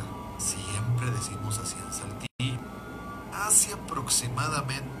 Ándale, esa. Siempre decimos así en Saltillo. Hace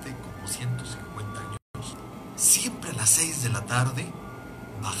aproximadamente como 150 años, siempre a las 6 de la tarde,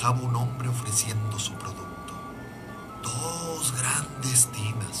 bajaba un hombre ofreciendo su producto. 2 grandes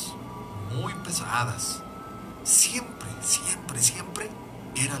tinas, muy pesadas. Siempre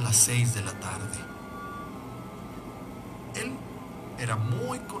era a las 6 de la tarde. Él era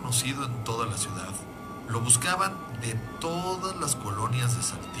muy conocido en toda la ciudad. Lo buscaban de todas las colonias de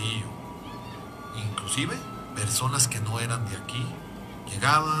Saltillo. Inclusive personas que no eran de aquí.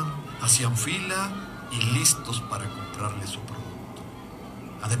 Llegaban, hacían fila y listos para comprarle su producto.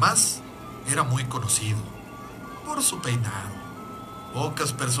 Además, era muy conocido por su peinado.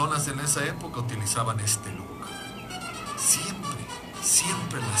 Pocas personas en esa época utilizaban este look.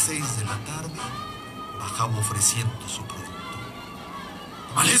 Siempre a las 6 de la tarde bajaba ofreciendo su producto.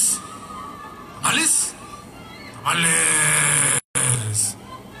 ¡Tamales! ¡Tamales! ¡Tamales!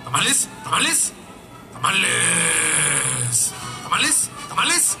 ¡Tamales! ¡Tamales! ¡Tamales! ¡Tamales!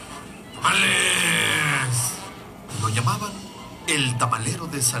 ¡Tamales! ¡Tamales! Lo llamaban el tamalero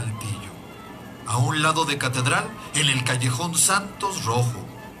de Saltillo. A un lado de Catedral, en el callejón Santos Rojo,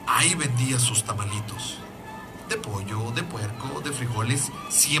 ahí vendía sus tamalitos. De pollo, de puerco, de frijoles,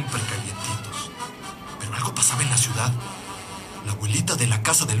 siempre calientitos. Pero algo pasaba en la ciudad. La abuelita de la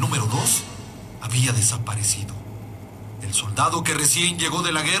casa del número 2 había desaparecido. El soldado que recién llegó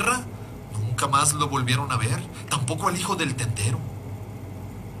de la guerra, nunca más lo volvieron a ver, tampoco al hijo del tendero.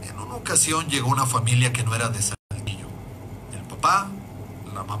 En una ocasión llegó una familia que no era de Saltillo. El papá,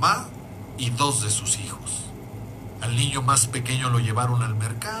 la mamá y 2 de sus hijos. Al niño más pequeño lo llevaron al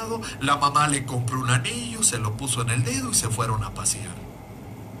mercado, la mamá le compró un anillo, se lo puso en el dedo y se fueron a pasear.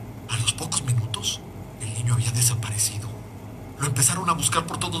 A los pocos minutos, el niño había desaparecido. Lo empezaron a buscar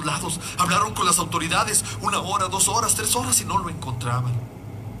por todos lados. Hablaron con las autoridades. 1 hora, 2 horas, 3 horas y no lo encontraban.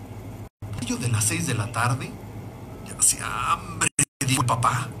 A ello de las 6 de la tarde, ya hacía hambre, dijo el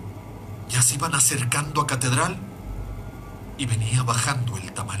papá. Ya se iban acercando a Catedral y venía bajando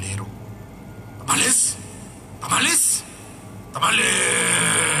el tamalero. ¡Tamales! ¡Tamales!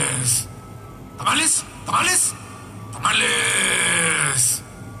 ¡Tamales! ¡Tamales! ¡Tamales! ¡Tamales!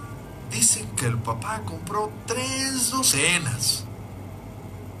 Dicen que el papá compró 3 docenas.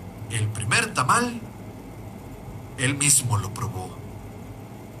 El primer tamal, él mismo lo probó.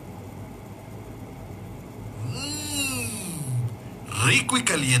 Rico y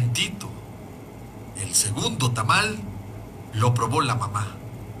calientito. El segundo tamal, lo probó la mamá.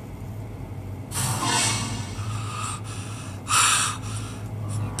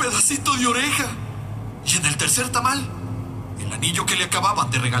 Un pedacito de oreja. Y en el tercer tamal, el anillo que le acababan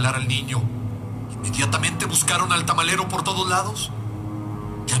de regalar al niño. Inmediatamente buscaron al tamalero por todos lados.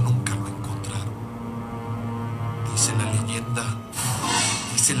 Ya nunca lo encontraron. Dice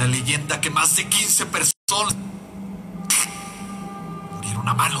la leyenda que más de 15 personas murieron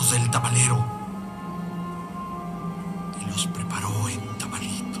a manos del tamalero. Y los preparó en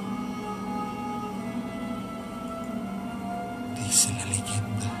tamalito. Dice la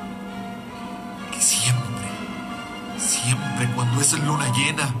leyenda que siempre cuando es luna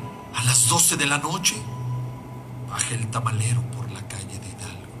llena, a las 12 de la noche, baja el tamalero por la calle de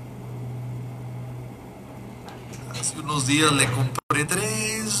Hidalgo. Hace unos días le compré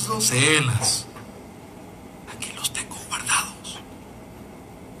 3 docenas. Aquí los tengo guardados.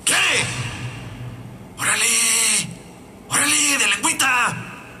 ¿Qué? ¡Órale! ¡Órale, de lengüita!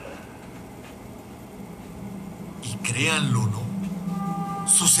 Y créanlo o no,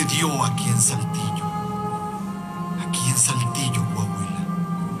 sucedió aquí en Saltillo. Aquí en Saltillo, Coahuila.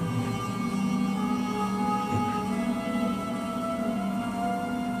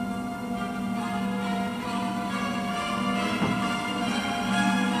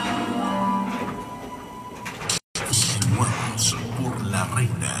 Por la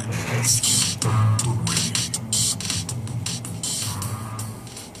reina.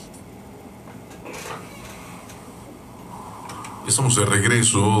 Estamos de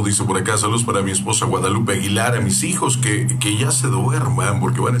regreso, dice por acá, saludos para mi esposa Guadalupe Aguilar, a mis hijos que ya se duerman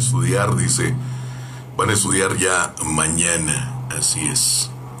porque van a estudiar, dice, van a estudiar ya mañana, así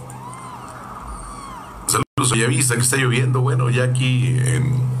es. Saludos a Bellavista, que está lloviendo, bueno, ya aquí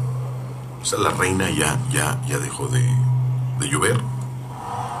en, o sea, la reina ya dejó de llover.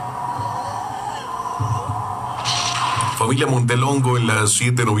 Familia Montelongo en la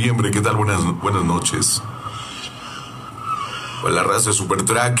 7 de noviembre, ¿qué tal? Buenas noches. Pues la raza de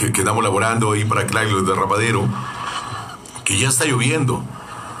Supertrack que estamos laborando ahí para Claudio el Derramadero, que ya está lloviendo.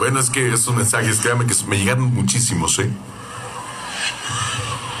 Bueno, es que estos mensajes, créanme que me llegaron muchísimos,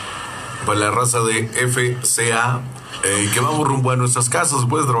 Para la raza de FCA, que vamos rumbo a nuestras casas,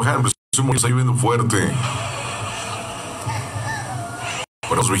 después de trabajar, pues está lloviendo fuerte.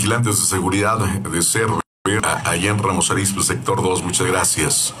 Para los vigilantes de seguridad de Cerro, allá en Ramos Arizpe, sector 2, muchas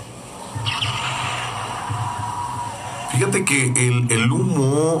gracias. Fíjate que el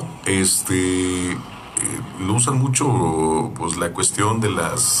humo, lo usan mucho, pues la cuestión de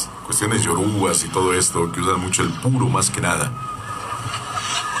las cuestiones yorubas y todo esto, que usan mucho el puro más que nada.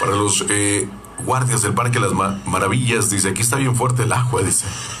 Para los guardias del Parque Las Maravillas, dice, aquí está bien fuerte el agua, dice.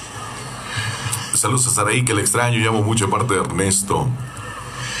 Saludos a Saraí, que le extraño, llamo mucho de parte de Ernesto.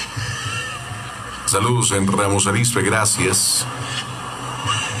 Saludos en Ramos Arizpe, gracias.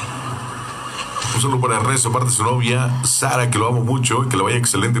 Un saludo para Ernesto, aparte de su novia, Sara, que lo amo mucho, que le vaya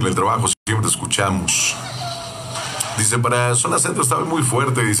excelente en el trabajo, siempre te escuchamos. Dice, para zona centro estaba muy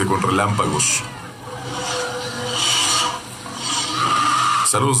fuerte, dice, con relámpagos.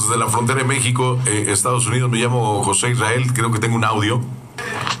 Saludos desde la frontera de México, Estados Unidos, me llamo José Israel, creo que tengo un audio.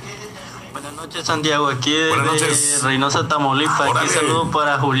 Buenas noches, Santiago, aquí de Reynosa, Tamaulipas. Órale. Aquí saludo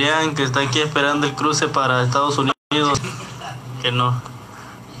para Julián, que está aquí esperando el cruce para Estados Unidos. Que no.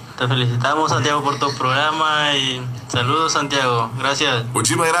 Te felicitamos, Santiago, por tu programa y saludos, Santiago. Gracias.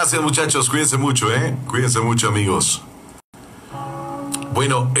 Muchísimas gracias, muchachos. Cuídense mucho, Cuídense mucho, amigos.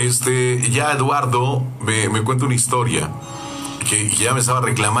 Bueno, ya Eduardo me cuenta una historia que ya me estaba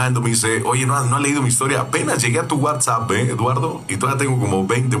reclamando. Me dice, oye, no ha leído mi historia. Apenas llegué a tu WhatsApp, Eduardo, y todavía tengo como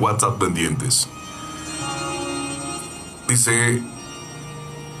 20 WhatsApp pendientes. Dice,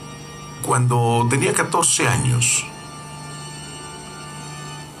 cuando tenía 14 años,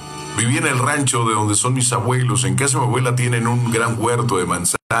 viví en el rancho de donde son mis abuelos. En casa de mi abuela tienen un gran huerto de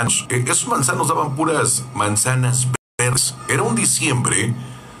manzanos. Esos manzanos daban puras manzanas verdes. Era un diciembre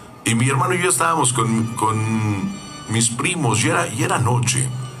y mi hermano y yo estábamos con mis primos y era noche.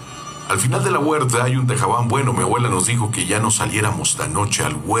 Al final de la huerta hay un tejabán. Bueno, mi abuela nos dijo que ya no saliéramos de noche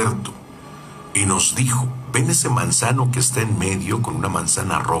al huerto. Y nos dijo, ¿ven ese manzano que está en medio con una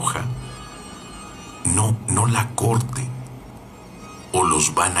manzana roja? No la corten, o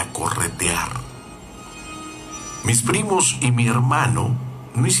los van a corretear. Mis primos y mi hermano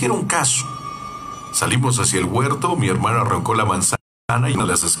no hicieron caso. Salimos hacia el huerto, mi hermano arrancó la manzana y en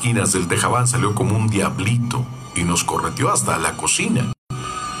las esquinas del tejabán salió como un diablito y nos correteó hasta la cocina.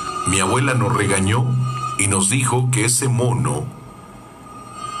 Mi abuela nos regañó y nos dijo que ese mono,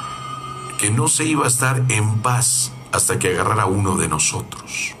 que no se iba a estar en paz hasta que agarrara uno de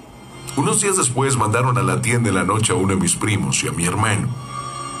nosotros. Unos días después mandaron a la tienda en la noche a uno de mis primos y a mi hermano.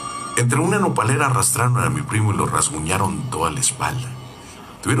 Entre una nopalera arrastraron a mi primo y lo rasguñaron toda la espalda.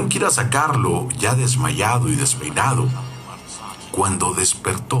 Tuvieron que ir a sacarlo ya desmayado y despeinado. Cuando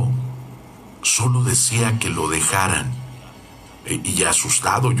despertó, solo decía que lo dejaran. Y ya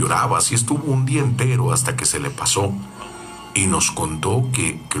asustado lloraba, así estuvo un día entero hasta que se le pasó. Y nos contó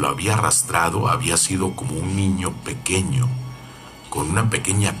que lo había arrastrado, había sido como un niño pequeño, con una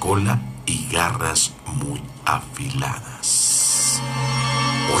pequeña cola y garras muy afiladas.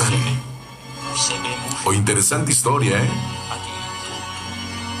 Órale. O interesante historia, ¿eh?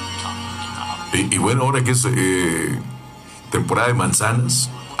 Y bueno, ahora que es temporada de manzanas,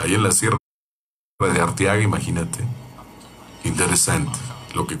 ahí en la sierra de Arteaga, imagínate. Interesante.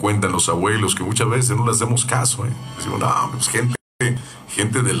 Lo que cuentan los abuelos, que muchas veces no les damos caso, ¿eh? Decimos, no, pues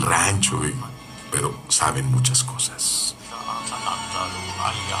gente del rancho, ¿eh? Pero saben muchas cosas.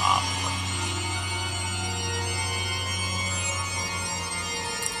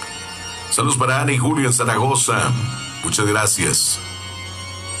 Saludos para Ana y Julio en Zaragoza. Muchas gracias.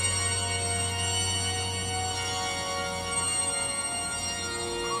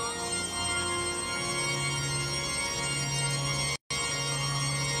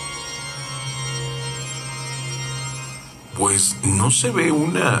 Pues no se ve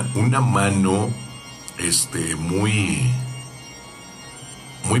una mano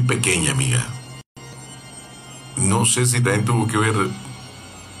muy pequeña, amiga. No sé si también tuvo que ver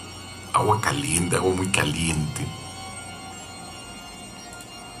agua caliente, agua muy caliente.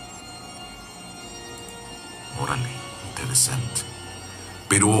 Órale, interesante.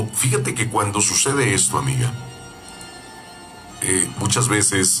 Pero fíjate que cuando sucede esto, amiga, muchas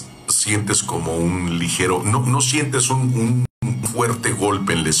veces sientes como un ligero, no sientes un fuerte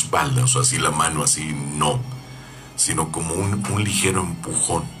golpe en la espalda, o sea, así la mano así, no, sino como un ligero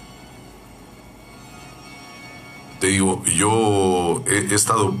empujón. Te digo, yo he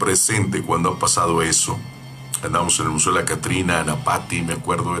estado presente cuando ha pasado eso. Andamos en el Museo de la Catrina, Anapati, me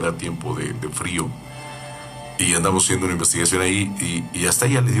acuerdo, era tiempo de frío, y andamos haciendo una investigación ahí, y hasta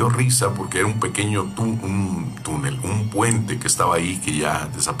ella le dio risa porque era un pequeño túnel, un puente que estaba ahí que ya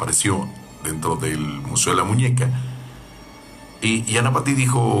desapareció dentro del Museo de la Muñeca. Y Anapati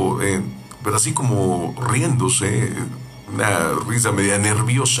dijo, pero así como riéndose, una risa media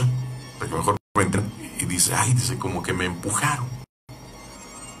nerviosa, para que mejor me entiendan, y dice, dice, como que me empujaron.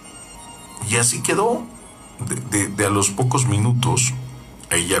 Y así quedó. De a los pocos minutos,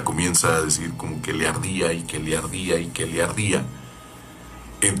 ella comienza a decir como que le ardía y que le ardía y que le ardía.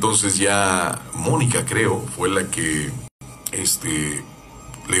 Entonces ya Mónica, creo, fue la que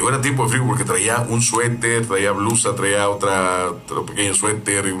le digo, era tiempo de frío porque traía un suéter, traía blusa, traía otro pequeño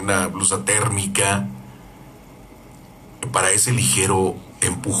suéter y una blusa térmica para ese ligero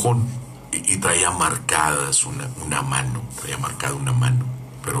empujón, y traía marcadas una mano, traía marcada una mano,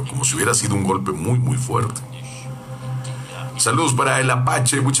 pero como si hubiera sido un golpe muy muy fuerte. Saludos para el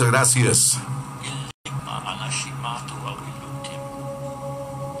Apache, muchas gracias.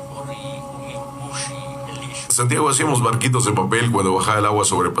 Santiago, hacíamos barquitos de papel cuando bajaba el agua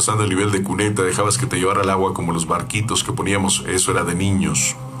sobrepasando el nivel de cuneta, dejabas que te llevara el agua como los barquitos que poníamos, eso era de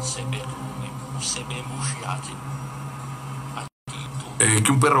niños.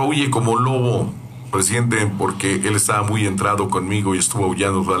 Que un perro huye como lobo, presidente, porque él estaba muy entrado conmigo y estuvo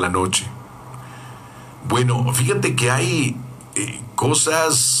aullando toda la noche. Bueno, fíjate que hay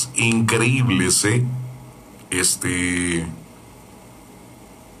cosas increíbles,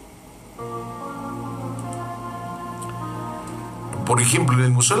 por ejemplo, en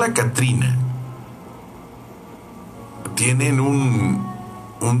el Museo de la Catrina tienen un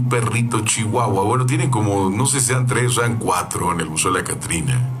perrito chihuahua. Bueno, tienen como, no sé si sean 3 o sean 4 en el Museo de la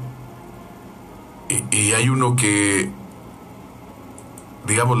Catrina. Y hay uno que,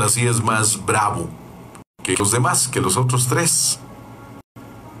 digámoslo así, es más bravo que los demás, que los otros 3.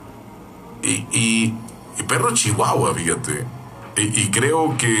 Y perro chihuahua, fíjate. Y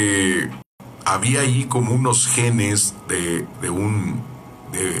creo que había ahí como unos genes de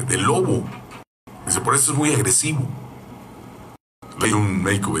lobo. Dice, por eso es muy agresivo. Hay un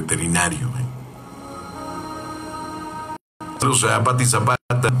médico veterinario. Saludos a Pati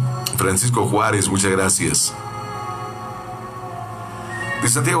Zapata, Francisco Juárez, muchas gracias. De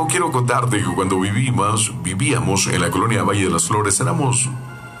Santiago, quiero contarte que cuando vivíamos en la colonia Valle de las Flores, éramos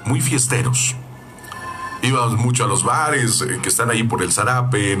muy fiesteros. Íbamos mucho a los bares que están ahí por el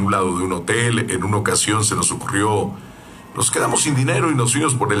Zarape, en un lado de un hotel. En una ocasión se nos ocurrió, nos quedamos sin dinero y nos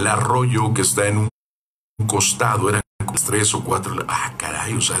fuimos por el arroyo que está en un costado. Eran 3 o 4.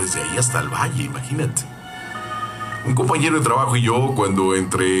 Caray, o sea, desde ahí hasta el valle, imagínate. Un compañero de trabajo y yo, cuando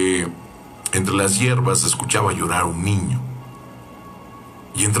entre Entre las hierbas se escuchaba llorar un niño.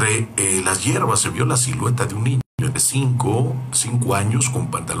 Y entre las hierbas se vio la silueta de un niño de 5 años con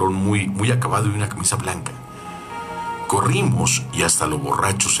pantalón muy acabado y una camisa blanca. Corrimos y hasta lo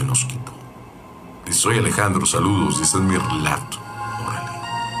borracho se nos quitó. Dice, soy Alejandro, saludos, dice, es mi relato. Órale.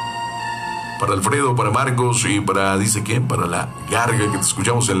 Para Alfredo, para Marcos y para, dice quién, para la Garga que te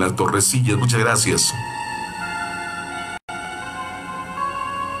escuchamos en las Torrecillas. Muchas gracias.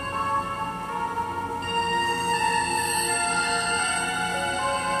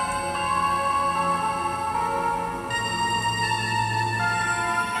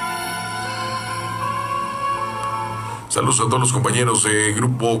 Saludos a todos los compañeros de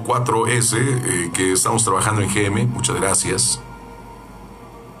Grupo 4S que estamos trabajando en GM. Muchas gracias.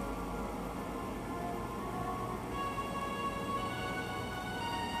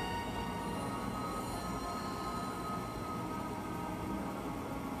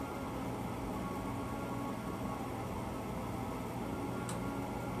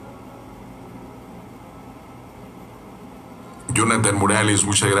 Jonathan Morales,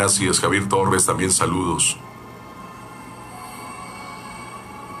 muchas gracias. Javier Torres, también saludos.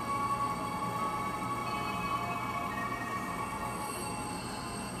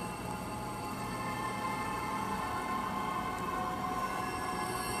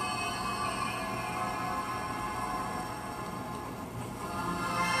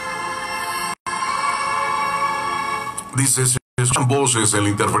 Dice, se escuchan voces en la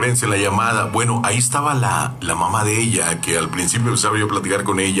interferencia, en la llamada. Bueno, ahí estaba la mamá de ella, que al principio empezaba yo a platicar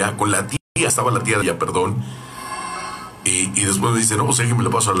con ella, con la tía, estaba la tía de ella, perdón. Y después me dice, no, pues que me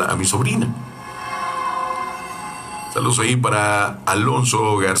lo paso a mi sobrina. Saludos ahí para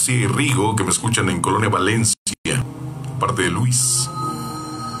Alonso García y Rigo, que me escuchan en Colonia Valencia, parte de Luis.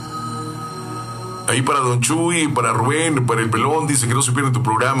 Ahí para Don Chuy, para Rubén, para el Pelón, dice que no se pierde tu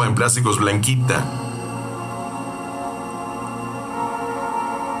programa en Plásticos Blanquita.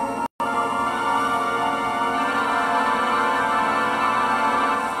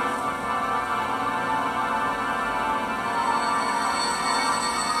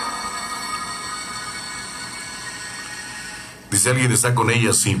 Si alguien está con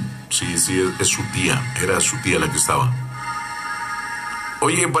ella, sí, es su tía, era su tía la que estaba.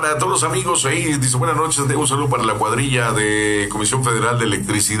 Oye, para todos los amigos ahí, dice, buenas noches, un saludo para la cuadrilla de Comisión Federal de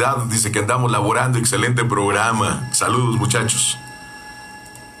Electricidad, dice que andamos laborando, excelente programa. Saludos, muchachos.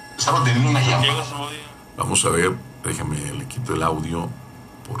 Estaba teniendo una llamada. Vamos a ver, déjame, le quito el audio,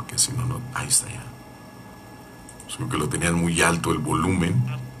 porque si no, ahí está ya. Creo que lo tenían muy alto el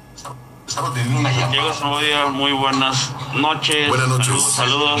volumen. Estaba teniendo una llamada. Diego Zamudio, muy buenas noches. Buenas noches.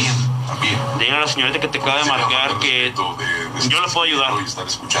 Saludos. Dile a la señorita que te acaba de marcar que yo le puedo ayudar.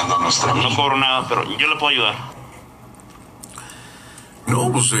 No cobro nada, pero yo le puedo ayudar.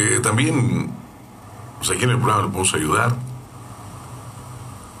 No, pues también, pues aquí en el programa le podemos ayudar.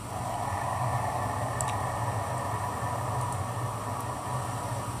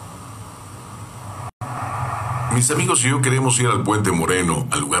 Mis amigos y yo queremos ir al Puente Moreno,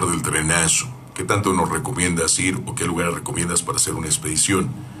 al lugar del trenazo. ¿Qué tanto nos recomiendas ir o qué lugar recomiendas para hacer una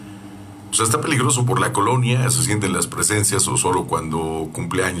expedición? O sea, está peligroso por la colonia, se sienten las presencias o solo cuando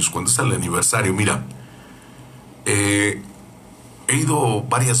cumpleaños, cuando está el aniversario. Mira, he ido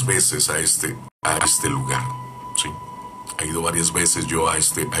varias veces a este lugar, ¿sí? He ido varias veces yo a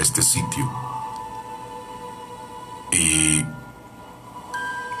este sitio. Y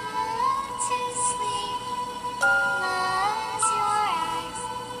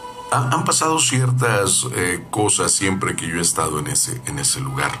han pasado ciertas cosas siempre que yo he estado en ese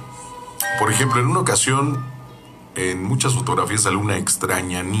lugar. Por ejemplo, en una ocasión, en muchas fotografías salió una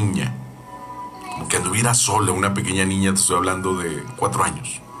extraña niña, como que anduviera sola, una pequeña niña, te estoy hablando de 4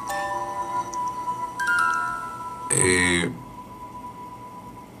 años.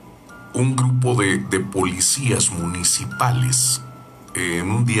 Un grupo de policías municipales,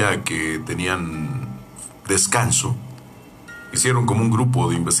 en un día que tenían descanso, hicieron como un grupo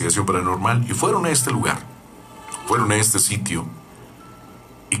de investigación paranormal y fueron a este lugar, fueron a este sitio.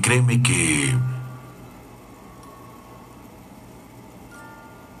 Y créeme que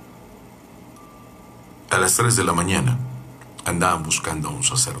a las 3 de la mañana andaban buscando a un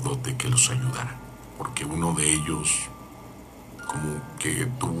sacerdote que los ayudara, porque uno de ellos como que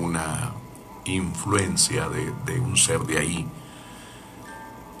tuvo una influencia de un ser de ahí.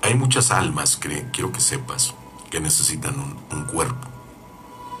 Hay muchas almas, quiero que sepas, que necesitan un cuerpo.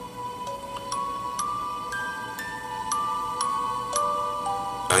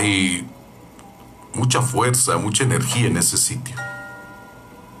 Hay mucha fuerza, mucha energía en ese sitio.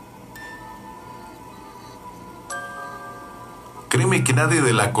 Créeme créeme que nadie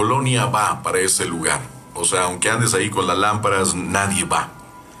de la colonia va para ese lugar. O sea, aunque andes ahí con las lámparas, nadie va.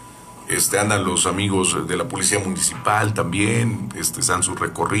 Andan los amigos de la policía municipal también, dan sus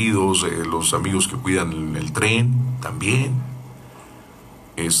recorridos, los amigos que cuidan el tren también.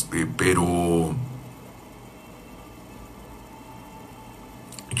 Pero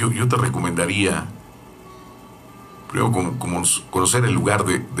yo te recomendaría primero como conocer el lugar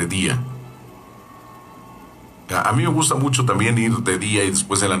de día. A mí me gusta mucho también ir de día y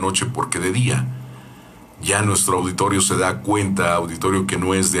después de la noche, porque de día ya nuestro auditorio se da cuenta, auditorio que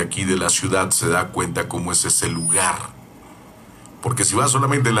no es de aquí de la ciudad, se da cuenta cómo es ese lugar. Porque si vas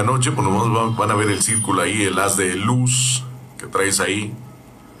solamente en la noche, pues nomás van a ver el círculo ahí, el haz de luz que traes ahí,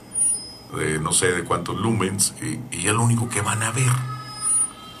 de no sé de cuántos lumens, y es lo único que van a ver.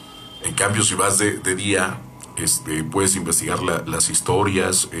 En cambio, si vas de día, puedes investigar las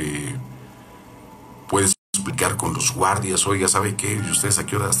historias, puedes explicar con los guardias, oiga, ¿sabe qué? ¿Y ustedes hasta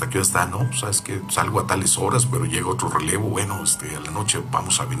qué hora están? No, pues, sabes que salgo a tales horas, pero llega otro relevo, bueno, a la noche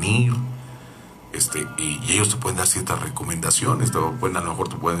vamos a venir, y ellos te pueden dar ciertas recomendaciones, a lo mejor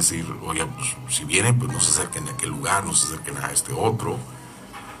te pueden decir, oiga, pues si vienen, pues no se acerquen a aquel lugar, no se acerquen a este otro.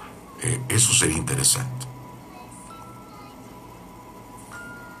 Eso sería interesante.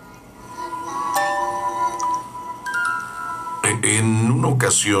 En una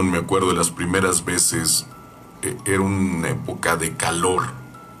ocasión, me acuerdo de las primeras veces, era una época de calor,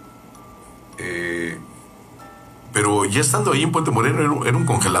 pero ya estando ahí en Puente Moreno era un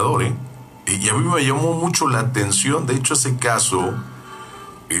congelador, y a mí me llamó mucho la atención, de hecho ese caso,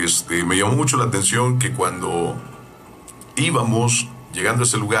 me llamó mucho la atención que cuando íbamos llegando a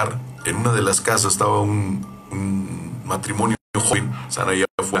ese lugar, en una de las casas estaba un matrimonio joven, están allá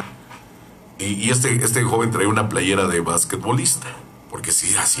afuera. Y este joven traía una playera de basquetbolista, porque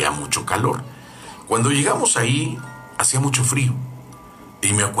sí hacía mucho calor. Cuando llegamos ahí, hacía mucho frío.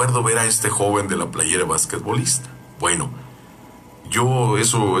 Y me acuerdo ver a este joven de la playera basquetbolista. Bueno,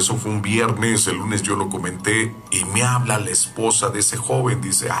 eso fue un viernes, el lunes yo lo comenté, y me habla la esposa de ese joven.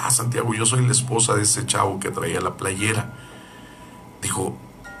 Dice, Santiago, yo soy la esposa de ese chavo que traía la playera. Dijo,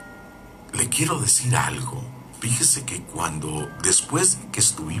 le quiero decir algo. Fíjese que después de que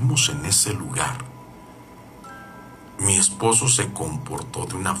estuvimos en ese lugar, mi esposo se comportó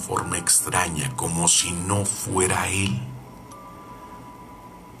de una forma extraña, como si no fuera él.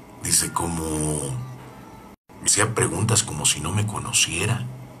 Dice, me hacía preguntas como si no me conociera.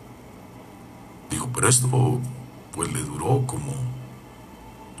 Digo, pero esto pues le duró como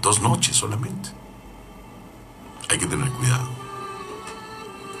 2 noches solamente. Hay que tener cuidado.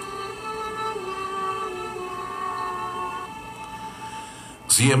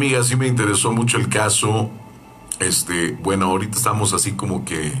 Sí, amiga, sí me interesó mucho el caso. Bueno, ahorita estamos así como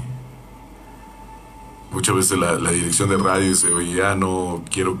que muchas veces la dirección de radio dice, oye, ya no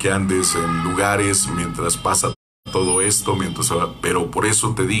quiero que andes en lugares mientras pasa todo esto, pero por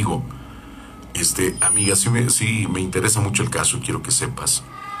eso te digo, amiga, sí me interesa mucho el caso, quiero que sepas.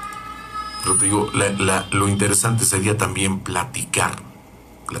 Pero te digo, lo interesante sería también platicar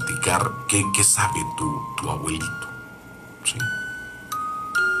qué sabe tu abuelito, ¿sí?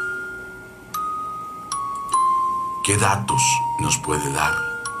 ¿Qué datos nos puede dar?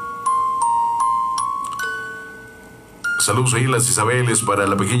 Saludos ahí las Isabeles para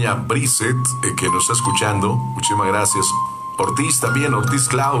la pequeña Brisset que nos está escuchando. Muchísimas gracias. Ortiz también, Ortiz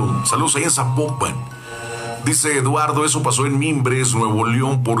Cloud. Saludos ahí en Zapopan. Dice Eduardo, eso pasó en Mimbres, Nuevo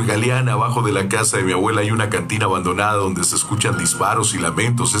León, por Galeana. Abajo de la casa de mi abuela hay una cantina abandonada donde se escuchan disparos y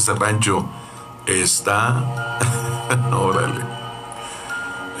lamentos. Ese rancho está... Órale.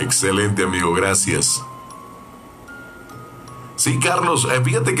 Excelente, amigo, gracias. Sí, Carlos,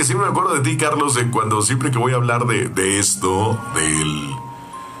 fíjate que siempre me acuerdo de ti, Carlos, de cuando siempre que voy a hablar de esto,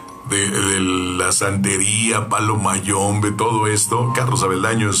 de la santería, palo mayombe, todo esto. Carlos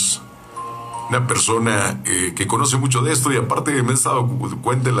Abeldaño es una persona que conoce mucho de esto, y aparte me he dado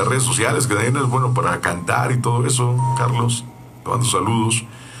cuenta en las redes sociales que también es bueno para cantar y todo eso. Carlos, te mando saludos.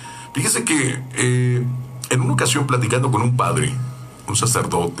 Fíjese que en una ocasión, platicando con un padre, un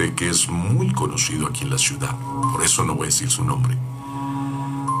sacerdote que es muy conocido aquí en la ciudad, por eso no voy a decir su nombre,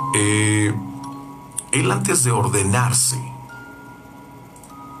 él, antes de ordenarse,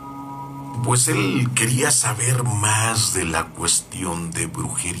 pues él quería saber más de la cuestión de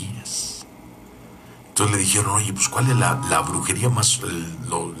brujerías. Entonces le dijeron, oye, pues ¿cuál es la brujería más,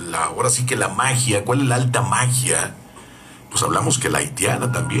 ahora sí que la magia, cuál es la alta magia? Pues hablamos que la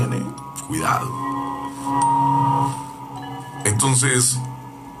haitiana también, cuidado. Entonces,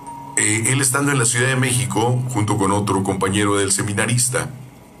 él estando en la Ciudad de México, junto con otro compañero del seminarista,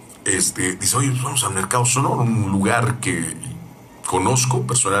 dice, oye, pues vamos al Mercado Sonoro, un lugar que conozco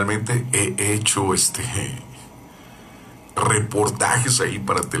personalmente, he hecho reportajes ahí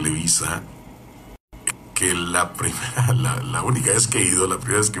para Televisa, que la única vez que he ido, la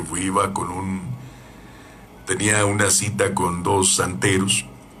primera vez que fui, iba tenía una cita con dos santeros,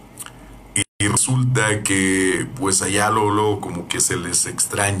 y resulta que pues allá luego como que se les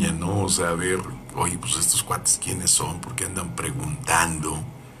extraña, ¿no? O sea, a ver, oye, pues estos cuates, ¿quiénes son? ¿Por qué andan preguntando?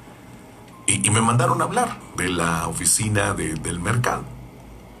 Y me mandaron a hablar de la oficina del mercado.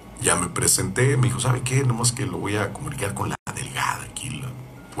 Ya me presenté, me dijo, ¿sabe qué? Nomás que lo voy a comunicar con la delegada aquí, la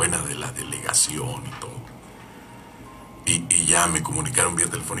buena de la delegación y todo. Y ya me comunicaron vía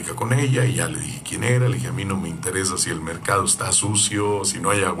telefónica con ella, y ya le dije quién era. Le dije, a mí no me interesa si el mercado está sucio, si no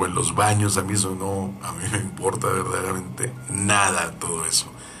hay agua en los baños, a mí eso no, a mí me importa verdaderamente nada todo eso.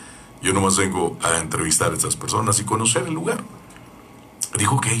 Yo nomás vengo a entrevistar a estas personas y conocer el lugar.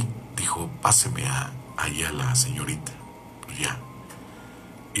 Dijo, ok, dijo, páseme ahí a la señorita. Pues ya.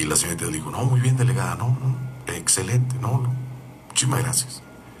 Y la señorita le dijo, no, muy bien, delegada, no, excelente, no, muchísimas gracias.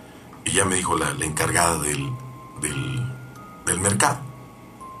 Y ya me dijo la encargada del mercado,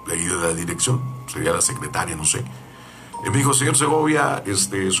 de ahí de la dirección, sería la secretaria, no sé. Y me dijo, señor Segovia,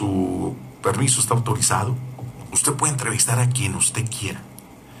 su permiso está autorizado, usted puede entrevistar a quien usted quiera.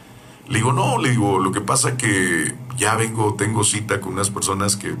 Le digo, no, le digo, lo que pasa que ya tengo cita con unas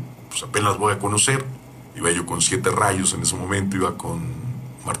personas que pues apenas voy a conocer. Iba yo con 7 rayos en ese momento, iba con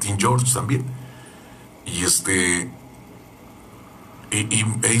Martín George también. Y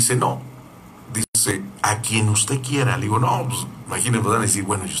me dice, no, dice, a quien usted quiera. Le digo, no, pues imagínate, van a decir,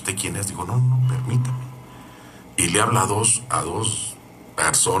 bueno, ¿y usted quién es? Digo, no, permítame. Y le habla a dos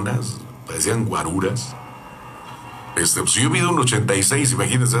personas, parecían guaruras. Pues yo mido un 86,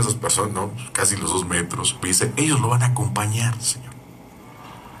 imagínense a esas personas, ¿no? Casi los 2 metros. Me dice, ellos lo van a acompañar, señor.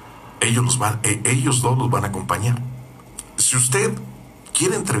 Ellos dos los van a acompañar. Si usted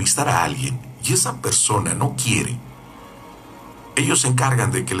quiere entrevistar a alguien y esa persona no quiere, ellos se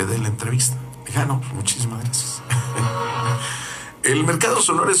encargan de que le den la entrevista. Dije, no, pues muchísimas gracias. El mercado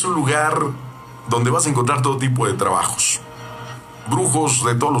Sonora es un lugar donde vas a encontrar todo tipo de trabajos. Brujos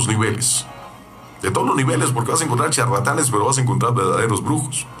de todos los niveles. De todos los niveles, porque vas a encontrar charlatanes, pero vas a encontrar verdaderos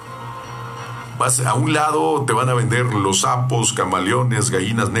brujos. Vas a un lado, te van a vender los sapos, camaleones,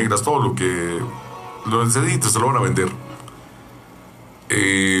 gallinas negras, todo lo que necesites, te lo van a vender.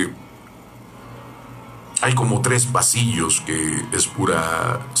 Hay como 3 pasillos que es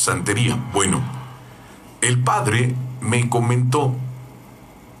pura santería. Bueno, el padre me comentó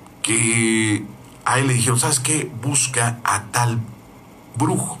que a él le dijeron, ¿sabes qué? Busca a tal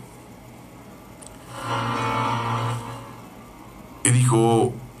brujo. Y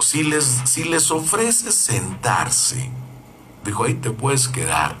dijo, si les ofreces sentarse, dijo, ahí te puedes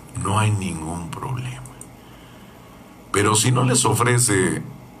quedar, no hay ningún problema. Pero si no les ofrece,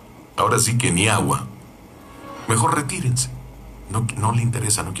 ahora sí que ni agua, mejor retírense. No le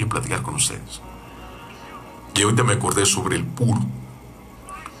interesa, no quiere platicar con ustedes. Y ahorita me acordé sobre el puro,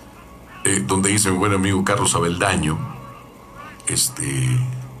 donde dice mi buen amigo Carlos Abeldaño,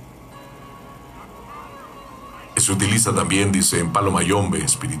 se utiliza también, dice, en palo mayombe,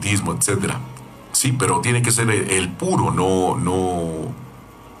 espiritismo, etc. Sí, pero tiene que ser el puro, no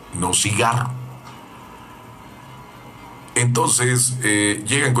cigarro. Entonces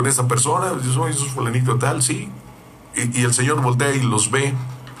llegan con esa persona, dicen, oye, ¿sos fulanito tal? Sí. Y el señor voltea y los ve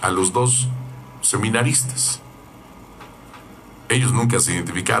a los 2 seminaristas. Ellos nunca se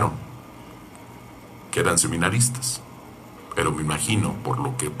identificaron que eran seminaristas, pero me imagino, por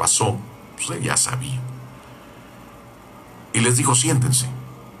lo que pasó, pues ya sabía. Y les dijo, siéntense,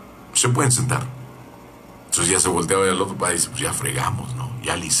 se pueden sentar. Entonces ya se volteaba al otro país, pues ya fregamos, ¿no?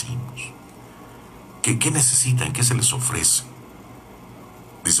 Ya le hicimos. ¿Qué necesitan? ¿Qué se les ofrece?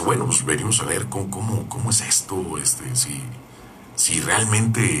 Dice, bueno, pues venimos a ver cómo es esto, si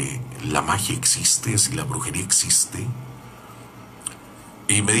realmente la magia existe, si la brujería existe.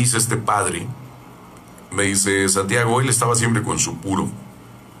 Y me dice este padre, me dice, Santiago, él estaba siempre con su puro,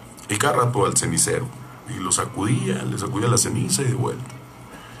 y cada rato al cenicero, y le sacudía la ceniza y de vuelta.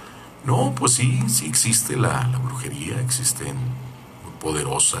 No, pues sí existe la brujería, existen muy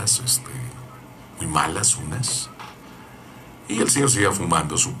poderosas, muy malas unas. Y el señor seguía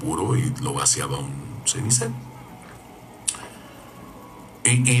fumando su puro y lo vaciaba a un cenicero.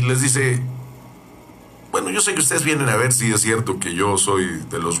 Y les dice, bueno, yo sé que ustedes vienen a ver si es cierto que yo soy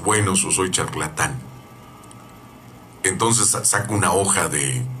de los buenos o soy charlatán. Entonces saca una hoja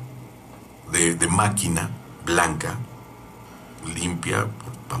de máquina blanca, limpia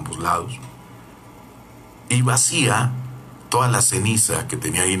por ambos lados, y vacía toda la ceniza que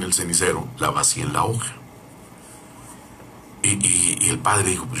tenía ahí en el cenicero, la vacía en la hoja. Y el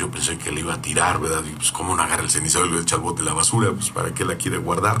padre dijo, pues yo pensé que le iba a tirar, ¿verdad? Y pues cómo no agarra el cenicero y lo echa al bote de la basura, pues para qué la quiere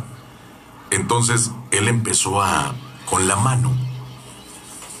guardar. Entonces él empezó con la mano,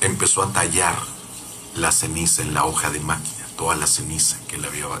 empezó a tallar la ceniza en la hoja de máquina, toda la ceniza que él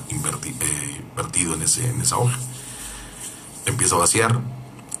había vertido en esa hoja. Empieza a vaciar,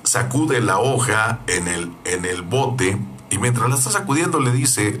 sacude la hoja en el bote, y mientras la está sacudiendo le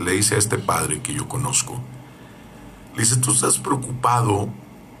dice a este padre que yo conozco, le dice, tú estás preocupado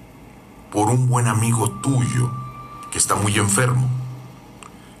por un buen amigo tuyo que está muy enfermo.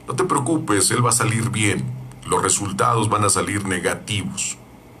 No te preocupes, él va a salir bien. Los resultados van a salir negativos.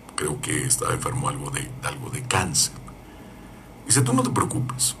 Creo que está enfermo algo de cáncer. Dice, tú no te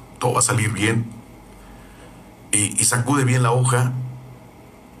preocupes, todo va a salir bien. Y sacude bien la hoja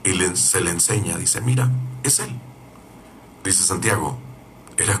y se le enseña. Dice, mira, es él. Dice Santiago,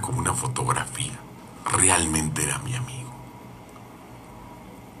 era como una fotografía. Realmente era mi amigo.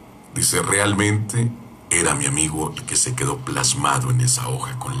 Dice, realmente era mi amigo el que se quedó plasmado en esa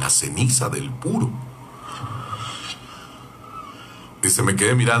hoja con la ceniza del puro. Dice, me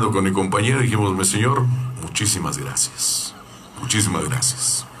quedé mirando con mi compañero y dijimos, mi señor, muchísimas gracias. Muchísimas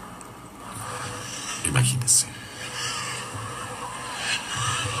gracias. Imagínense.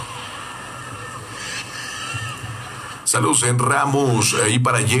 Saludos en Ramos, ahí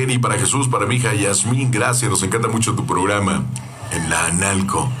para Jenny, para Jesús, para mi hija Yasmín, gracias, nos encanta mucho tu programa en la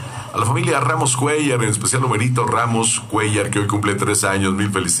Analco. A la familia Ramos Cuellar, en especial Homerito Ramos Cuellar, que hoy cumple 3 años,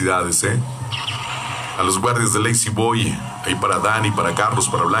 mil felicidades, A los guardias de Lazy Boy, ahí para Dani, para Carlos,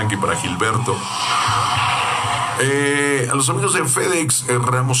 para Blanca y para Gilberto. A los amigos de FedEx,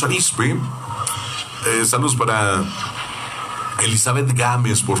 Ramos Arispe, saludos para Elizabeth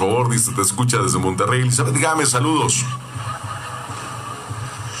Gámez, por favor, dice, te escucha desde Monterrey. Elizabeth Gámez, saludos.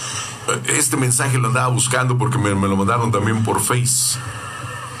 Este mensaje lo andaba buscando porque me lo mandaron también por Face.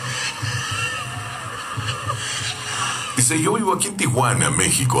 Dice, yo vivo aquí en Tijuana,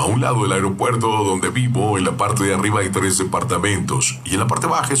 México, a un lado del aeropuerto donde vivo. En la parte de arriba hay 3 departamentos y en la parte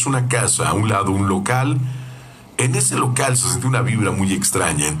baja es una casa, a un lado un local. En ese local se sentía una vibra muy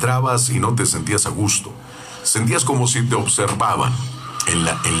extraña. Entrabas y no te sentías a gusto. Sentías como si te observaban. En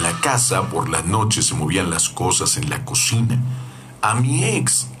la casa por la noche se movían las cosas en la cocina. A mi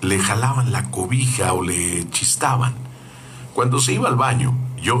ex le jalaban la cobija o le chistaban. Cuando se iba al baño,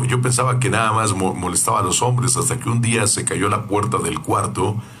 yo pensaba que nada más molestaba a los hombres, hasta que un día se cayó la puerta del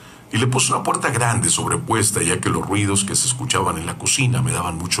cuarto y le puso una puerta grande sobrepuesta, ya que los ruidos que se escuchaban en la cocina me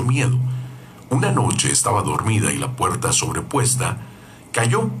daban mucho miedo. Una noche estaba dormida y la puerta sobrepuesta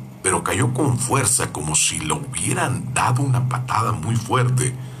cayó, pero cayó con fuerza, como si le hubieran dado una patada muy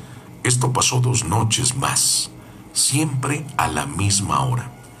fuerte. Esto pasó 2 noches más, siempre a la misma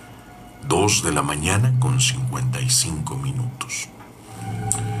hora, 2 de la mañana con 55 minutos.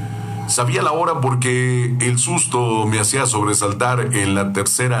 Sabía la hora porque el susto me hacía sobresaltar. En la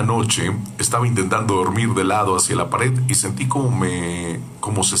 3ª noche estaba intentando dormir de lado hacia la pared y sentí como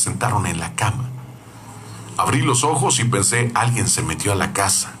se sentaron en la cama. Abrí los ojos y pensé, alguien se metió a la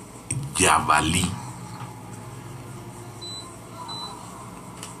casa. Ya valí.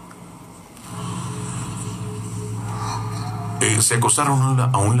 Se acostaron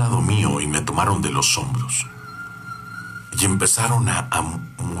a un lado mío y me tomaron de los hombros. Y empezaron a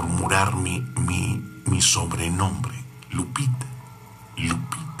murmurar mi sobrenombre. Lupita,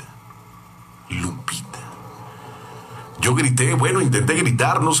 Lupita, Lupita. Yo grité, intenté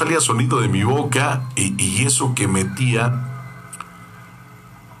gritar, no salía sonido de mi boca y eso que metía...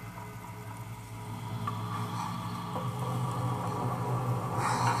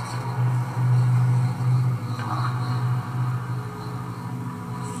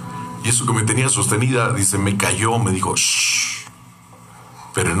 Y eso que me tenía sostenida, dice, me cayó, me dijo, shh,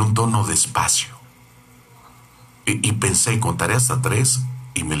 pero en un tono despacio. Y pensé, contaré hasta 3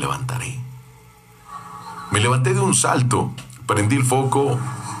 y me levantaré. Me levanté de un salto, prendí el foco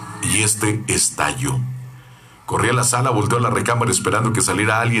y este estalló. Corrí a la sala, volteé a la recámara esperando que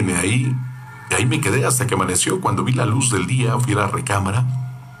saliera alguien y ahí me quedé hasta que amaneció. Cuando vi la luz del día, fui a la recámara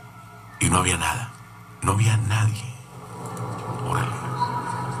y no había nada, no había nadie. Órale.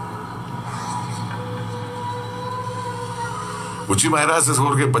 Muchísimas gracias,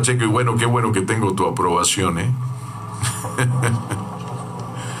 Jorge Pacheco, y qué bueno que tengo tu aprobación,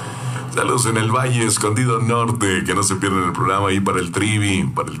 Saludos en el Valle Escondido Norte, que no se pierdan el programa, ahí para el Trivi,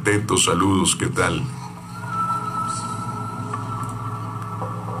 para el Teto, saludos, ¿qué tal?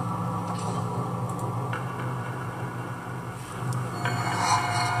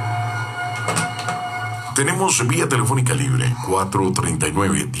 Tenemos vía telefónica libre,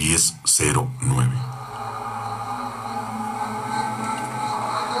 439-1009.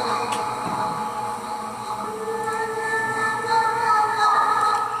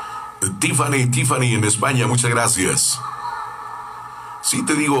 Tiffany en España, muchas gracias. Sí,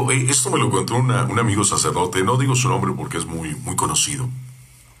 te digo, esto me lo contó un amigo sacerdote, no digo su nombre porque es muy, muy conocido.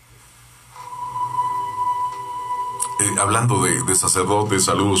 Hablando de sacerdotes,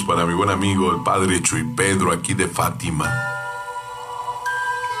 saludos para mi buen amigo, el padre Chuy Pedro, aquí de Fátima.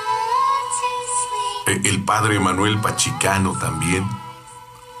 El padre Manuel Pachicano también,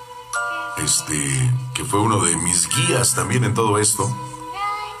 que fue uno de mis guías también en todo esto.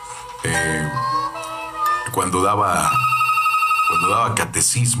 Cuando daba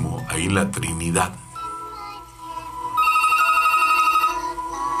catecismo ahí en la Trinidad.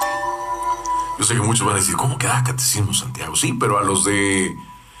 Yo sé que muchos van a decir, ¿cómo que da catecismo, Santiago? Sí, pero a los de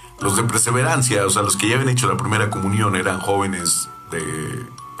perseverancia, o sea, los que ya habían hecho la primera comunión, eran jóvenes de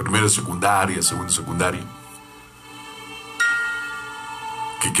primera secundaria, segunda secundaria.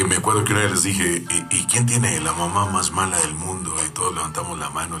 Que me acuerdo que una vez les dije, ¿y quién tiene la mamá más mala del mundo? Y todos levantamos la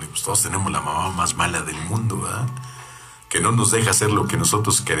mano, le digo, pues todos tenemos la mamá más mala del mundo, ¿verdad? Que no nos deja hacer lo que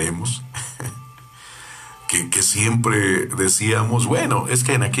nosotros queremos. que siempre decíamos, bueno, es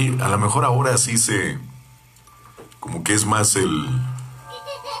que a lo mejor ahora sí como que es más el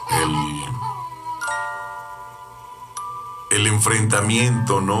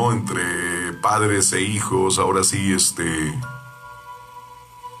enfrentamiento, ¿no? Entre padres e hijos, ahora sí,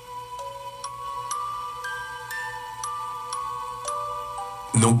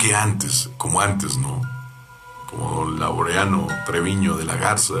 no que antes, como antes, ¿no? Como Laureano Treviño de la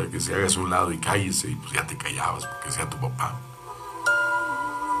Garza, que se hagas a un lado y cállese, y pues ya te callabas porque sea tu papá.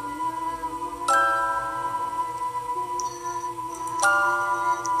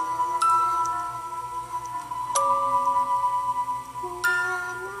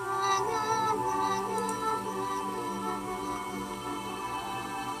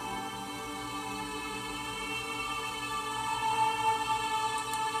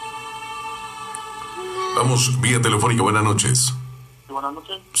 Vamos, vía telefónica, buenas noches. Sí, buenas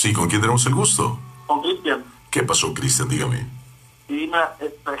noches. Sí, ¿con quién tenemos el gusto? Con Cristian. ¿Qué pasó, Cristian? Dígame. Sí,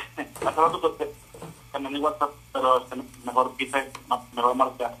 hace rato que me di WhatsApp, pero mejor me voy a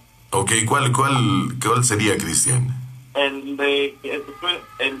marcar. Ok, ¿cuál sería, Cristian? El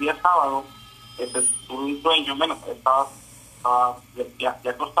día sábado, tuve un sueño, estaba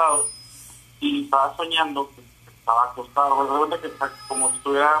ya acostado, y estaba soñando que estaba acostado, realmente que como si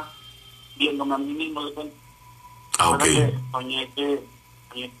estuviera viéndome a mí mismo de cuenta. Okay. Soñé que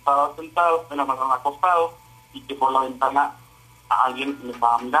estaba sentado, me acostado, y que por la ventana alguien me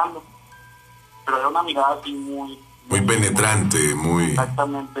estaba mirando. Pero era una mirada así muy penetrante, muy...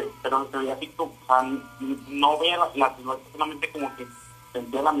 Exactamente, pero se veía así como, o sea, no veía la silueta, solamente como que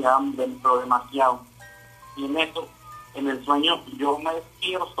sentía la mirada dentro demasiado. Y en eso, en el sueño, yo me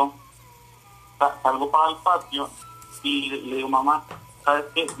despierto, salgo para el patio y le digo, mamá, ¿sabes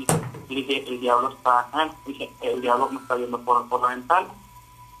qué? Le dije, el diablo está acá. Dije, el diablo me está viendo por la ventana.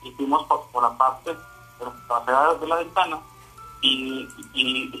 Y fuimos por la parte trasera de la ventana y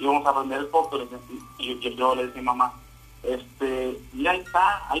íbamos a prender el foco. Y yo le dije, mamá, mira,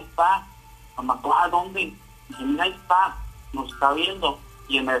 ahí está. Mamá, ¿tú a dónde? Dije, mira, ahí está, nos está viendo.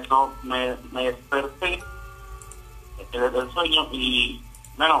 Y en eso me desperté del sueño y,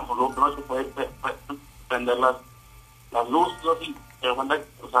 bueno, lo primero que fue prender las luces y pero cuando,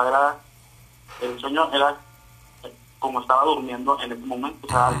 o sea, el sueño era como estaba durmiendo en ese momento, o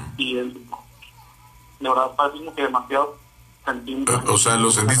sea, y de verdad parece como que demasiado sentí. O sea, lo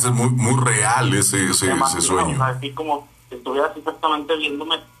sentiste muy real ese sueño. O sea, así como si estuviera así exactamente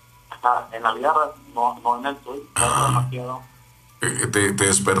viéndome en la vida, no en el sueño, demasiado. ¿Te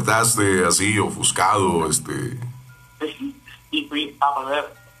despertaste así, ofuscado, Sí, y fui a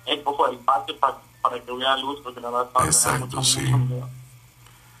ver el poco del patio para que hubiera luz, porque la verdad estaba... Exacto, sí.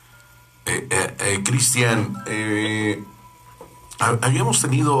 Cristian, habíamos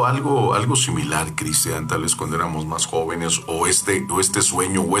tenido algo similar, Cristian, tal vez cuando éramos más jóvenes, o este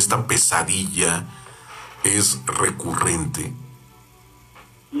sueño, o esta pesadilla es recurrente.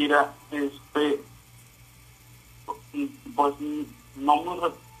 Mira, pues no muy...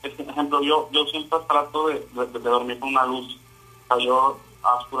 Por ejemplo, yo siempre trato de dormir con una luz. O sea, yo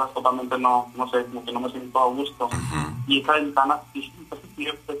a oscuras totalmente no sé, como que no me siento a gusto. Y esa ventana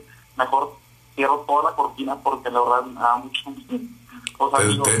siempre mejor cierro toda la cortina porque la verdad me da mucho.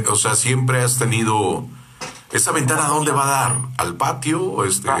 O sea, siempre has tenido... ¿Esa ventana a dónde va a dar? ¿Al patio o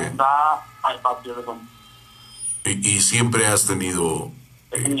Está al patio de fondo. Y siempre has tenido...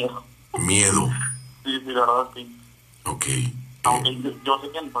 miedo. Sí, la verdad sí. Ok. Aunque yo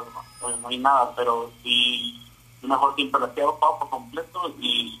sé que no hay nada, pero sí, mejor siempre la cierro todo por completo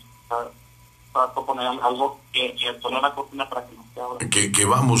y trato de poner algo que poner la cortina para que no se abra. Que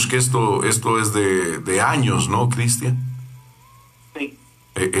vamos, que esto es de años, ¿no, Cristian? Sí.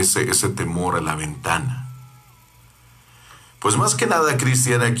 Ese temor a la ventana. Pues más que nada,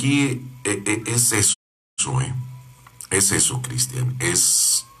 Cristian, aquí es eso, Es eso, Cristian.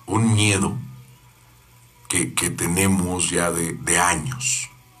 Es un miedo que tenemos ya de años.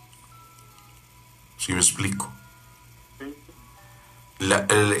 ¿Sí me explico?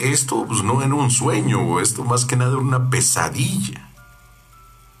 Esto pues, no era un sueño, esto más que nada era una pesadilla.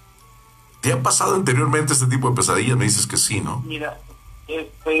 ¿Te ha pasado anteriormente este tipo de pesadillas? Me dices que sí, ¿no? Mira,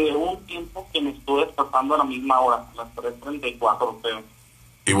 hubo un tiempo que me estuve despertando a la misma hora, a las 3:34, creo.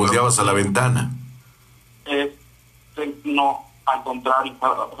 ¿Y volteabas a la ventana? No, al contrario,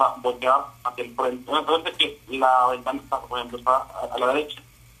 o sea, volteaba hacia el frente. Entonces que la ventana está, por ejemplo, está a la derecha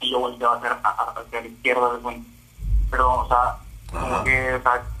y yo volteaba hacia la izquierda del frente. Pero, o sea, como que, o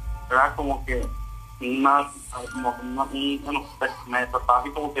sea, era como que bueno, me despertaba así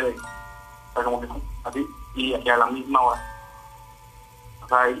como que, o sea, como que así, y hacia la misma hora. O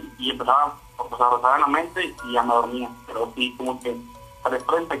sea, y empezaba a rozar en la mente y ya me dormía. Pero sí, como que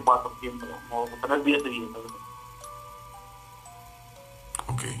 3:34 siempre, como 3 días seguidos.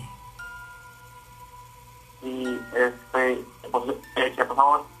 Ok. Y pues, que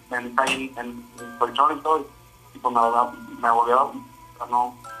pasaba ahí en el colchón y todo, y pues me volvió a dormir, o sea,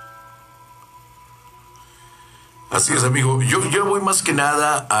 no. Así es, amigo. Yo voy más que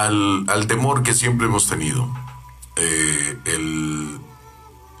nada al temor que siempre hemos tenido. El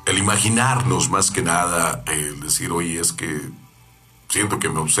imaginarnos más que nada, el decir, oye, es que siento que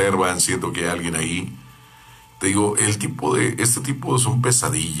me observan, siento que hay alguien ahí. Te digo, este tipo son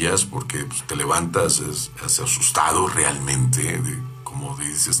pesadillas porque pues, te levantas asustado realmente, como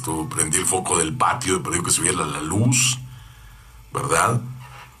dices tú, prendí el foco del patio, pedí que se viera la luz, ¿verdad?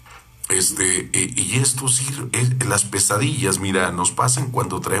 Y esto sí, las pesadillas, mira, nos pasan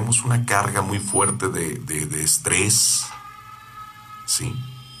cuando traemos una carga muy fuerte de estrés, ¿sí?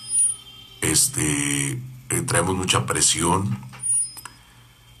 Traemos mucha presión.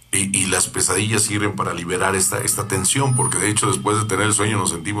 Y las pesadillas sirven para liberar esta tensión, porque de hecho después de tener el sueño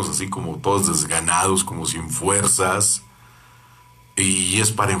nos sentimos así como todos desganados, como sin fuerzas, y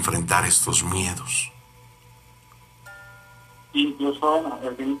es para enfrentar estos miedos. Incluso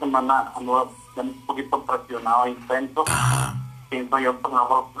el fin de semana ando un poquito presionado e intenso. Pienso yo, por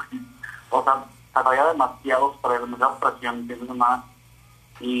favor, o sea, traía demasiada presión el fin de semana,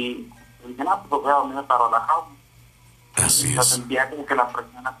 y dije, no, pues voy a dormir para relajado. Así es. Sentía como que la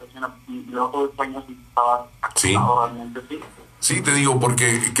presión, y luego todo el sueño sí estaba realmente, sí. Sí, te digo,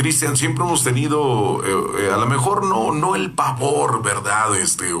 porque, Cristian, siempre hemos tenido, a lo mejor no el pavor, ¿verdad?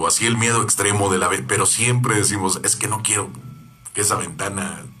 O así el miedo extremo de pero siempre decimos, es que no quiero que esa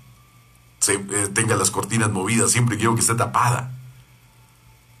ventana tenga las cortinas movidas, siempre quiero que esté tapada.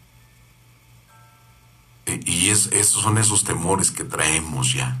 Y esos son esos temores que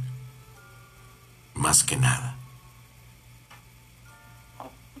traemos ya, más que nada.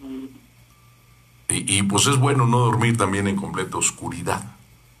 Y pues es bueno no dormir también en completa oscuridad.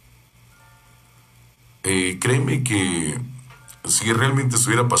 Créeme que si realmente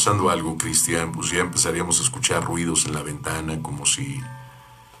estuviera pasando algo, Cristian, pues ya empezaríamos a escuchar ruidos en la ventana, como si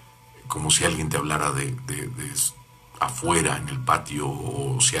alguien te hablara de afuera en el patio,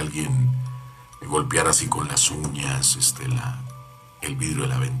 o si alguien golpeara así con las uñas el vidrio de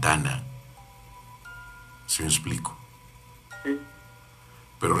la ventana. ¿Sí me explico? Sí.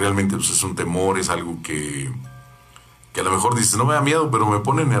 Pero realmente pues, es un temor, es algo que a lo mejor dices, no me da miedo, pero me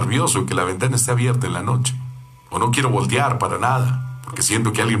pone nervioso que la ventana esté abierta en la noche. O no quiero voltear para nada, porque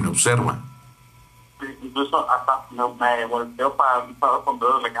siento que alguien me observa. Sí, incluso hasta me volteo para con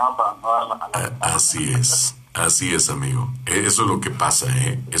dedos de la cama para no dar la Así es, amigo. Eso es lo que pasa,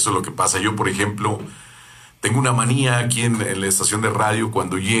 ¿eh? Eso es lo que pasa. Yo, por ejemplo, tengo una manía aquí en la estación de radio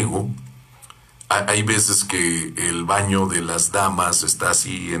cuando llego. Hay veces que el baño de las damas está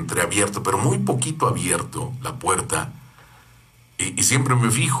así entreabierto, pero muy poquito abierto la puerta. Y siempre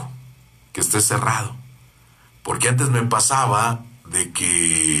me fijo que esté cerrado. Porque antes me pasaba de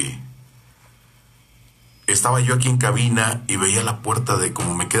que estaba yo aquí en cabina y veía la puerta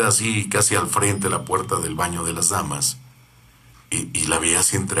como me queda así casi al frente la puerta del baño de las damas. Y la veía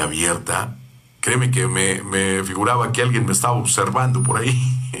así entreabierta. Créeme que me figuraba que alguien me estaba observando por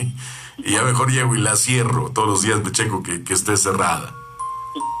ahí. Y ya mejor llego y la cierro. Todos los días me checo que esté cerrada.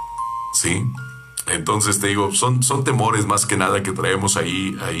 ¿Sí? Entonces te digo, son temores más que nada que traemos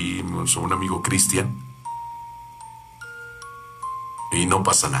ahí un amigo Cristian. Y no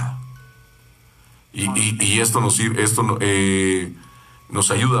pasa nada. Y esto nos sirve,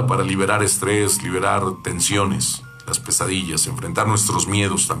 nos ayuda para liberar estrés, liberar tensiones, las pesadillas, enfrentar nuestros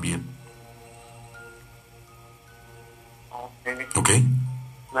miedos también. ¿Ok?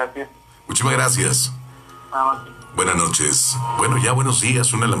 Gracias. Muchísimas gracias. Buenas noches. Bueno, ya buenos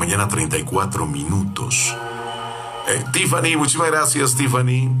días, 1:34 a.m. Tiffany, muchísimas gracias,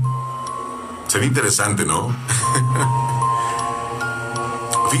 Tiffany. Sería interesante, ¿no?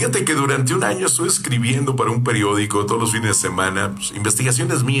 Fíjate que durante un año estuve escribiendo para un periódico todos los fines de semana, pues,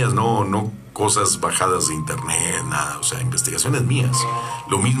 investigaciones mías, no cosas bajadas de internet, nada, o sea, investigaciones mías.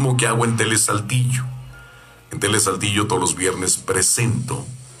 Lo mismo que hago en Tele Saltillo. En Tele Saltillo todos los viernes presento,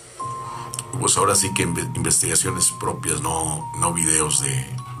 pues ahora sí que investigaciones propias, no videos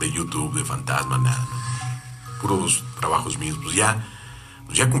de YouTube, de fantasma, nada. Puros trabajos míos. Pues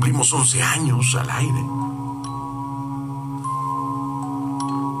ya cumplimos 11 años al aire.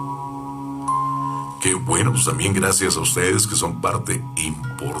 Qué bueno, pues también gracias a ustedes que son parte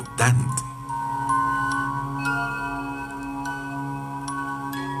importante.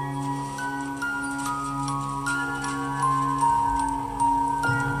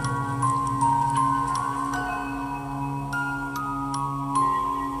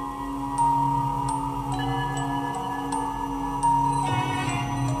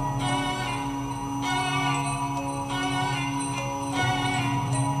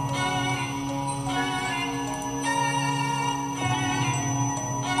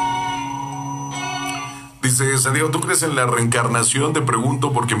 Dice Santiago, ¿tú crees en la reencarnación? Te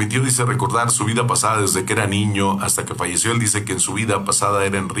pregunto porque mi tío dice recordar su vida pasada desde que era niño hasta que falleció. Él dice que en su vida pasada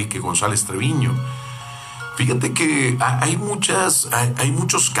era Enrique González Treviño. Fíjate que hay muchos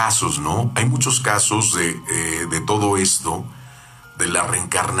casos, ¿no? Hay muchos casos de todo esto, de la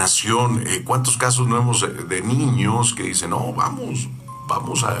reencarnación. ¿Cuántos casos no hemos de niños que dicen, no,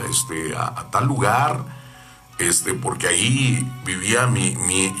 vamos a tal lugar? Porque ahí vivía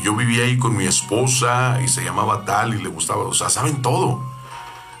yo vivía ahí con mi esposa y se llamaba tal y le gustaba, o sea, saben todo.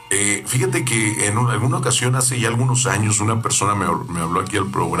 Fíjate que en alguna ocasión, hace ya algunos años, una persona me habló aquí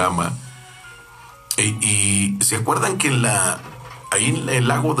al programa y se acuerdan que ahí en el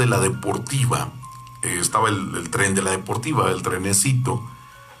lago de la Deportiva estaba el tren de la Deportiva, el trenecito,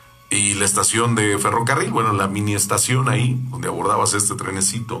 y la estación de ferrocarril, bueno, la mini estación ahí, donde abordabas este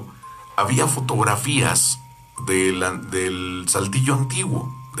trenecito, había fotografías del Saltillo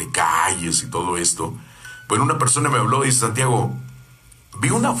antiguo, de calles y todo esto. Bueno, una persona me habló y dice, Santiago, vi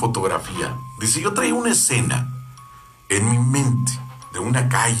una fotografía. Dice, yo traía una escena en mi mente de una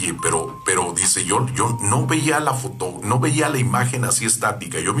calle, pero dice, yo no veía la foto, no veía la imagen así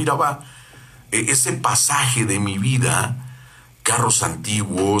estática. Yo miraba ese pasaje de mi vida, carros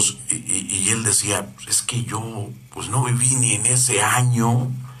antiguos, y él decía, es que yo pues no viví ni en ese año.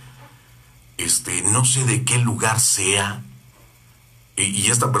 No sé de qué lugar sea. Y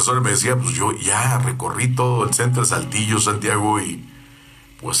esta persona me decía, pues yo ya recorrí todo el centro de Saltillo, Santiago, y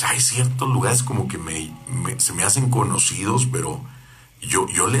pues hay ciertos lugares como que se me hacen conocidos, pero yo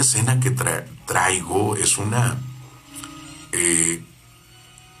la escena que traigo es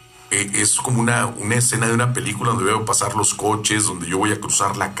es como una escena de una película donde veo pasar los coches, donde yo voy a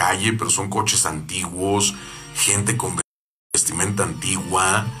cruzar la calle, pero son coches antiguos, gente con vestimenta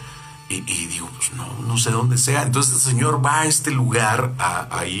antigua. Y digo, pues no sé dónde sea. Entonces el señor va a este lugar,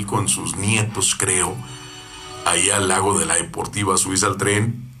 ahí con sus nietos, creo, ahí al lago de la Deportiva, subirse al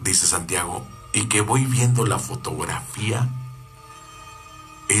tren, dice Santiago, y que voy viendo la fotografía,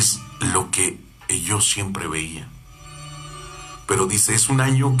 es lo que yo siempre veía. Pero dice, es un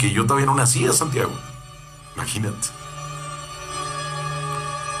año que yo todavía no nacía, Santiago. Imagínate.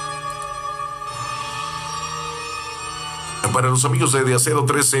 Para los amigos de Acero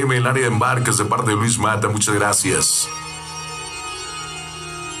 3M, el área de embarques, de parte de Luis Mata, muchas gracias.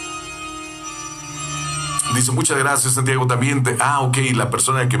 Dice, muchas gracias, Santiago, también. Ok, la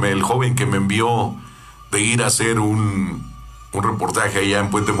persona el joven que me envió de ir a hacer un reportaje allá en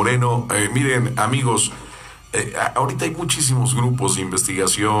Puente Moreno. Miren, amigos, ahorita hay muchísimos grupos de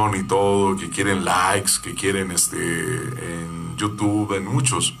investigación y todo, que quieren likes, que quieren en YouTube, en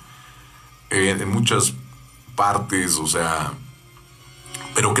muchas partes, o sea,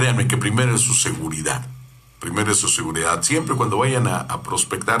 pero créanme que primero es su seguridad. Primero es su seguridad. Siempre cuando vayan a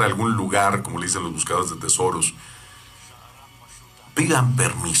prospectar algún lugar, como le dicen los buscadores de tesoros, pidan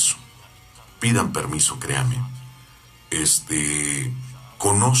permiso, créanme.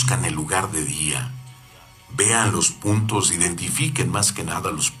 Conozcan el lugar de día, vean los puntos, identifiquen más que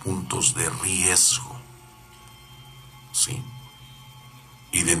nada los puntos de riesgo. ¿Sí?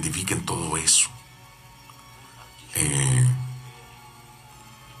 Identifiquen todo eso.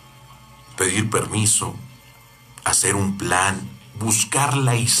 Pedir permiso, hacer un plan, buscar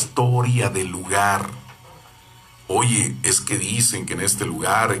la historia del lugar. Oye, es que dicen que en este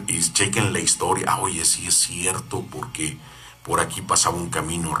lugar, y chequen la historia. Ah, oye, sí es cierto, porque por aquí pasaba un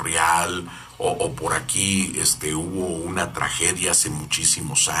camino real, o por aquí hubo una tragedia hace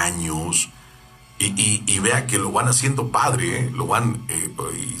muchísimos años. Y vea que lo van haciendo padre, ¿eh? Lo van,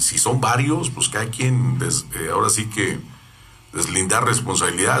 y si son varios, pues cada quien, ahora sí que deslindar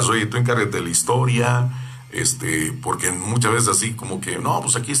responsabilidades. Oye, tú encárgate de la historia, porque muchas veces así como que, no,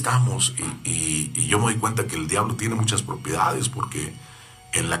 pues aquí estamos. Y yo me doy cuenta que el diablo tiene muchas propiedades, porque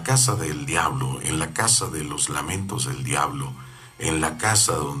en la casa del diablo, en la casa de los lamentos del diablo, en la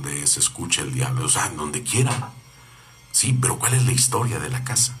casa donde se escucha el diablo, o sea, en donde quiera. Sí, pero ¿cuál es la historia de la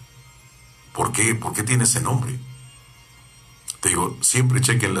casa? ¿Por qué tiene ese nombre? Te digo, siempre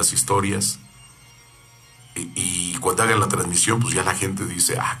chequen las historias y cuando hagan la transmisión, pues ya la gente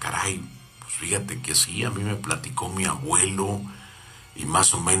dice, ah, caray, pues fíjate que sí, a mí me platicó mi abuelo y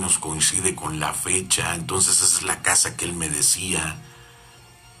más o menos coincide con la fecha, entonces esa es la casa que él me decía.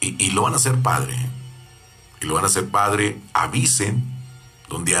 Y lo van a hacer padre, ¿eh? Y lo van a hacer padre, avisen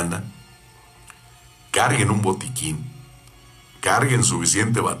dónde andan, carguen un botiquín, carguen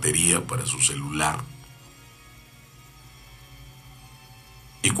suficiente batería para su celular.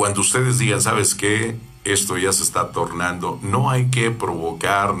 Y cuando ustedes digan, ¿sabes qué? Esto ya se está tornando, no hay que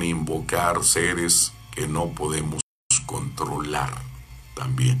provocar ni invocar seres que no podemos controlar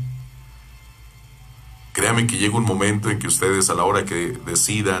también. Créanme que llega un momento en que ustedes, a la hora que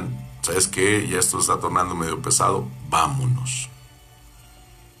decidan, ¿sabes qué? Ya esto se está tornando medio pesado, vámonos.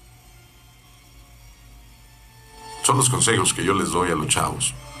 Son los consejos que yo les doy a los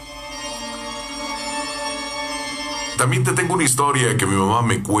chavos. También te tengo una historia que mi mamá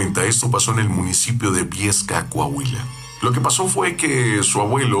me cuenta. Esto pasó en el municipio de Viesca, Coahuila. Lo que pasó fue que su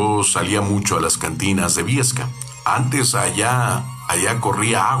abuelo salía mucho a las cantinas de Viesca. Antes allá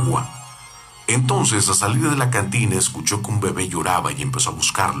corría agua. Entonces, a salir de la cantina, escuchó que un bebé lloraba y empezó a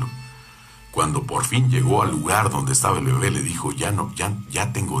buscarlo. Cuando por fin llegó al lugar donde estaba el bebé, le dijo, ya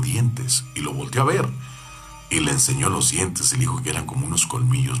tengo dientes. Y lo volteó a ver. Y le enseñó los dientes y le dijo que eran como unos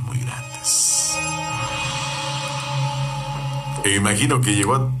colmillos muy grandes. E imagino que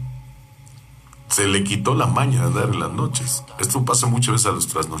se le quitó la maña de andar en las noches. Esto pasa muchas veces a los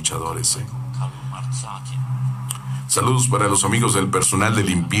trasnochadores, ¿eh? Saludos para los amigos del personal de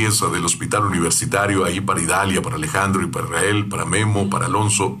limpieza del hospital universitario, ahí para Idalia, para Alejandro y para Israel, para Memo, para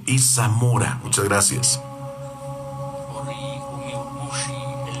Alonso y Zamora. Muchas gracias.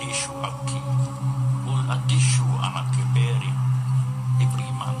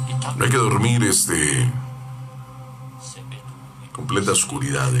 No hay que dormir completa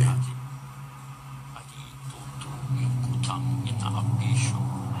oscuridad, ¿eh?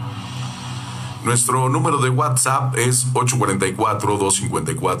 Nuestro número de WhatsApp es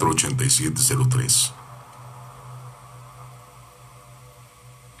 844-254-8703.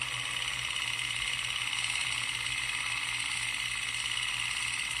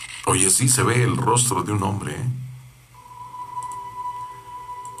 Oye, sí se ve el rostro de un hombre, ¿eh?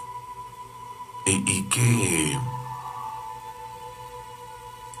 ¿Y qué?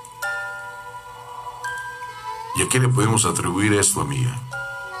 ¿Y a qué le podemos atribuir esto, amiga?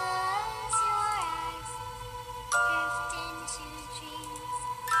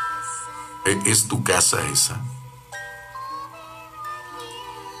 ¿Es tu casa esa?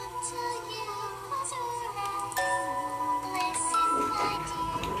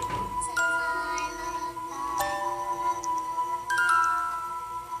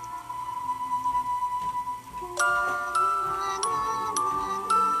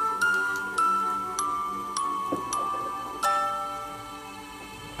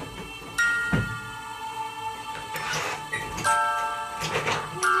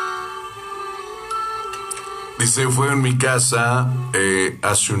 Dice, fue en mi casa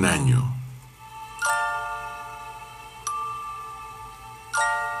hace un año.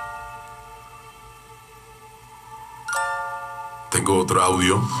 Tengo otro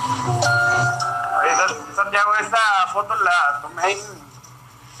audio. Oye, Santiago, esta foto la tomé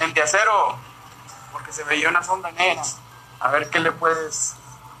en Teacero porque se veía una sonda negra. A ver qué ves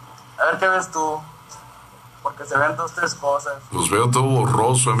tú. Porque se ven 2, 3 cosas. Los veo todo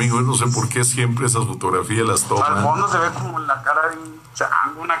borroso, amigo. No sé por qué siempre esas fotografías las toman. Al fondo se ve como la cara de un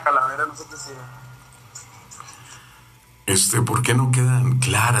chango, una calavera, no sé qué sea. ¿Por qué no quedan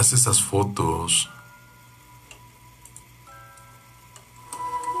claras esas fotos?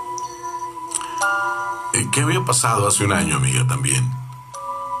 ¿Qué había pasado hace un año, amiga, también?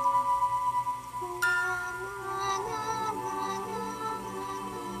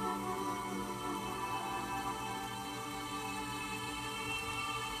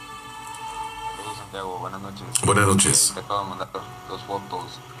 Santiago, buenas noches. Buenas noches. Te acabo de mandar dos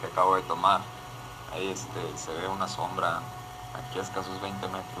fotos que acabo de tomar. Ahí se ve una sombra, aquí a escasos 20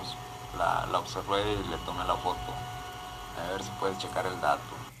 metros. La observé y le tomé la foto. A ver si puedes checar el dato.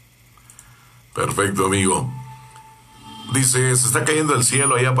 Perfecto, amigo. Dice, se está cayendo el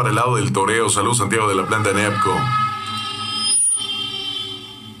cielo allá para el lado del Toreo. Saludos, Santiago de la planta Nepco.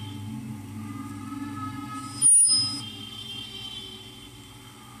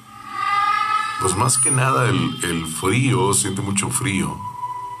 Pues más que nada el frío, siente mucho frío.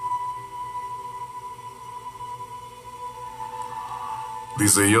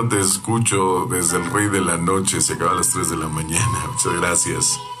 Dice, yo te escucho desde el Rey de la Noche, se acaba a las 3 de la mañana. Muchas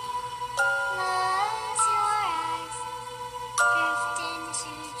gracias.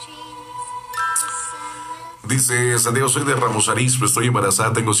 Dice, Santiago, soy de Ramos Arizpe, estoy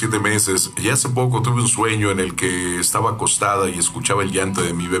embarazada, tengo 7 meses. Ya hace poco tuve un sueño en el que estaba acostada y escuchaba el llanto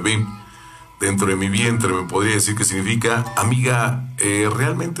de mi bebé dentro de mi vientre. ¿Me podría decir qué significa? Amiga,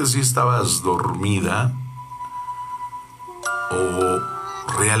 ¿realmente sí estabas dormida? ¿O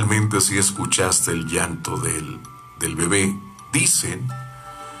realmente sí escuchaste el llanto del bebé? Dicen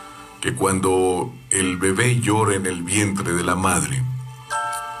que cuando el bebé llora en el vientre de la madre,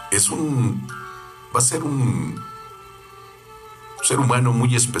 va a ser un ser humano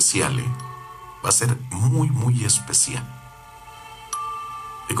muy especial, va a ser muy, muy especial.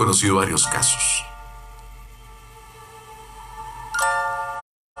 He conocido varios casos.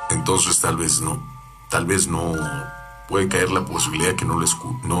 Entonces tal vez no puede caer la posibilidad que no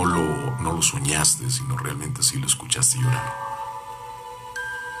lo soñaste, sino realmente sí lo escuchaste llorar.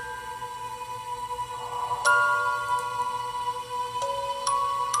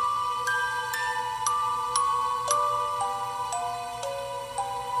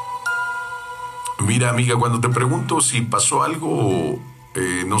 Mira, amiga, cuando te pregunto si pasó algo,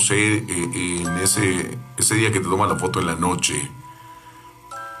 no sé, en ese día que te tomas la foto en la noche,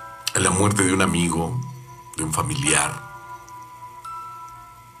 la muerte de un amigo, de un familiar,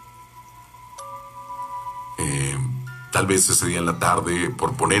 tal vez ese día en la tarde,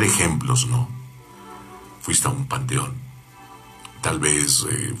 por poner ejemplos, ¿no? Fuiste a un panteón, tal vez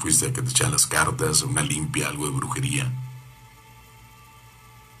fuiste a que te echaran las cartas, una limpia, algo de brujería.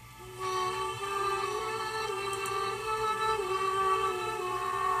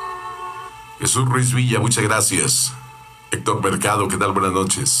 Jesús Ruiz Villa, muchas gracias. Héctor Mercado, ¿qué tal? Buenas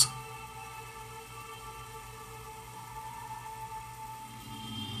noches.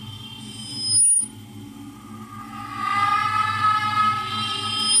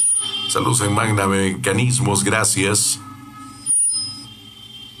 Saludos en Magna Mecanismos, gracias.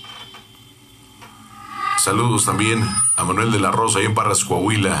 Saludos también a Manuel de la Rosa, ahí en Parras,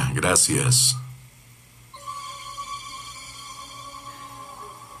 Coahuila, gracias.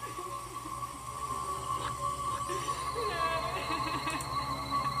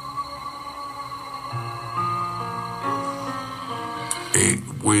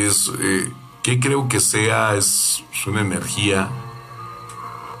 ¿Qué creo que sea? Es una energía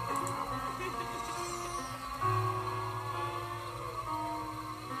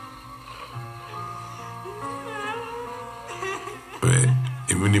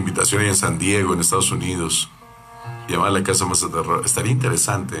una invitación ahí en San Diego, en Estados Unidos, llamada la casa más aterradora. Estaría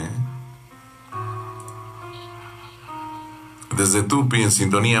interesante, ¿eh? Desde Tupi, en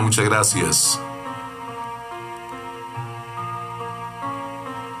sintonía, muchas gracias.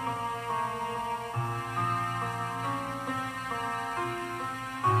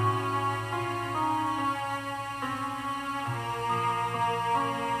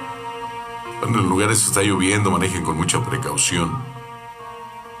 En los lugares que está lloviendo, manejen con mucha precaución.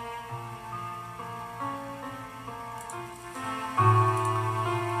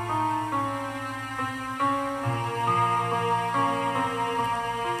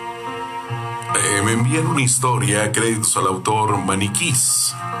 Me envían una historia, créditos al autor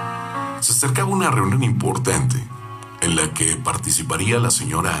Maniquís. Se acercaba una reunión importante en la que participaría la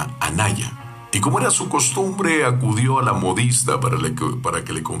señora Anaya. Y como era su costumbre, acudió a la modista para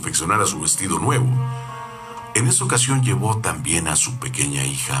que le confeccionara su vestido nuevo. En esa ocasión llevó también a su pequeña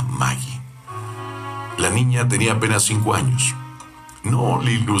hija Maggie. La niña tenía apenas 5 años. No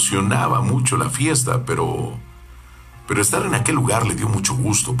le ilusionaba mucho la fiesta, pero estar en aquel lugar le dio mucho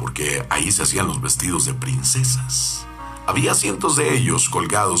gusto porque ahí se hacían los vestidos de princesas. Había cientos de ellos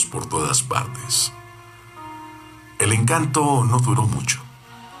colgados por todas partes. El encanto no duró mucho.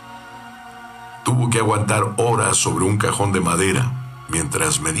 Tuvo que aguantar horas sobre un cajón de madera,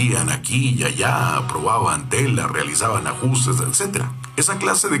 mientras medían aquí y allá, probaban tela, realizaban ajustes, etc. Esa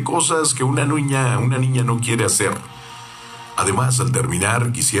clase de cosas que una niña no quiere hacer. Además, al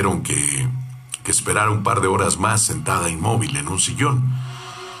terminar, quisieron que que esperara un par de horas más sentada inmóvil en un sillón,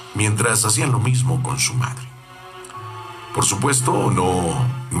 mientras hacían lo mismo con su madre. Por supuesto, no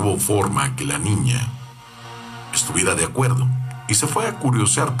hubo forma que la niña estuviera de acuerdo y se fue a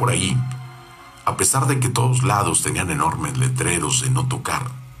curiosear por ahí, a pesar de que todos lados tenían enormes letreros de no tocar.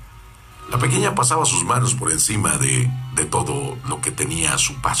 La pequeña pasaba sus manos por encima de todo lo que tenía a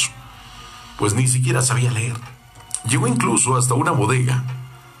su paso, pues ni siquiera sabía leer. Llegó incluso hasta una bodega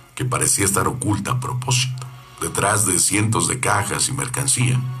que parecía estar oculta a propósito, detrás de cientos de cajas y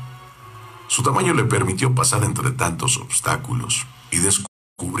mercancía. Su tamaño le permitió pasar entre tantos obstáculos y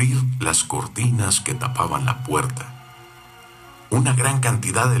descubrir las cortinas que tapaban la puerta. Una gran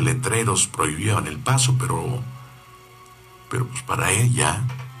cantidad de letreros prohibían el paso, pero pues para ella,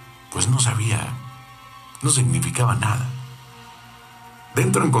 pues no significaba nada.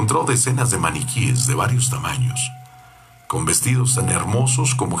 Dentro encontró decenas de maniquíes de varios tamaños, con vestidos tan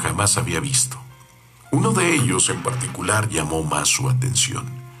hermosos como jamás había visto. Uno de ellos en particular llamó más su atención,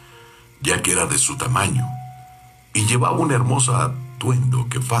 ya que era de su tamaño y llevaba un hermoso atuendo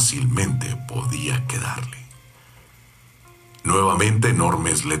que fácilmente podía quedarle. Nuevamente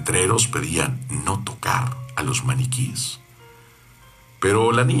enormes letreros pedían no tocar a los maniquíes.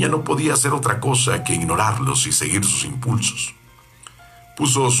 Pero la niña no podía hacer otra cosa que ignorarlos y seguir sus impulsos.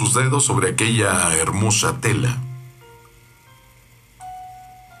 Puso sus dedos sobre aquella hermosa tela.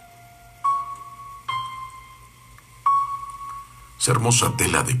 Esa hermosa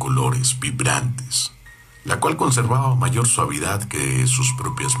tela de colores vibrantes, la cual conservaba mayor suavidad que sus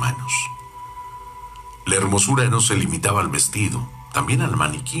propias manos. La hermosura no se limitaba al vestido, también al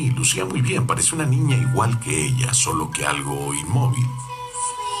maniquí. Lucía muy bien, parecía una niña igual que ella, solo que algo inmóvil.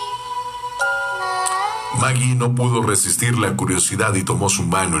 Maggie no pudo resistir la curiosidad y tomó su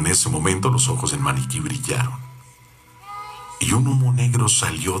mano. En ese momento los ojos del maniquí brillaron y un humo negro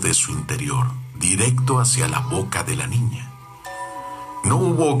salió de su interior, directo hacia la boca de la niña. No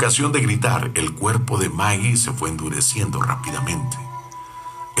hubo ocasión de gritar. El cuerpo de Maggie se fue endureciendo rápidamente.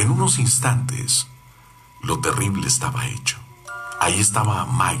 En unos instantes, lo terrible estaba hecho. Ahí estaba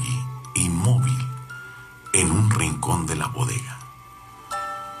Maggie, inmóvil, en un rincón de la bodega.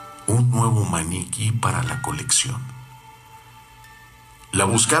 Un nuevo maniquí para la colección. La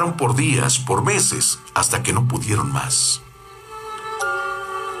buscaron por días, por meses, hasta que no pudieron más.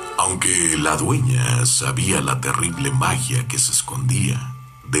 Aunque la dueña sabía la terrible magia que se escondía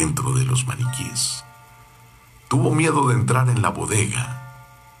dentro de los maniquíes, tuvo miedo de entrar en la bodega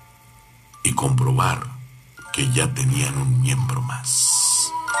y comprobar que ya tenían un miembro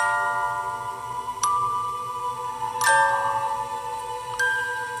más.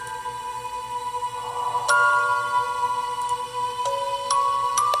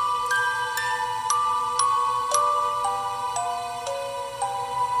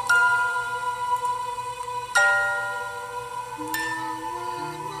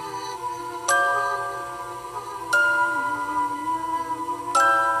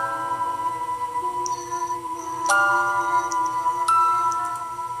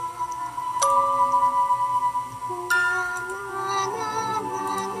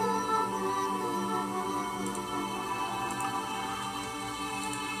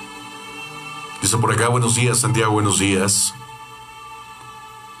 Dice por acá, buenos días, Santiago, buenos días.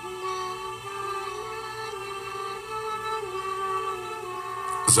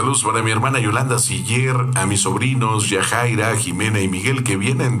 Saludos para mi hermana Yolanda Siller, a mis sobrinos Yajaira, Jimena y Miguel, que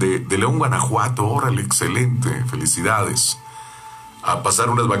vienen de León, Guanajuato. Órale, excelente, felicidades. A pasar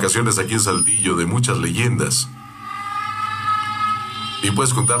unas vacaciones aquí en Saltillo de muchas leyendas. Y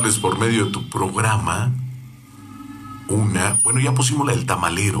puedes contarles por medio de tu programa ya pusimos la del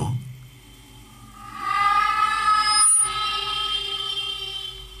tamalero.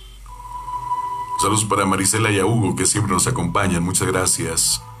 Saludos para Marisela y a Hugo, que siempre nos acompañan. Muchas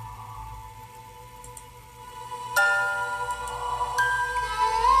gracias.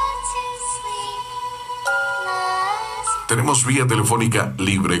 Tenemos vía telefónica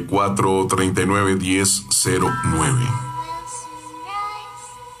libre 439-1009.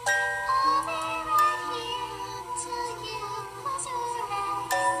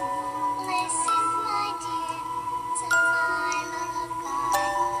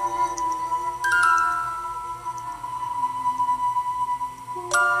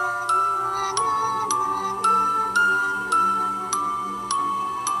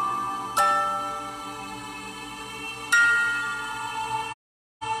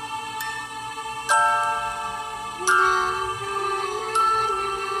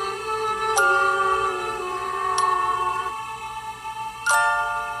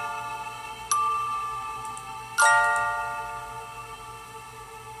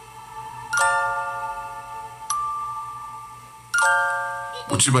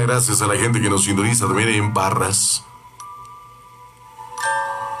 Muchísimas gracias a la gente que nos sintoniza también en Parras.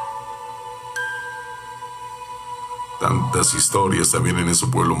 Tantas historias también en ese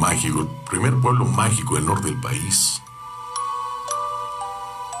pueblo mágico, el primer pueblo mágico del norte del país.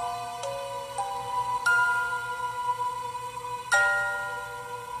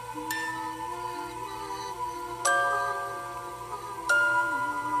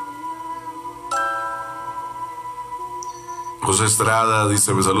 José Estrada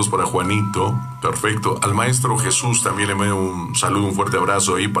dice: saludos para Juanito. Perfecto. Al maestro Jesús también le mando un saludo, un fuerte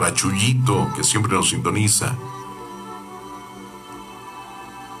abrazo ahí para Chuyito, que siempre nos sintoniza.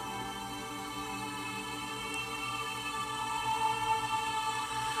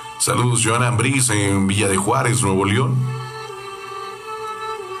 Saludos, Joana Ambriz en Villa de Juárez, Nuevo León.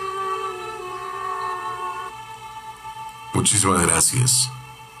 Muchísimas gracias.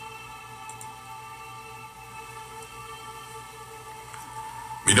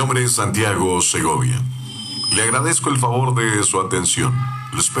 Mi nombre es Santiago Segovia. Le agradezco el favor de su atención.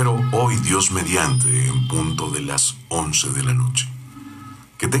 Lo espero hoy, Dios mediante, en punto de las 11 de la noche.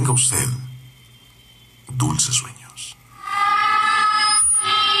 Que tenga usted dulces sueños.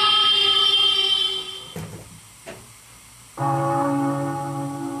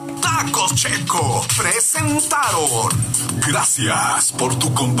 Tacos Checo presentaron. Gracias por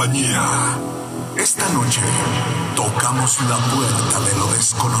tu compañía. Esta noche tocamos la puerta de lo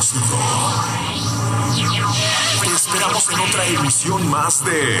desconocido. Te esperamos en otra emisión más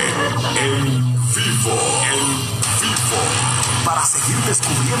de En Vivo. Para seguir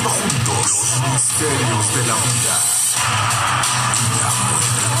descubriendo juntos los misterios de la vida y la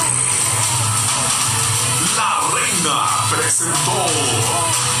muerte. La Reina presentó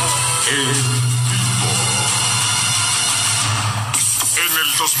En Vivo. En el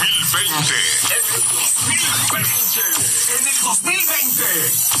 2020. En el 2020.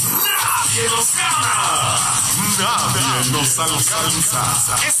 Nadie nos gana. Nadie nos alcanza.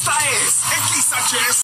 Esta es XHS.